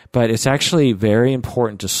 But it's actually very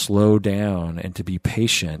important to slow down and to be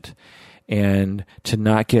patient and to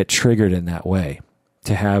not get triggered in that way.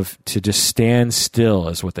 To just stand still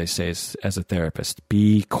is what they say as a therapist.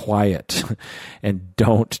 Be quiet and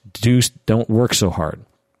don't work so hard.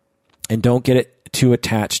 And don't get it too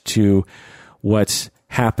attached to what's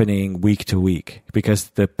happening week to week, because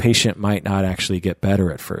the patient might not actually get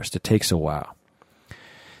better at first. It takes a while.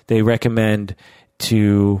 They recommend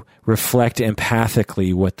to reflect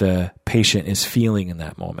empathically what the patient is feeling in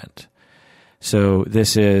that moment. So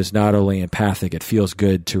this is not only empathic, it feels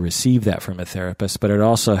good to receive that from a therapist, but it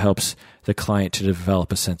also helps the client to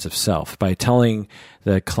develop a sense of self. By telling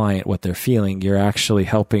the client what they're feeling, you're actually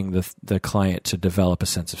helping the client to develop a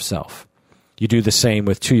sense of self. You do the same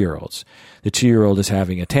with 2-year-olds. The 2-year-old is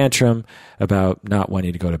having a tantrum about not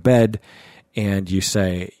wanting to go to bed, and you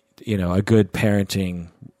say, a good parenting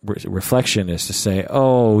reflection is to say,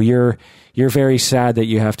 "Oh, you're very sad that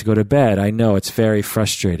you have to go to bed. I know it's very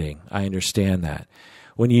frustrating. I understand that."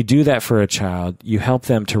 When you do that for a child, you help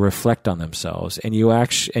them to reflect on themselves, and you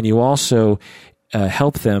also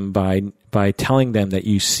help them by telling them that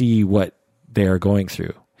you see what they are going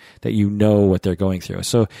through, that you know what they're going through.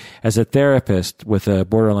 So as a therapist with a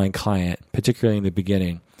borderline client, particularly in the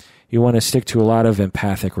beginning, you want to stick to a lot of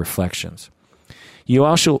empathic reflections. You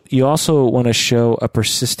also want to show a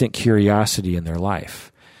persistent curiosity in their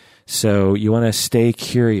life. So you want to stay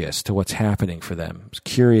curious to what's happening for them,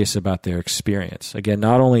 curious about their experience. Again,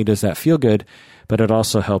 not only does that feel good, but it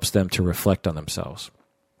also helps them to reflect on themselves.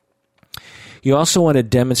 You also want to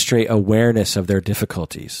demonstrate awareness of their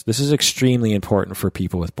difficulties. This is extremely important for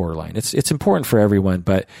people with borderline. It's important for everyone,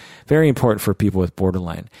 but very important for people with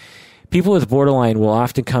borderline. People with borderline will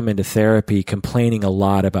often come into therapy complaining a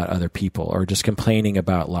lot about other people or just complaining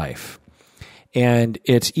about life. And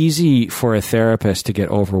it's easy for a therapist to get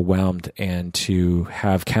overwhelmed and to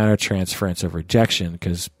have countertransference of rejection,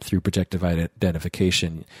 because through projective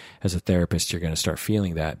identification, as a therapist, you're going to start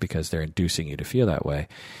feeling that because they're inducing you to feel that way.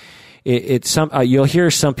 You'll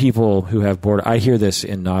hear some people who have I hear this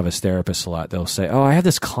in novice therapists a lot. They'll say, "Oh, I have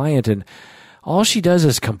this client and all she does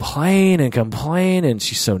is complain, and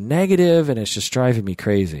she's so negative, and it's just driving me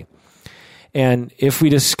crazy." And if we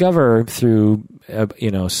discover through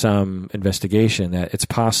some investigation that it's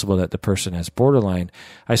possible that the person has borderline,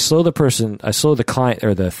 I slow the client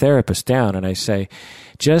or the therapist down, and I say,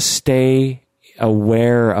 just stay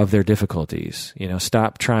aware of their difficulties.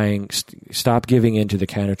 Stop giving into the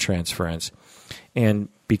countertransference, and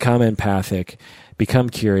become empathic, become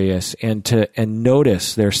curious, and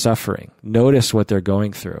notice their suffering. Notice what they're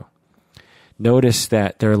going through. Notice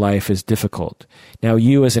that their life is difficult. Now,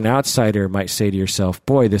 you as an outsider might say to yourself,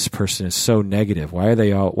 "Boy, this person is so negative. Why are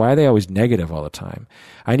they always negative all the time?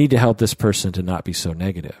 I need to help this person to not be so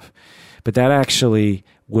negative." But that actually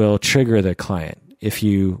will trigger the client. If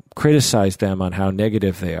you criticize them on how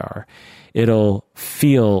negative they are, it'll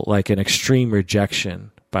feel like an extreme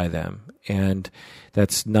rejection by them, and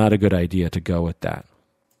that's not a good idea to go with that.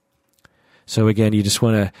 So again, you just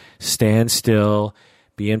want to stand still,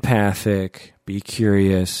 be empathic, be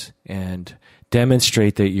curious, and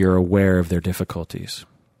demonstrate that you're aware of their difficulties.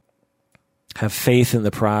 Have faith in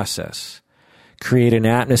the process. Create an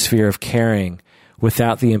atmosphere of caring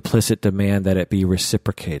without the implicit demand that it be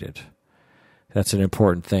reciprocated. That's an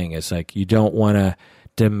important thing. It's like you don't want to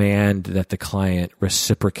demand that the client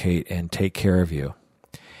reciprocate and take care of you.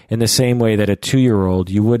 In the same way that a 2-year-old,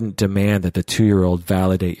 you wouldn't demand that the 2-year-old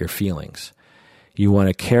validate your feelings. You want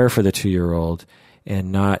to care for the 2-year-old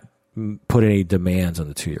and not put any demands on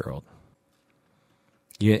the 2-year-old.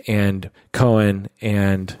 And Cohen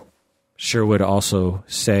and Sherwood also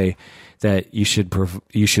say that you should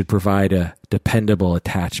provide a dependable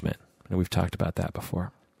attachment. And we've talked about that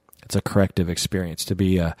before. It's a corrective experience. To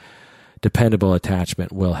be a dependable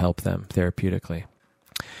attachment will help them therapeutically.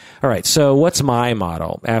 All right, so what's my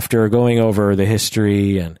model? After going over the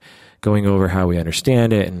history and going over how we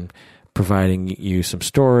understand it and providing you some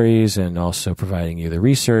stories and also providing you the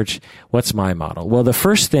research, what's my model? Well, the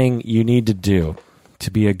first thing you need to do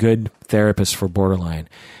to be a good therapist for borderline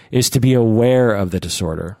is to be aware of the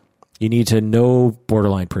disorder. You need to know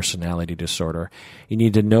borderline personality disorder. You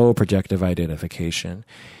need to know projective identification.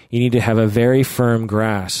 You need to have a very firm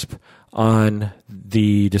grasp on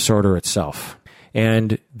the disorder itself.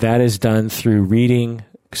 And that is done through reading,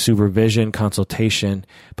 supervision, consultation.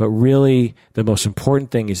 But really, the most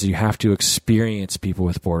important thing is you have to experience people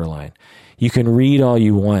with borderline. You can read all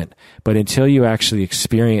you want, but until you actually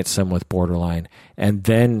experience someone with borderline and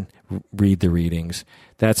then read the readings,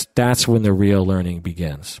 that's when the real learning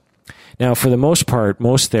begins. Now, for the most part,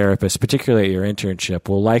 most therapists, particularly at your internship,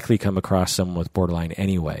 will likely come across someone with borderline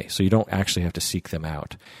anyway, so you don't actually have to seek them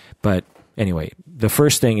out. But anyway, the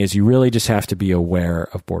first thing is you really just have to be aware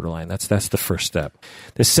of borderline. That's the first step.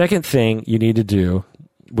 The second thing you need to do,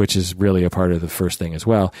 which is really a part of the first thing as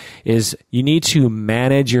well, is you need to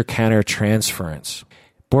manage your countertransference.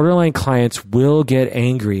 Borderline clients will get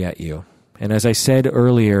angry at you. And as I said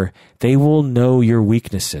earlier, they will know your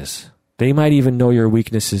weaknesses. They might even know your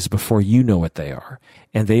weaknesses before you know what they are.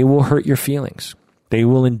 And they will hurt your feelings. They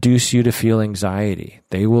will induce you to feel anxiety.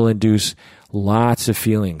 They will induce lots of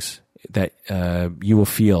feelings that you will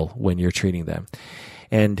feel when you're treating them.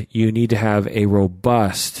 And you need to have a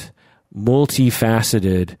robust,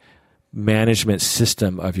 multifaceted management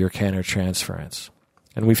system of your countertransference.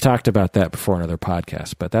 And we've talked about that before in other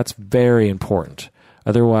podcasts, but that's very important.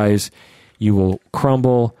 Otherwise, you will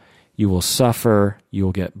crumble, you will suffer, you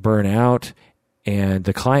will get burnt out, and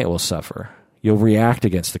the client will suffer. You'll react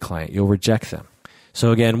against the client. You'll reject them.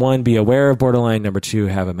 So again, 1, be aware of borderline. 2,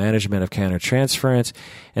 have a management of countertransference.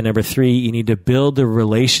 And 3, you need to build the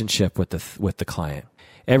relationship with the client.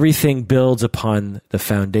 Everything builds upon the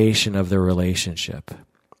foundation of the relationship.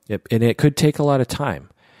 And it could take a lot of time.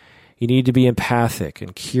 You need to be empathic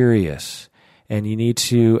and curious. And you need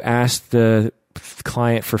to ask the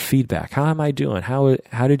client for feedback. How am I doing?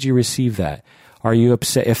 How did you receive that? Are you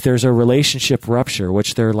upset? If there's a relationship rupture,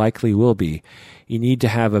 which there likely will be, you need to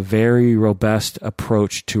have a very robust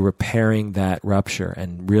approach to repairing that rupture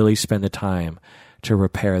and really spend the time to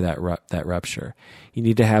repair that rupture. You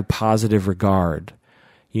need to have positive regard.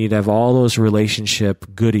 You need to have all those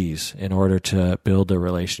relationship goodies in order to build a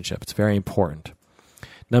relationship. It's very important.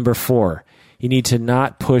 4, you need to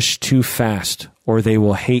not push too fast or they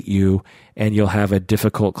will hate you and you'll have a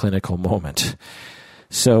difficult clinical moment.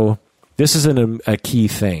 So this is a key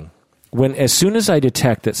thing. As soon as I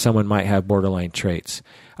detect that someone might have borderline traits,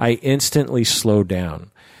 I instantly slow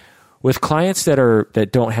down. With clients that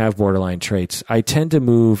don't have borderline traits, I tend to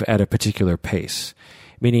move at a particular pace,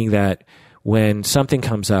 meaning that when something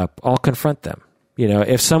comes up, I'll confront them.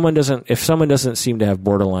 If someone doesn't seem to have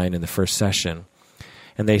borderline in the first session,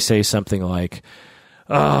 and they say something like,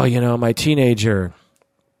 "Oh, my teenager,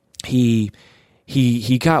 he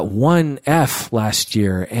got 1 F last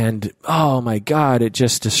year, and oh my God, it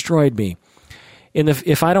just destroyed me."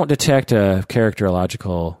 If I don't detect a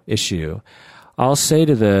characterological issue, I'll say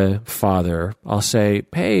to the father,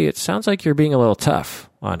 "Hey, it sounds like you're being a little tough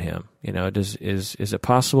on him. Is it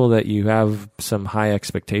possible that you have some high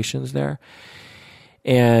expectations there?"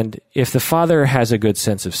 And if the father has a good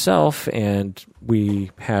sense of self and we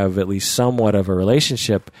have at least somewhat of a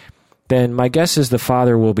relationship, then my guess is the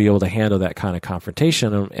father will be able to handle that kind of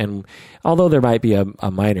confrontation. And although there might be a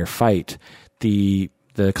minor fight, the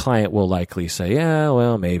client will likely say, "Yeah,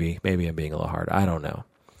 well, maybe I'm being a little hard. I don't know."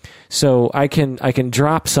 So I can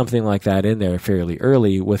drop something like that in there fairly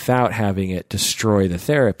early without having it destroy the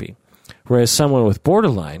therapy. Whereas someone with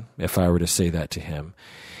borderline, if I were to say that to him,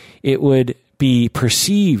 it would be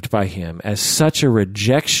perceived by him as such a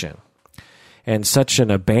rejection and such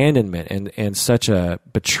an abandonment and such a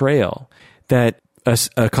betrayal that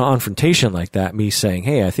a confrontation like that, me saying,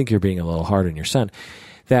 "Hey, I think you're being a little hard on your son,"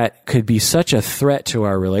 that could be such a threat to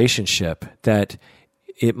our relationship that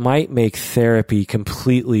it might make therapy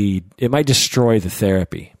it might destroy the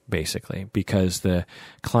therapy, basically, because the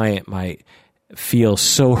client might feel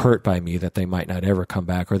so hurt by me that they might not ever come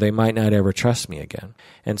back or they might not ever trust me again.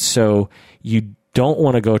 And so you don't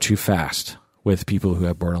want to go too fast with people who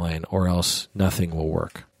have borderline or else nothing will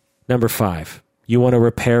work. 5, you want to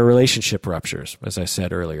repair relationship ruptures, as I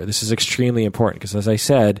said earlier. This is extremely important because, as I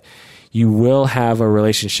said, you will have a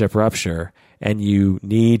relationship rupture and you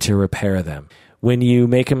need to repair them. When you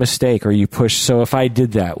make a mistake or you push, so if I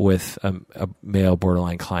did that with a male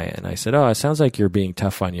borderline client and I said, oh, it sounds like you're being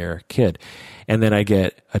tough on your kid. And then I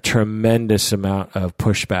get a tremendous amount of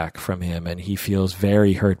pushback from him and he feels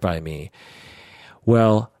very hurt by me.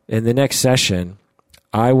 Well, in the next session,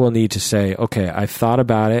 I will need to say, okay, I've thought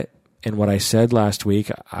about it. And what I said last week,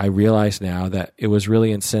 I realize now that it was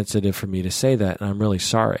really insensitive for me to say that. And I'm really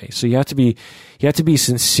sorry. So you have to be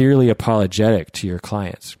sincerely apologetic to your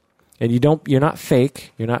clients. And you're not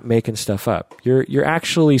fake. You're not making stuff up. You're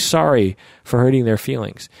actually sorry for hurting their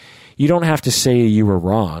feelings. You don't have to say you were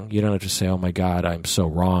wrong. You don't have to say, oh my God, I'm so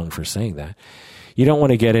wrong for saying that. You don't want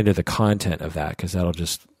to get into the content of that because that'll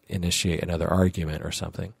just initiate another argument or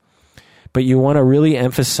something. But you want to really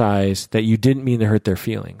emphasize that you didn't mean to hurt their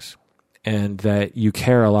feelings and that you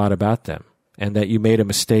care a lot about them and that you made a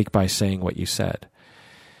mistake by saying what you said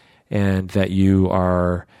and that you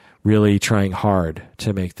are really trying hard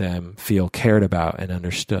to make them feel cared about and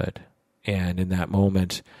understood. And in that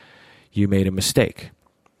moment, you made a mistake.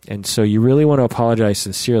 And so you really want to apologize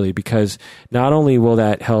sincerely because not only will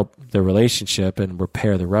that help the relationship and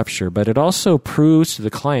repair the rupture, but it also proves to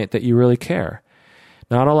the client that you really care.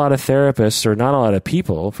 Not a lot of therapists, or not a lot of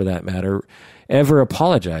people for that matter, ever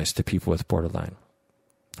apologize to people with borderline.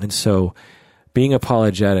 And so being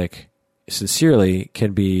apologetic sincerely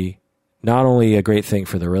can be not only a great thing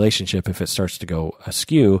for the relationship if it starts to go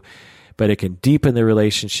askew, but it can deepen the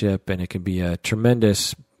relationship and it can be a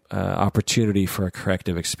tremendous opportunity for a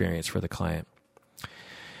corrective experience for the client.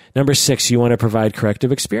 Number 6, you want to provide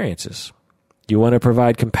corrective experiences. You want to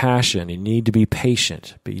provide compassion. You need to be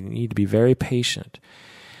patient, but you need to be very patient.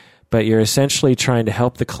 But you're essentially trying to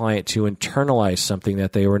help the client to internalize something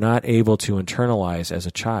that they were not able to internalize as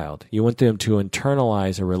a child. You want them to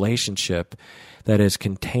internalize a relationship that is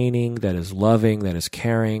containing, that is loving, that is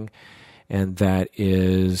caring, and that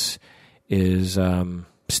is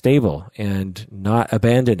stable and not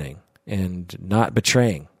abandoning and not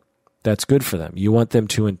betraying. That's good for them. You want them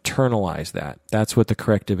to internalize that. That's what the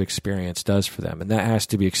corrective experience does for them. And that has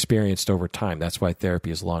to be experienced over time. That's why therapy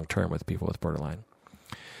is long-term with people with borderline.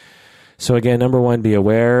 So again, number 1, be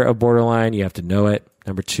aware of borderline. You have to know it.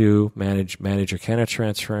 Number 2, manage your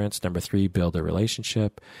countertransference. Number 3, build a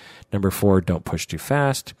relationship. Number 4, don't push too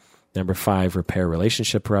fast. Number 5, repair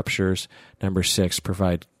relationship ruptures. Number 6,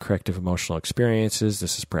 provide corrective emotional experiences.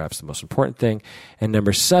 This is perhaps the most important thing. And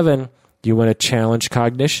number 7, you want to challenge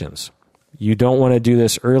cognitions. You don't want to do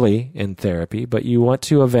this early in therapy, but you want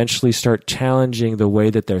to eventually start challenging the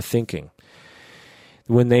way that they're thinking.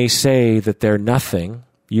 When they say that they're nothing,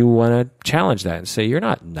 you want to challenge that and say, you're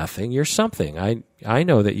not nothing, you're something. I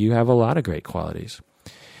know that you have a lot of great qualities.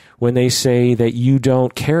 When they say that you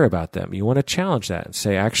don't care about them, you want to challenge that and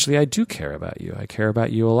say, actually, I do care about you. I care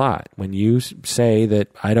about you a lot. When you say that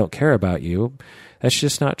I don't care about you, that's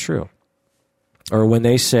just not true. Or when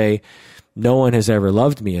they say, no one has ever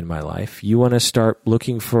loved me in my life, you want to start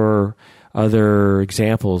looking for other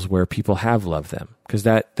examples where people have loved them. Because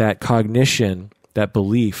that cognition, that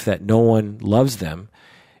belief that no one loves them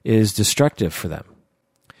is destructive for them.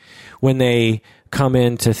 When they come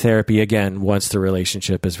into therapy, again, once the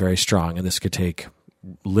relationship is very strong, and this could take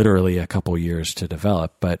literally a couple years to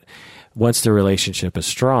develop, but once the relationship is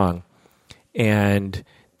strong and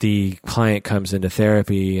the client comes into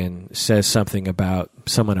therapy and says something about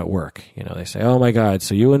someone at work, they say, oh my God,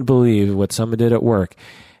 so you wouldn't believe what someone did at work.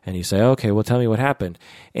 And you say, okay, well, tell me what happened.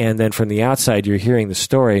 And then from the outside, you're hearing the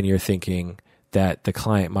story and you're thinking that the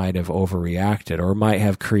client might have overreacted or might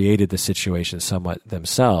have created the situation somewhat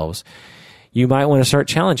themselves. You might want to start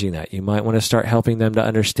challenging that. You might want to start helping them to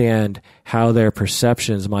understand how their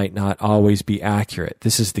perceptions might not always be accurate.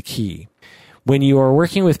 This is the key. When you are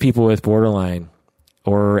working with people with borderline,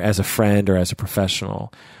 or as a friend or as a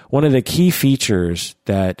professional, one of the key features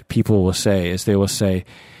that people will say is they will say,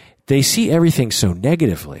 they see everything so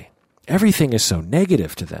negatively. Everything is so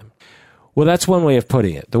negative to them. Well, that's one way of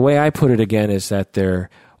putting it. The way I put it again is that they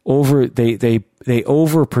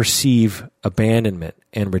over-perceive abandonment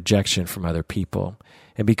and rejection from other people.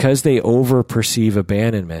 And because they over-perceive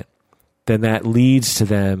abandonment, then that leads to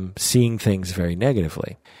them seeing things very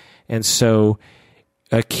negatively. And so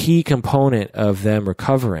a key component of them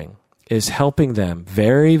recovering is helping them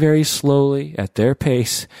very, very slowly at their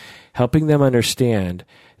pace, helping them understand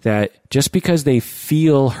that just because they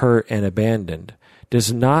feel hurt and abandoned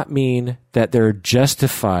does not mean that they're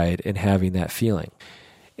justified in having that feeling.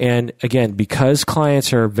 And again, because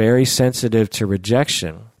clients are very sensitive to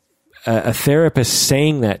rejection, a therapist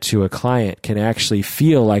saying that to a client can actually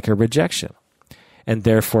feel like a rejection and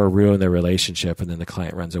therefore ruin the relationship, and then the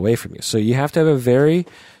client runs away from you. So you have to have a very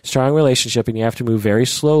strong relationship and you have to move very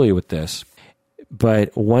slowly with this.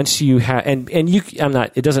 But once you have,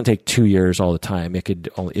 it doesn't take 2 years all the time. It could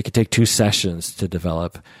take 2 sessions to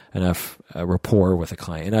develop enough rapport with a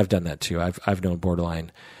client. And I've done that too. I've known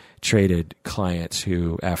borderline traded clients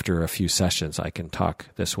who, after a few sessions, I can talk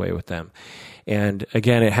this way with them. And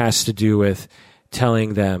again, it has to do with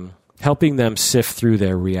helping them sift through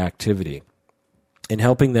their reactivity and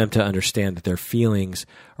helping them to understand that their feelings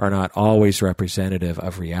are not always representative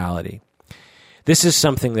of reality. This is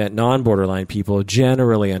something that non-borderline people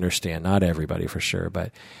generally understand. Not everybody for sure,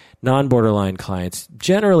 but non-borderline clients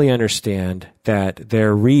generally understand that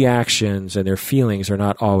their reactions and their feelings are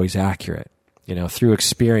not always accurate. Through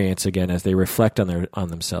experience, again, as they reflect on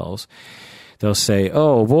themselves, they'll say,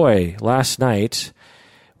 "Oh boy, last night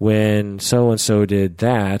when so-and-so did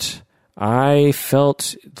that, I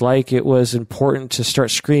felt like it was important to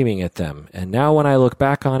start screaming at them. And now when I look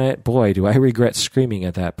back on it, boy, do I regret screaming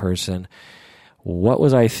at that person. What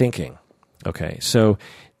was I thinking?" Okay, so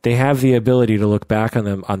they have the ability to look back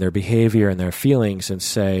on their behavior and their feelings and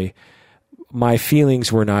say, my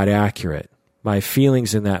feelings were not accurate. My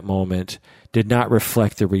feelings in that moment did not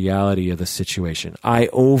reflect the reality of the situation. I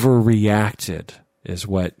overreacted, is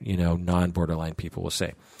what non-borderline people will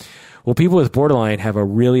say. Well, people with borderline have a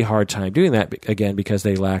really hard time doing that, again, because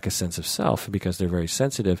they lack a sense of self, because they're very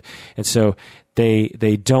sensitive. And so they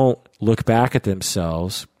don't look back at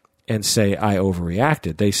themselves and say, I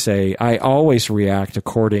overreacted. They say, I always react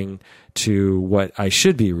according to what I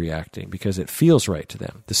should be reacting because it feels right to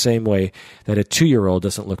them. The same way that a 2-year-old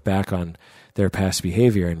doesn't look back on their past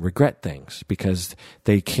behavior and regret things because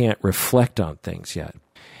they can't reflect on things yet.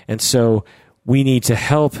 And so we need to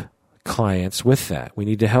help clients with that. We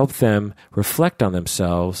need to help them reflect on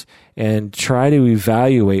themselves and try to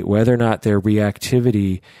evaluate whether or not their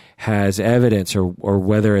reactivity has evidence or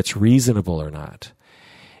whether it's reasonable or not.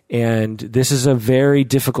 And this is a very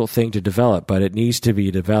difficult thing to develop, but it needs to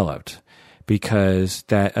be developed because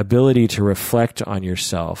that ability to reflect on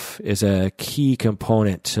yourself is a key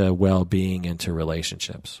component to well-being and to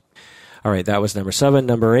relationships. All right, that was number 7.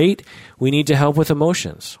 Number 8, we need to help with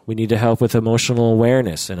emotions. We need to help with emotional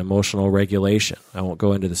awareness and emotional regulation. I won't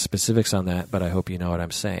go into the specifics on that, but I hope you know what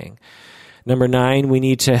I'm saying. Number 9, we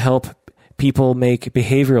need to help people make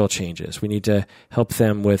behavioral changes. We need to help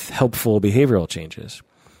them with helpful behavioral changes.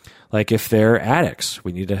 Like if they're addicts,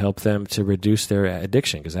 we need to help them to reduce their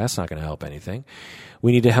addiction because that's not going to help anything.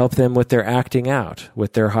 We need to help them with their acting out,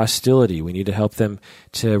 with their hostility. We need to help them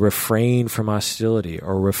to refrain from hostility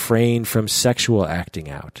or refrain from sexual acting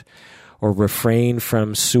out or refrain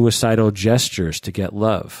from suicidal gestures to get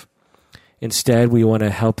love. Instead, we want to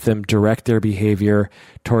help them direct their behavior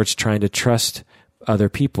towards trying to trust other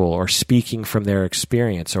people or speaking from their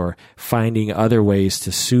experience or finding other ways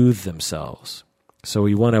to soothe themselves. So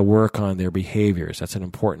we want to work on their behaviors. That's an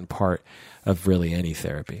important part of really any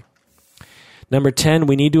therapy. Number 10,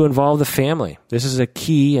 we need to involve the family. This is a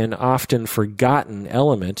key and often forgotten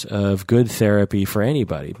element of good therapy for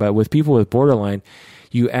anybody. But with people with borderline,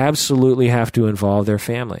 you absolutely have to involve their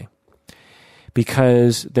family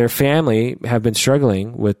because their family have been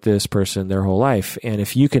struggling with this person their whole life. And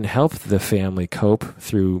if you can help the family cope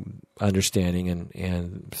through understanding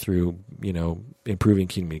and through, improving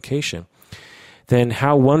communication, then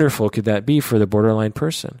how wonderful could that be for the borderline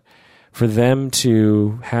person? For them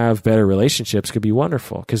to have better relationships could be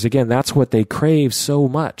wonderful because, again, that's what they crave so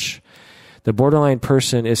much. The borderline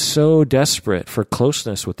person is so desperate for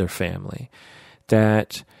closeness with their family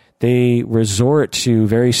that they resort to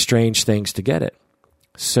very strange things to get it.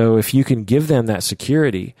 So if you can give them that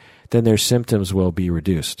security, then their symptoms will be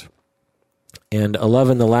reduced. And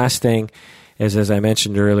 11, the last thing is, as I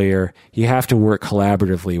mentioned earlier, you have to work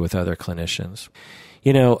collaboratively with other clinicians.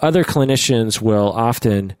 Other clinicians will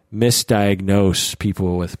often misdiagnose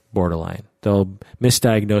people with borderline. They'll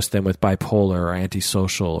misdiagnose them with bipolar or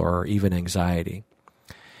antisocial or even anxiety.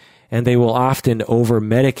 And they will often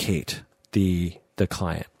over-medicate the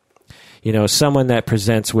client. Someone that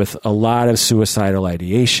presents with a lot of suicidal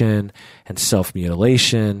ideation and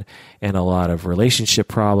self-mutilation and a lot of relationship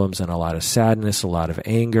problems and a lot of sadness, a lot of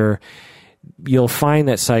anger, you'll find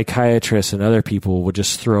that psychiatrists and other people will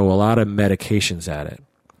just throw a lot of medications at it.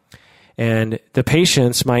 And the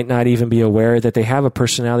patients might not even be aware that they have a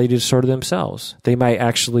personality disorder themselves. They might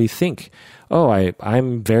actually think,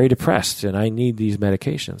 I'm very depressed and I need these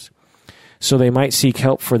medications. So they might seek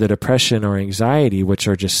help for the depression or anxiety, which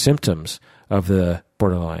are just symptoms of the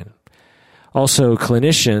borderline. Also,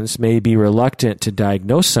 clinicians may be reluctant to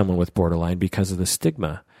diagnose someone with borderline because of the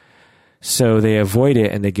stigma. So they avoid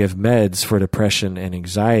it and they give meds for depression and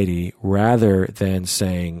anxiety rather than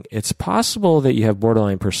saying, it's possible that you have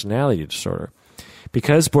borderline personality disorder.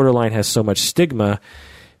 Because borderline has so much stigma,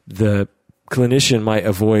 the clinician might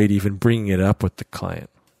avoid even bringing it up with the client.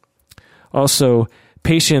 Also,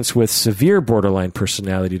 patients with severe borderline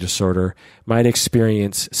personality disorder might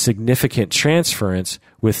experience significant transference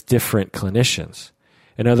with different clinicians.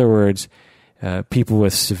 In other words, people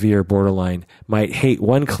with severe borderline might hate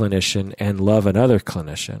one clinician and love another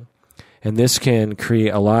clinician. And this can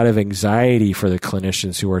create a lot of anxiety for the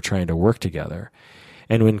clinicians who are trying to work together.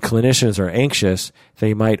 And when clinicians are anxious,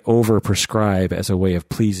 they might overprescribe as a way of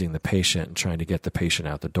pleasing the patient and trying to get the patient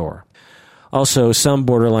out the door. Also, some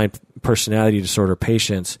borderline personality disorder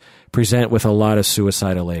patients present with a lot of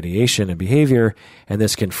suicidal ideation and behavior, and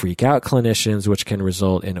this can freak out clinicians, which can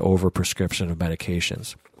result in overprescription of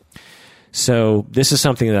medications. So this is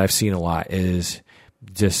something that I've seen a lot, is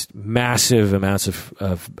just massive amounts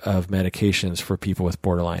of medications for people with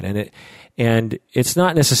borderline. And it's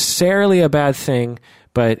not necessarily a bad thing,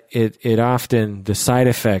 but it often, the side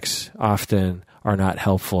effects often are not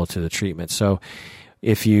helpful to the treatment. So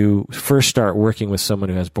if you first start working with someone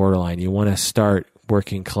who has borderline, you want to start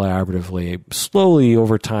working collaboratively, slowly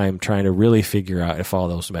over time, trying to really figure out if all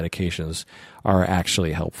those medications are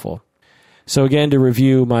actually helpful. So again, to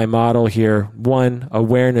review my model here: 1,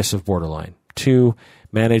 awareness of borderline. 2,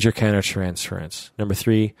 manage your countertransference.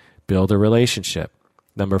 3, build a relationship.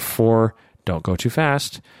 4, don't go too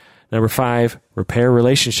fast. 5, repair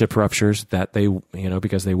relationship ruptures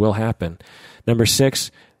because they will happen.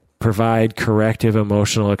 6, provide corrective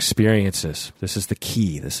emotional experiences. This is the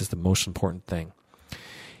key. This is the most important thing.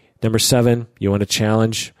 7, you want to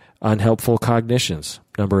challenge unhelpful cognitions.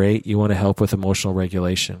 8, you want to help with emotional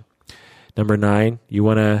regulation. 9, you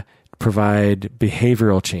want to provide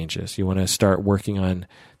behavioral changes. You want to start working on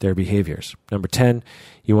their behaviors. 10,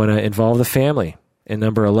 you want to involve the family. And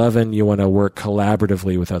 11, you want to work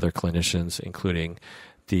collaboratively with other clinicians, including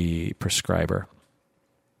the prescriber.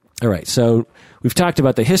 All right, so we've talked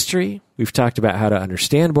about the history. We've talked about how to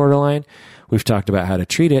understand borderline. We've talked about how to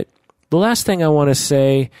treat it. The last thing I want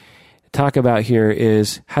to talk about here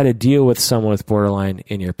is how to deal with someone with borderline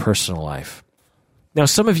in your personal life. Now,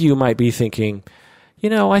 some of you might be thinking,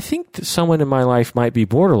 I think that someone in my life might be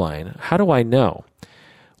borderline. How do I know?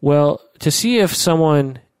 Well, to see if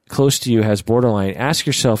someone close to you has borderline, ask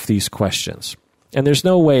yourself these questions. And there's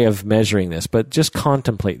no way of measuring this, but just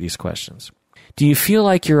contemplate these questions. Do you feel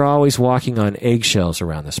like you're always walking on eggshells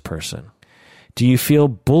around this person? Do you feel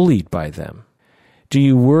bullied by them? Do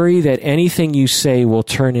you worry that anything you say will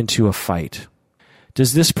turn into a fight?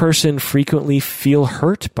 Does this person frequently feel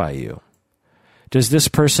hurt by you? Does this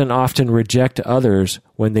person often reject others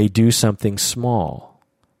when they do something small?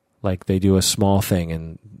 Like they do a small thing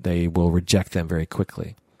and they will reject them very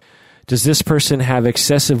quickly. Does this person have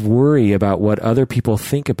excessive worry about what other people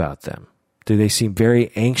think about them? Do they seem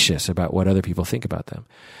very anxious about what other people think about them?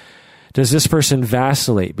 Does this person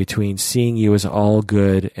vacillate between seeing you as all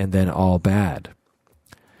good and then all bad?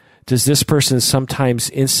 Does this person sometimes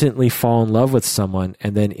instantly fall in love with someone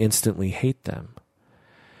and then instantly hate them?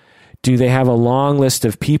 Do they have a long list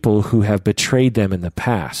of people who have betrayed them in the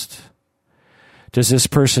past? Does this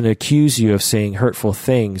person accuse you of saying hurtful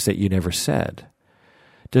things that you never said?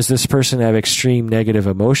 Does this person have extreme negative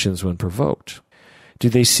emotions when provoked? Do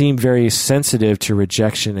they seem very sensitive to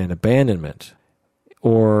rejection and abandonment?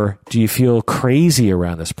 Or do you feel crazy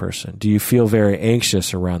around this person? Do you feel very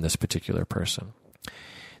anxious around this particular person?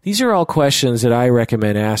 These are all questions that I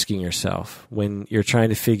recommend asking yourself when you're trying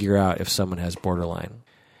to figure out if someone has borderline.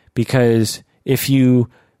 Because if you're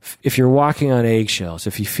walking on eggshells,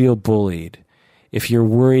 if you feel bullied, if you're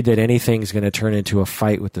worried that anything's going to turn into a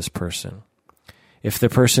fight with this person, if the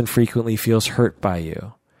person frequently feels hurt by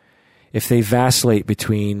you, if they vacillate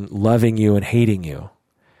between loving you and hating you,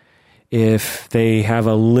 if they have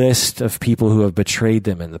a list of people who have betrayed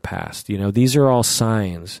them in the past, these are all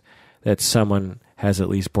signs that someone has at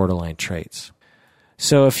least borderline traits.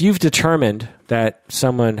 So if you've determined that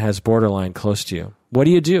someone has borderline close to you, what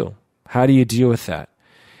do? How do you deal with that?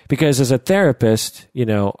 Because as a therapist,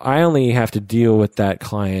 I only have to deal with that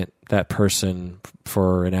client, that person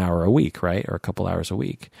for an hour a week, right? Or a couple hours a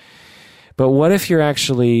week. But what if you're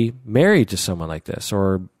actually married to someone like this,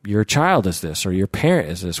 or your child is this, or your parent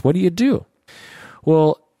is this? What do?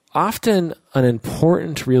 Well, often an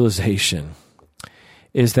important realization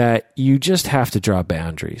is that you just have to draw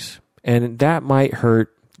boundaries. And that might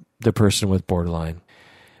hurt the person with borderline.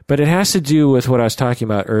 But it has to do with what I was talking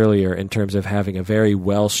about earlier in terms of having a very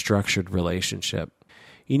well-structured relationship.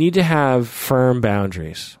 You need to have firm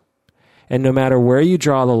boundaries. And no matter where you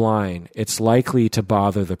draw the line, it's likely to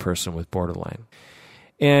bother the person with borderline.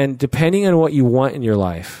 And depending on what you want in your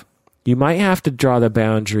life, you might have to draw the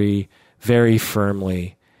boundary very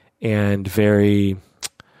firmly and very,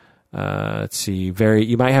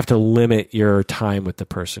 you might have to limit your time with the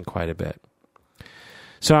person quite a bit.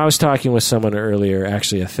 So I was talking with someone earlier,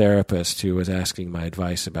 actually a therapist, who was asking my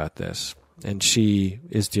advice about this. And she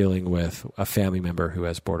is dealing with a family member who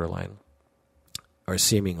has borderline, or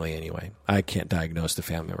seemingly anyway. I can't diagnose the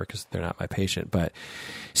family member because they're not my patient, but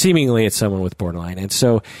seemingly it's someone with borderline. And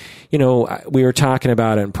so, we were talking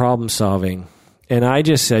about it and problem solving. And I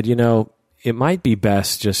just said, it might be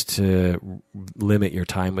best just to limit your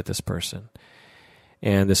time with this person.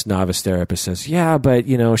 And this novice therapist says, yeah, but,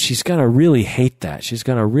 she's going to really hate that. She's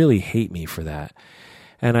going to really hate me for that.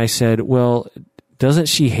 And I said, well, doesn't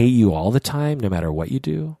she hate you all the time, no matter what you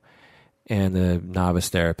do? And the novice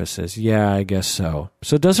therapist says, yeah, I guess so.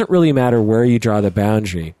 So it doesn't really matter where you draw the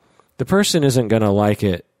boundary. The person isn't going to like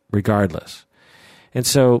it regardless. And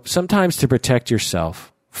so sometimes to protect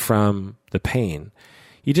yourself from the pain,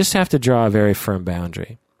 you just have to draw a very firm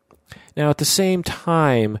boundary. Now, at the same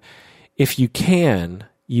time, if you can,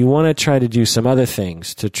 you want to try to do some other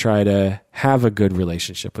things to try to have a good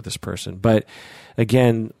relationship with this person. But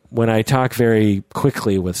again, when I talk very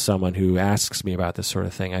quickly with someone who asks me about this sort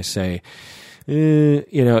of thing, I say,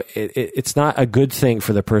 it's not a good thing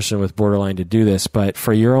for the person with borderline to do this, but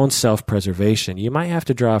for your own self-preservation, you might have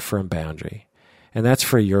to draw a firm boundary. And that's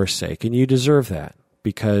for your sake. And you deserve that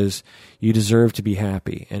because you deserve to be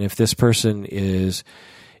happy. And if this person is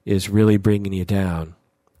really bringing you down,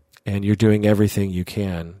 and you're doing everything you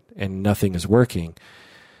can and nothing is working,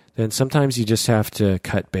 then sometimes you just have to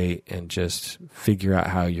cut bait and just figure out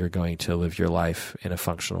how you're going to live your life in a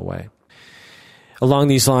functional way. Along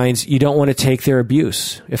these lines, you don't want to take their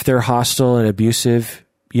abuse. If they're hostile and abusive,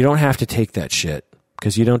 you don't have to take that shit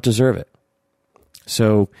because you don't deserve it.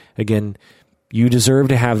 So again, you deserve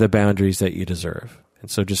to have the boundaries that you deserve.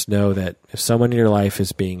 And so just know that if someone in your life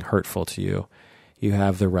is being hurtful to you, you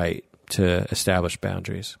have the right to establish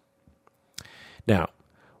boundaries. Now,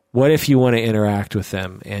 what if you want to interact with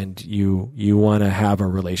them and you want to have a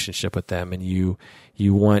relationship with them and you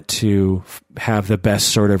want to have the best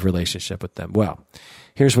sort of relationship with them? Well,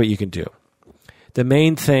 here's what you can do. The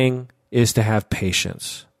main thing is to have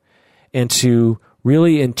patience and to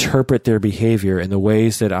really interpret their behavior in the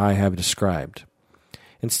ways that I have described.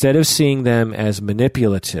 Instead of seeing them as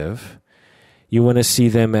manipulative, you want to see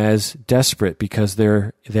them as desperate because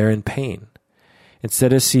they're in pain.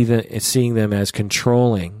 Instead of seeing them as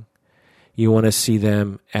controlling, you want to see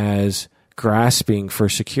them as grasping for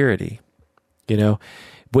security.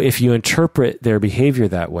 If you interpret their behavior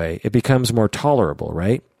that way, it becomes more tolerable,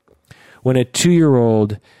 right? When a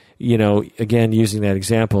 2-year-old, again, using that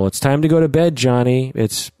example, it's time to go to bed, Johnny.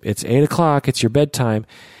 It's 8:00. It's your bedtime.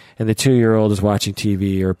 And the 2-year-old is watching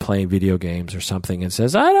TV or playing video games or something and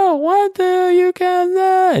says, I don't want to, you can,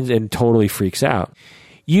 and totally freaks out.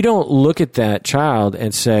 You don't look at that child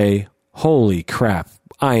and say, holy crap,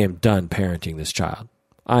 I am done parenting this child.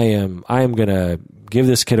 I am going to give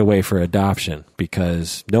this kid away for adoption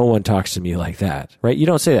because no one talks to me like that, right? You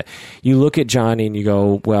don't say that. You look at Johnny and you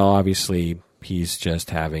go, well, obviously he's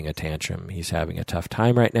just having a tantrum. He's having a tough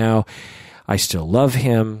time right now. I still love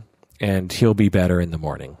him and he'll be better in the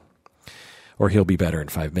morning. Or he'll be better in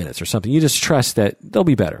 5 minutes or something. You just trust that they'll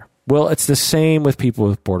be better. Well, it's the same with people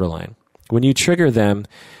with borderline. When you trigger them,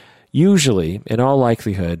 usually, in all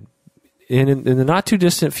likelihood, in the not too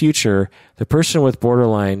distant future, the person with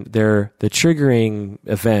borderline, the triggering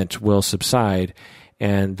event will subside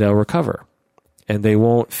and they'll recover. And they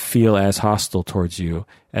won't feel as hostile towards you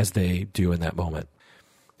as they do in that moment.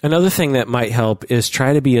 Another thing that might help is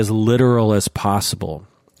try to be as literal as possible.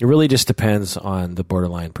 It really just depends on the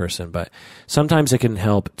borderline person, but sometimes it can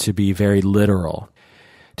help to be very literal,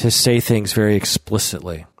 to say things very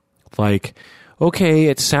explicitly. Like, okay,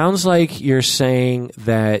 it sounds like you're saying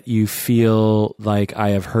that you feel like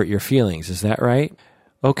I have hurt your feelings. Is that right?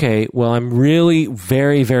 Okay, well, I'm really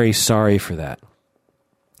very, very sorry for that.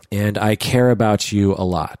 And I care about you a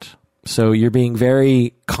lot. So you're being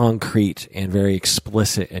very concrete and very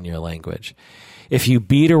explicit in your language. If you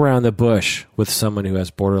beat around the bush with someone who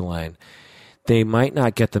has borderline, they might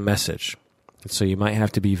not get the message. So you might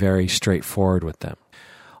have to be very straightforward with them.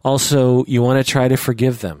 Also, you want to try to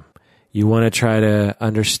forgive them. You want to try to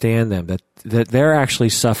understand them, that they're actually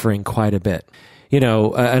suffering quite a bit.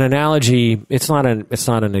 An analogy, it's not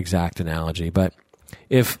an exact analogy, but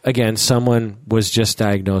if, again, someone was just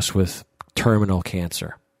diagnosed with terminal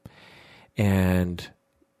cancer and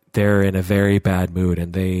they're in a very bad mood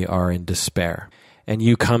and they are in despair, and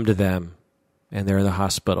you come to them and they're in the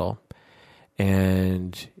hospital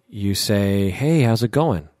and you say, hey, how's it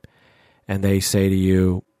going? And they say to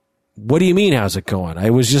you, what do you mean, how's it going? I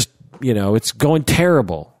was just it's going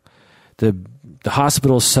terrible. The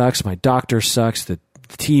hospital sucks. My doctor sucks. The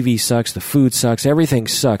TV sucks. The food sucks. Everything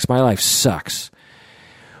sucks. My life sucks.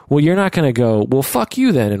 Well, you're not going to go, well, fuck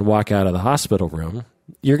you then, and walk out of the hospital room.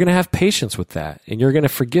 You're going to have patience with that, and you're going to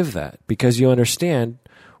forgive that because you understand,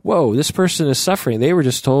 whoa, this person is suffering. They were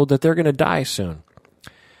just told that they're going to die soon.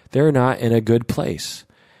 They're not in a good place.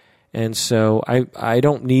 And so I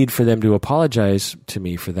don't need for them to apologize to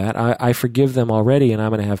me for that. I forgive them already, and I'm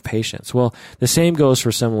going to have patience. Well, the same goes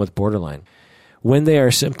for someone with borderline. When they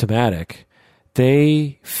are symptomatic,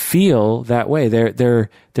 they feel that way. They're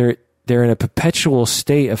in a perpetual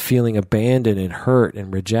state of feeling abandoned and hurt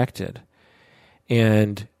and rejected.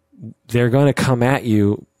 And they're going to come at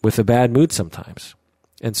you with a bad mood sometimes.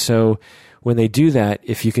 And so when they do that,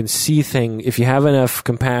 if you can see if you have enough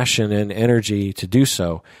compassion and energy to do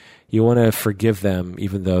so, you want to forgive them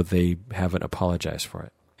even though they haven't apologized for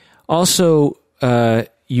it. Also,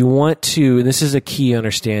 you want to, and this is a key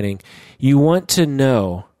understanding, you want to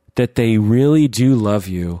know that they really do love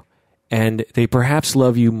you, and they perhaps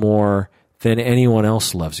love you more than anyone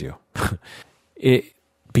else loves you.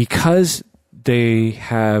 Because they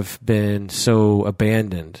have been so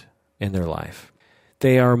abandoned in their life.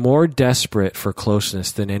 They are more desperate for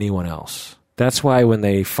closeness than anyone else. That's why when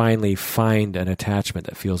they finally find an attachment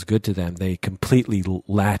that feels good to them, they completely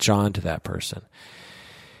latch on to that person.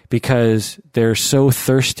 Because they're so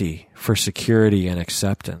thirsty for security and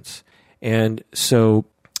acceptance. And so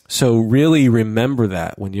really remember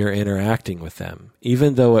that when you're interacting with them,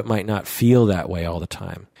 even though it might not feel that way all the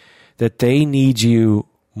time, that they need you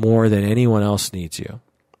more than anyone else needs you.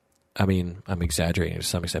 I mean, I'm exaggerating to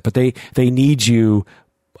some extent, but they need you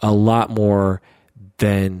a lot more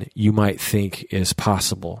than you might think is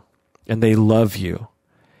possible. And they love you,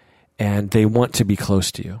 and they want to be close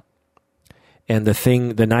to you. And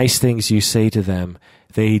the nice things you say to them,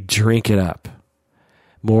 they drink it up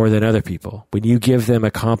more than other people. When you give them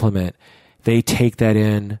a compliment, they take that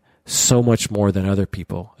in so much more than other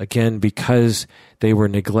people. Again, because they were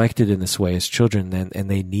neglected in this way as children, and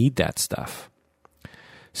they need that stuff.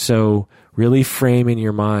 So really frame in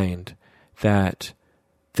your mind that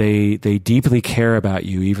they deeply care about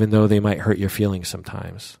you, even though they might hurt your feelings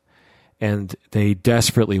sometimes. And they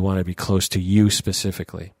desperately want to be close to you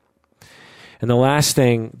specifically. And the last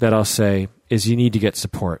thing that I'll say is you need to get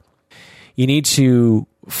support. You need to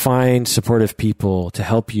find supportive people to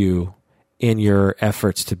help you in your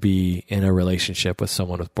efforts to be in a relationship with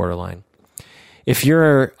someone with borderline. If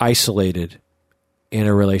you're isolated in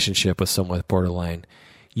a relationship with someone with borderline,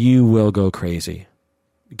 you will go crazy.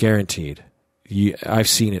 Guaranteed. I've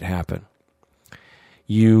seen it happen.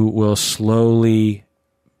 You will slowly,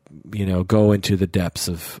 go into the depths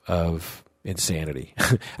of insanity.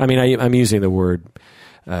 I mean, I'm using the word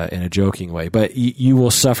in a joking way, but you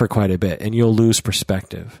will suffer quite a bit, and you'll lose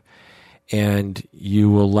perspective. And you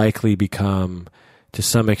will likely become, to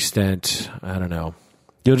some extent, I don't know,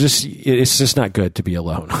 it's just not good to be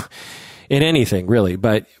alone in anything really.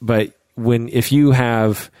 But if you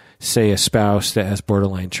have, say, a spouse that has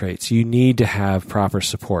borderline traits, you need to have proper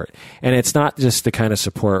support. And it's not just the kind of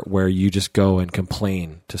support where you just go and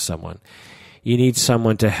complain to someone. You need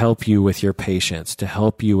someone to help you with your patience, to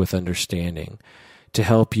help you with understanding, to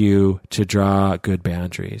help you to draw good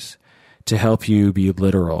boundaries, to help you be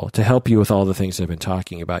literal, to help you with all the things I've been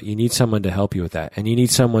talking about. You need someone to help you with that. And you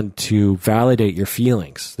need someone to validate your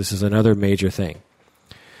feelings. This is another major thing.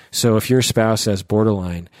 So if your spouse has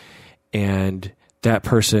borderline and that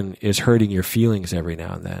person is hurting your feelings every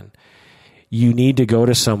now and then, you need to go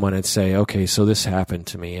to someone and say, okay, so this happened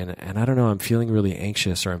to me, and I don't know, I'm feeling really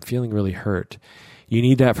anxious or I'm feeling really hurt. You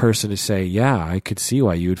need that person to say, yeah, I could see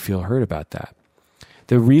why you would feel hurt about that.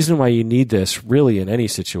 The reason why you need this really in any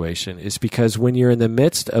situation is because when you're in the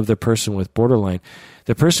midst of the person with borderline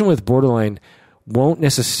won't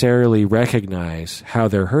necessarily recognize how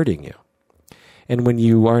they're hurting you. And when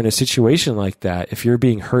you are in a situation like that, if you're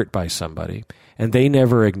being hurt by somebody and they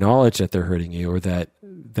never acknowledge that they're hurting you or that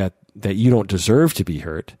you don't deserve to be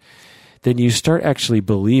hurt, then you start actually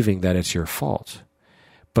believing that it's your fault.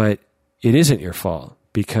 But it isn't your fault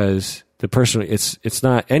because the person, it's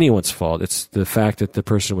not anyone's fault. It's the fact that the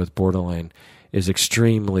person with borderline is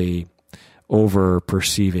extremely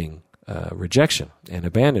over-perceiving rejection and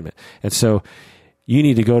abandonment. And so you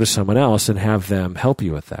need to go to someone else and have them help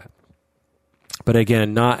you with that. But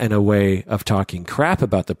again, not in a way of talking crap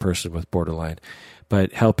about the person with borderline,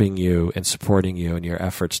 but helping you and supporting you in your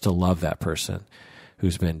efforts to love that person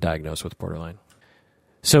who's been diagnosed with borderline.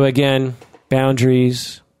 So again,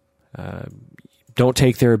 boundaries. Don't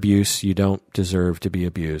take their abuse. You don't deserve to be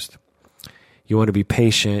abused. You want to be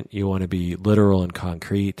patient. You want to be literal and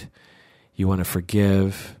concrete. You want to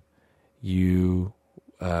forgive. You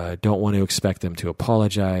don't want to expect them to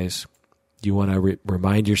apologize. You want to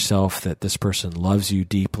remind yourself that this person loves you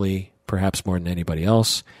deeply, perhaps more than anybody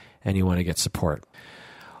else, and you want to get support.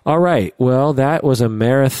 All right, well, that was a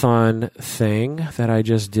marathon thing that I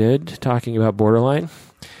just did, talking about borderline.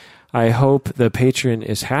 I hope the patron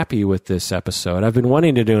is happy with this episode. I've been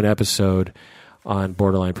wanting to do an episode on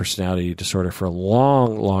borderline personality disorder for a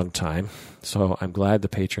long, long time, so I'm glad the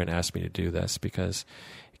patron asked me to do this because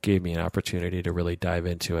it gave me an opportunity to really dive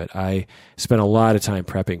into it. I spent a lot of time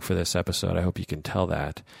prepping for this episode. I hope you can tell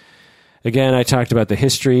that. Again, I talked about the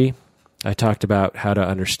history. I talked about how to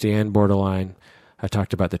understand borderline. I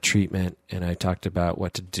talked about the treatment, and I talked about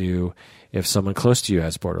what to do if someone close to you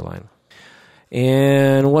has borderline.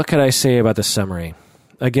 And what could I say about the summary?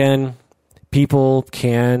 Again, people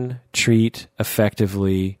can treat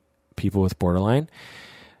effectively people with borderline.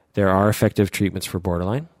 There are effective treatments for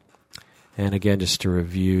borderline. And again, just to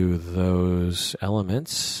review those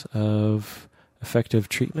elements of effective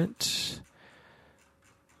treatment.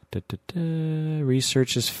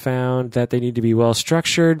 Research has found that they need to be well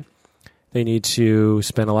structured. They need to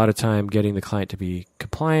spend a lot of time getting the client to be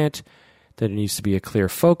compliant. That it needs to be a clear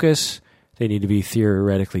focus. They need to be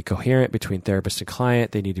theoretically coherent between therapist and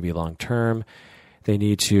client. They need to be long-term. They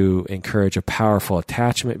need to encourage a powerful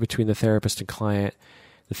attachment between the therapist and client.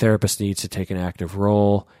 The therapist needs to take an active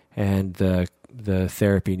role, and the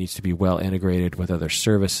therapy needs to be well integrated with other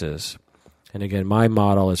services. And again, my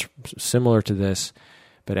model is similar to this,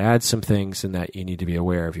 but add some things in that you need to be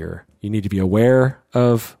aware of you need to be aware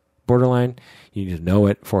of borderline. You need to know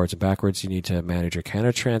it forwards and backwards. You need to manage your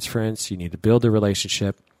countertransference. You need to build a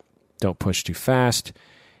relationship. Don't push too fast.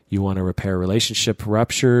 You want to repair relationship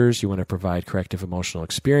ruptures. You want to provide corrective emotional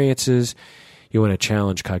experiences. You want to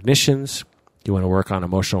challenge cognitions. You want to work on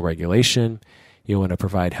emotional regulation. You want to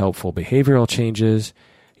provide helpful behavioral changes.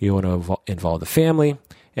 You want to involve the family.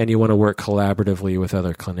 And you want to work collaboratively with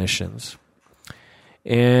other clinicians.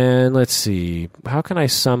 And let's see, how can I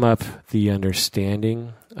sum up the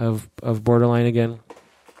understanding of borderline again?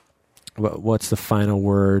 What's the final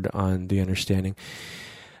word on the understanding?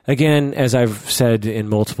 Again, as I've said in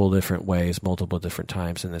multiple different ways, multiple different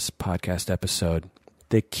times in this podcast episode,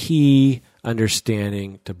 the key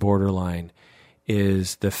understanding to borderline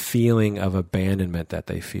is the feeling of abandonment that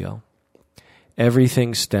they feel.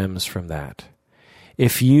 Everything stems from that.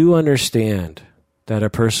 If you understand that a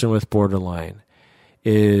person with borderline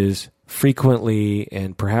is frequently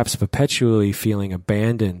and perhaps perpetually feeling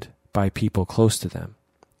abandoned by people close to them,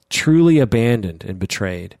 truly abandoned and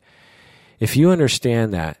betrayed, if you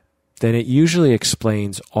understand that, then it usually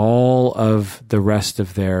explains all of the rest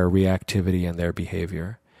of their reactivity and their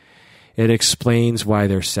behavior. It explains why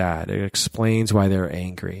they're sad. It explains why they're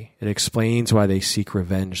angry. It explains why they seek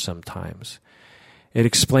revenge sometimes. It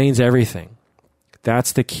explains everything.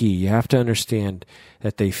 That's the key. You have to understand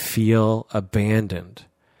that they feel abandoned.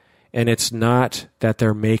 And it's not that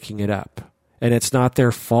they're making it up. And it's not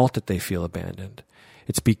their fault that they feel abandoned.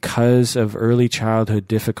 It's because of early childhood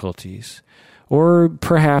difficulties, or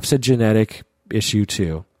perhaps a genetic issue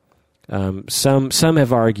too. Some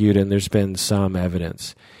have argued, and there's been some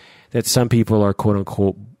evidence, that some people are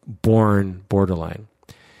quote-unquote born borderline,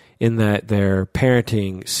 in that their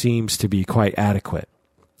parenting seems to be quite adequate.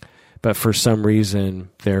 But for some reason,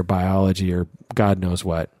 their biology or God knows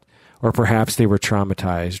what, or perhaps they were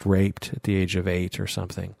traumatized, raped at the age of 8 or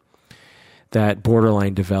something, that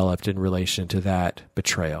borderline developed in relation to that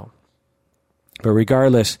betrayal. But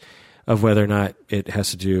regardless of whether or not it has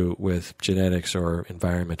to do with genetics or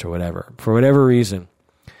environment or whatever, for whatever reason,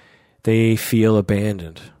 they feel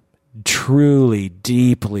abandoned, truly,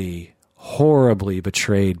 deeply, horribly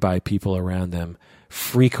betrayed by people around them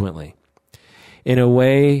frequently, in a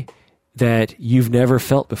way that you've never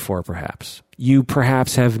felt before, perhaps. You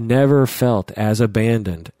perhaps have never felt as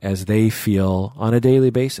abandoned as they feel on a daily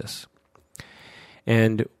basis.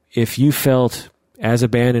 And if you felt as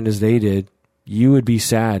abandoned as they did, you would be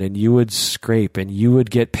sad, and you would scrape, and you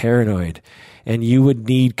would get paranoid, and you would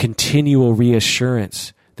need continual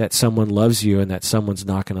reassurance that someone loves you and that someone's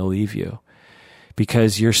not going to leave you,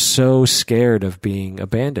 because you're so scared of being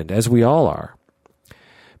abandoned, as we all are.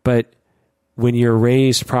 But when you're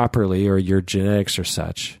raised properly, or your genetics are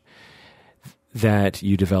such that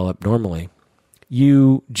you develop normally,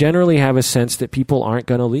 you generally have a sense that people aren't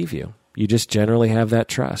going to leave you. You just generally have that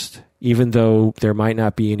trust, even though there might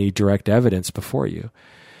not be any direct evidence before you.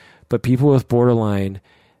 But people with borderline,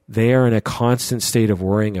 they are in a constant state of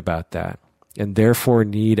worrying about that, and therefore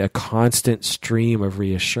need a constant stream of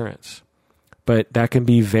reassurance. But that can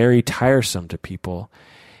be very tiresome to people,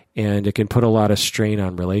 and it can put a lot of strain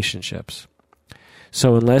on relationships.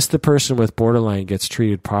 So unless the person with borderline gets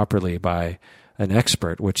treated properly by an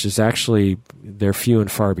expert, which is actually, they're few and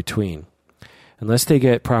far between, unless they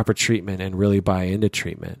get proper treatment and really buy into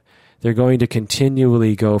treatment, they're going to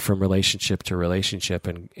continually go from relationship to relationship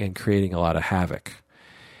and creating a lot of havoc.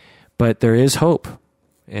 But there is hope,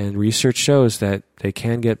 and research shows that they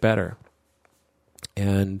can get better.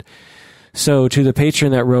 And so to the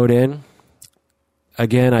patron that wrote in,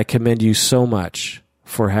 again, I commend you so much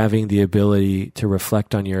for having the ability to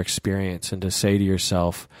reflect on your experience and to say to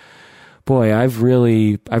yourself, boy, I've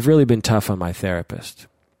really been tough on my therapist,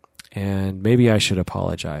 and maybe I should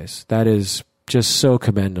apologize. That is just so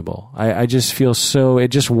commendable. I just feel so, it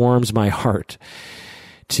just warms my heart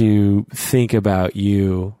to think about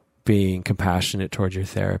you being compassionate towards your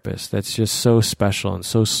therapist. That's just so special and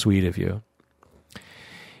so sweet of you.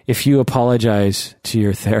 If you apologize to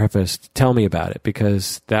your therapist, tell me about it,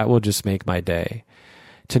 because that will just make my day.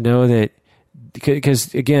 To know that,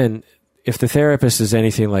 because again, if the therapist is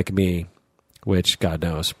anything like me, which God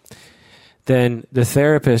knows, then the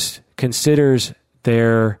therapist considers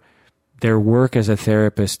their work as a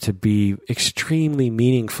therapist to be extremely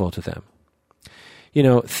meaningful to them. You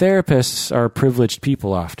know, therapists are privileged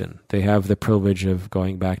people often. They have the privilege of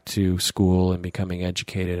going back to school and becoming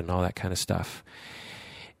educated and all that kind of stuff.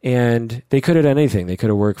 And they could have done anything. They could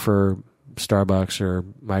have worked for Starbucks or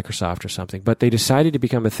Microsoft or something, but they decided to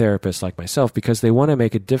become a therapist like myself because they want to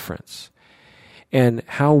make a difference. And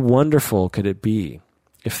how wonderful could it be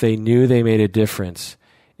if they knew they made a difference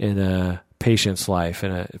in a patient's life,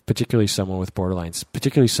 and particularly someone with borderlines,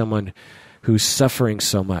 particularly someone who's suffering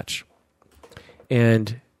so much.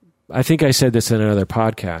 And I think I said this in another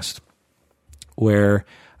podcast where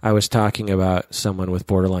I was talking about someone with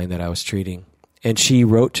borderline that I was treating, and she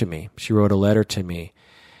wrote to me. She wrote a letter to me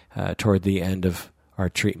toward the end of our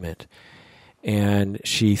treatment, and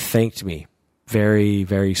she thanked me very,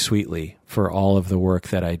 very sweetly for all of the work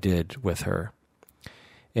that I did with her.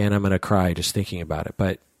 And I'm going to cry just thinking about it.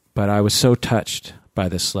 But I was so touched by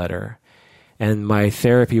this letter, and my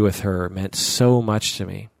therapy with her meant so much to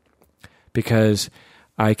me because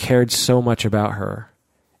I cared so much about her,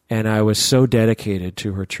 and I was so dedicated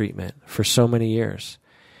to her treatment for so many years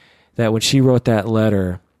that when she wrote that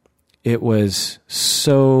letter, it was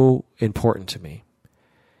so important to me.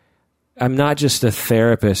 I'm not just a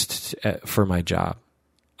therapist for my job.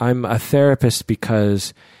 I'm a therapist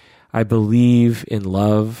because I believe in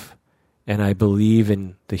love, and I believe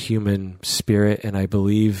in the human spirit, and I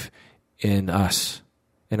believe in us,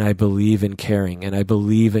 and I believe in caring, and I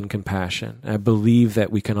believe in compassion. I believe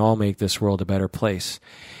that we can all make this world a better place.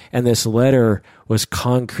 And this letter was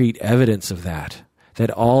concrete evidence of that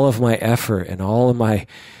all of my effort and all of my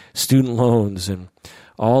student loans and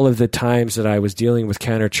all of the times that I was dealing with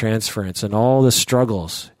countertransference and all the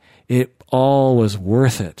struggles, it all was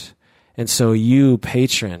worth it. And so you,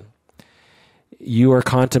 patron, you are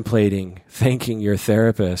contemplating thanking your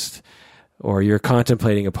therapist, or you're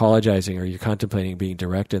contemplating apologizing, or you're contemplating being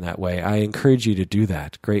direct in that way. I encourage you to do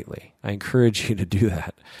that greatly. I encourage you to do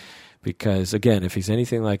that because, again, if he's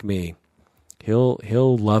anything like me, he'll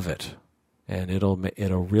love it, and it'll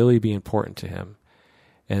really be important to him.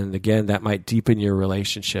 And again, that might deepen your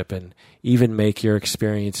relationship and even make your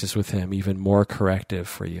experiences with him even more corrective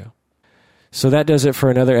for you. So that does it for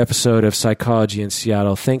another episode of Psychology in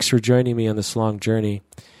Seattle. Thanks for joining me on this long journey.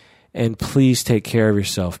 And please take care of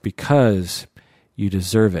yourself because you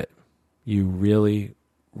deserve it. You really,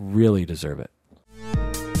 really deserve it.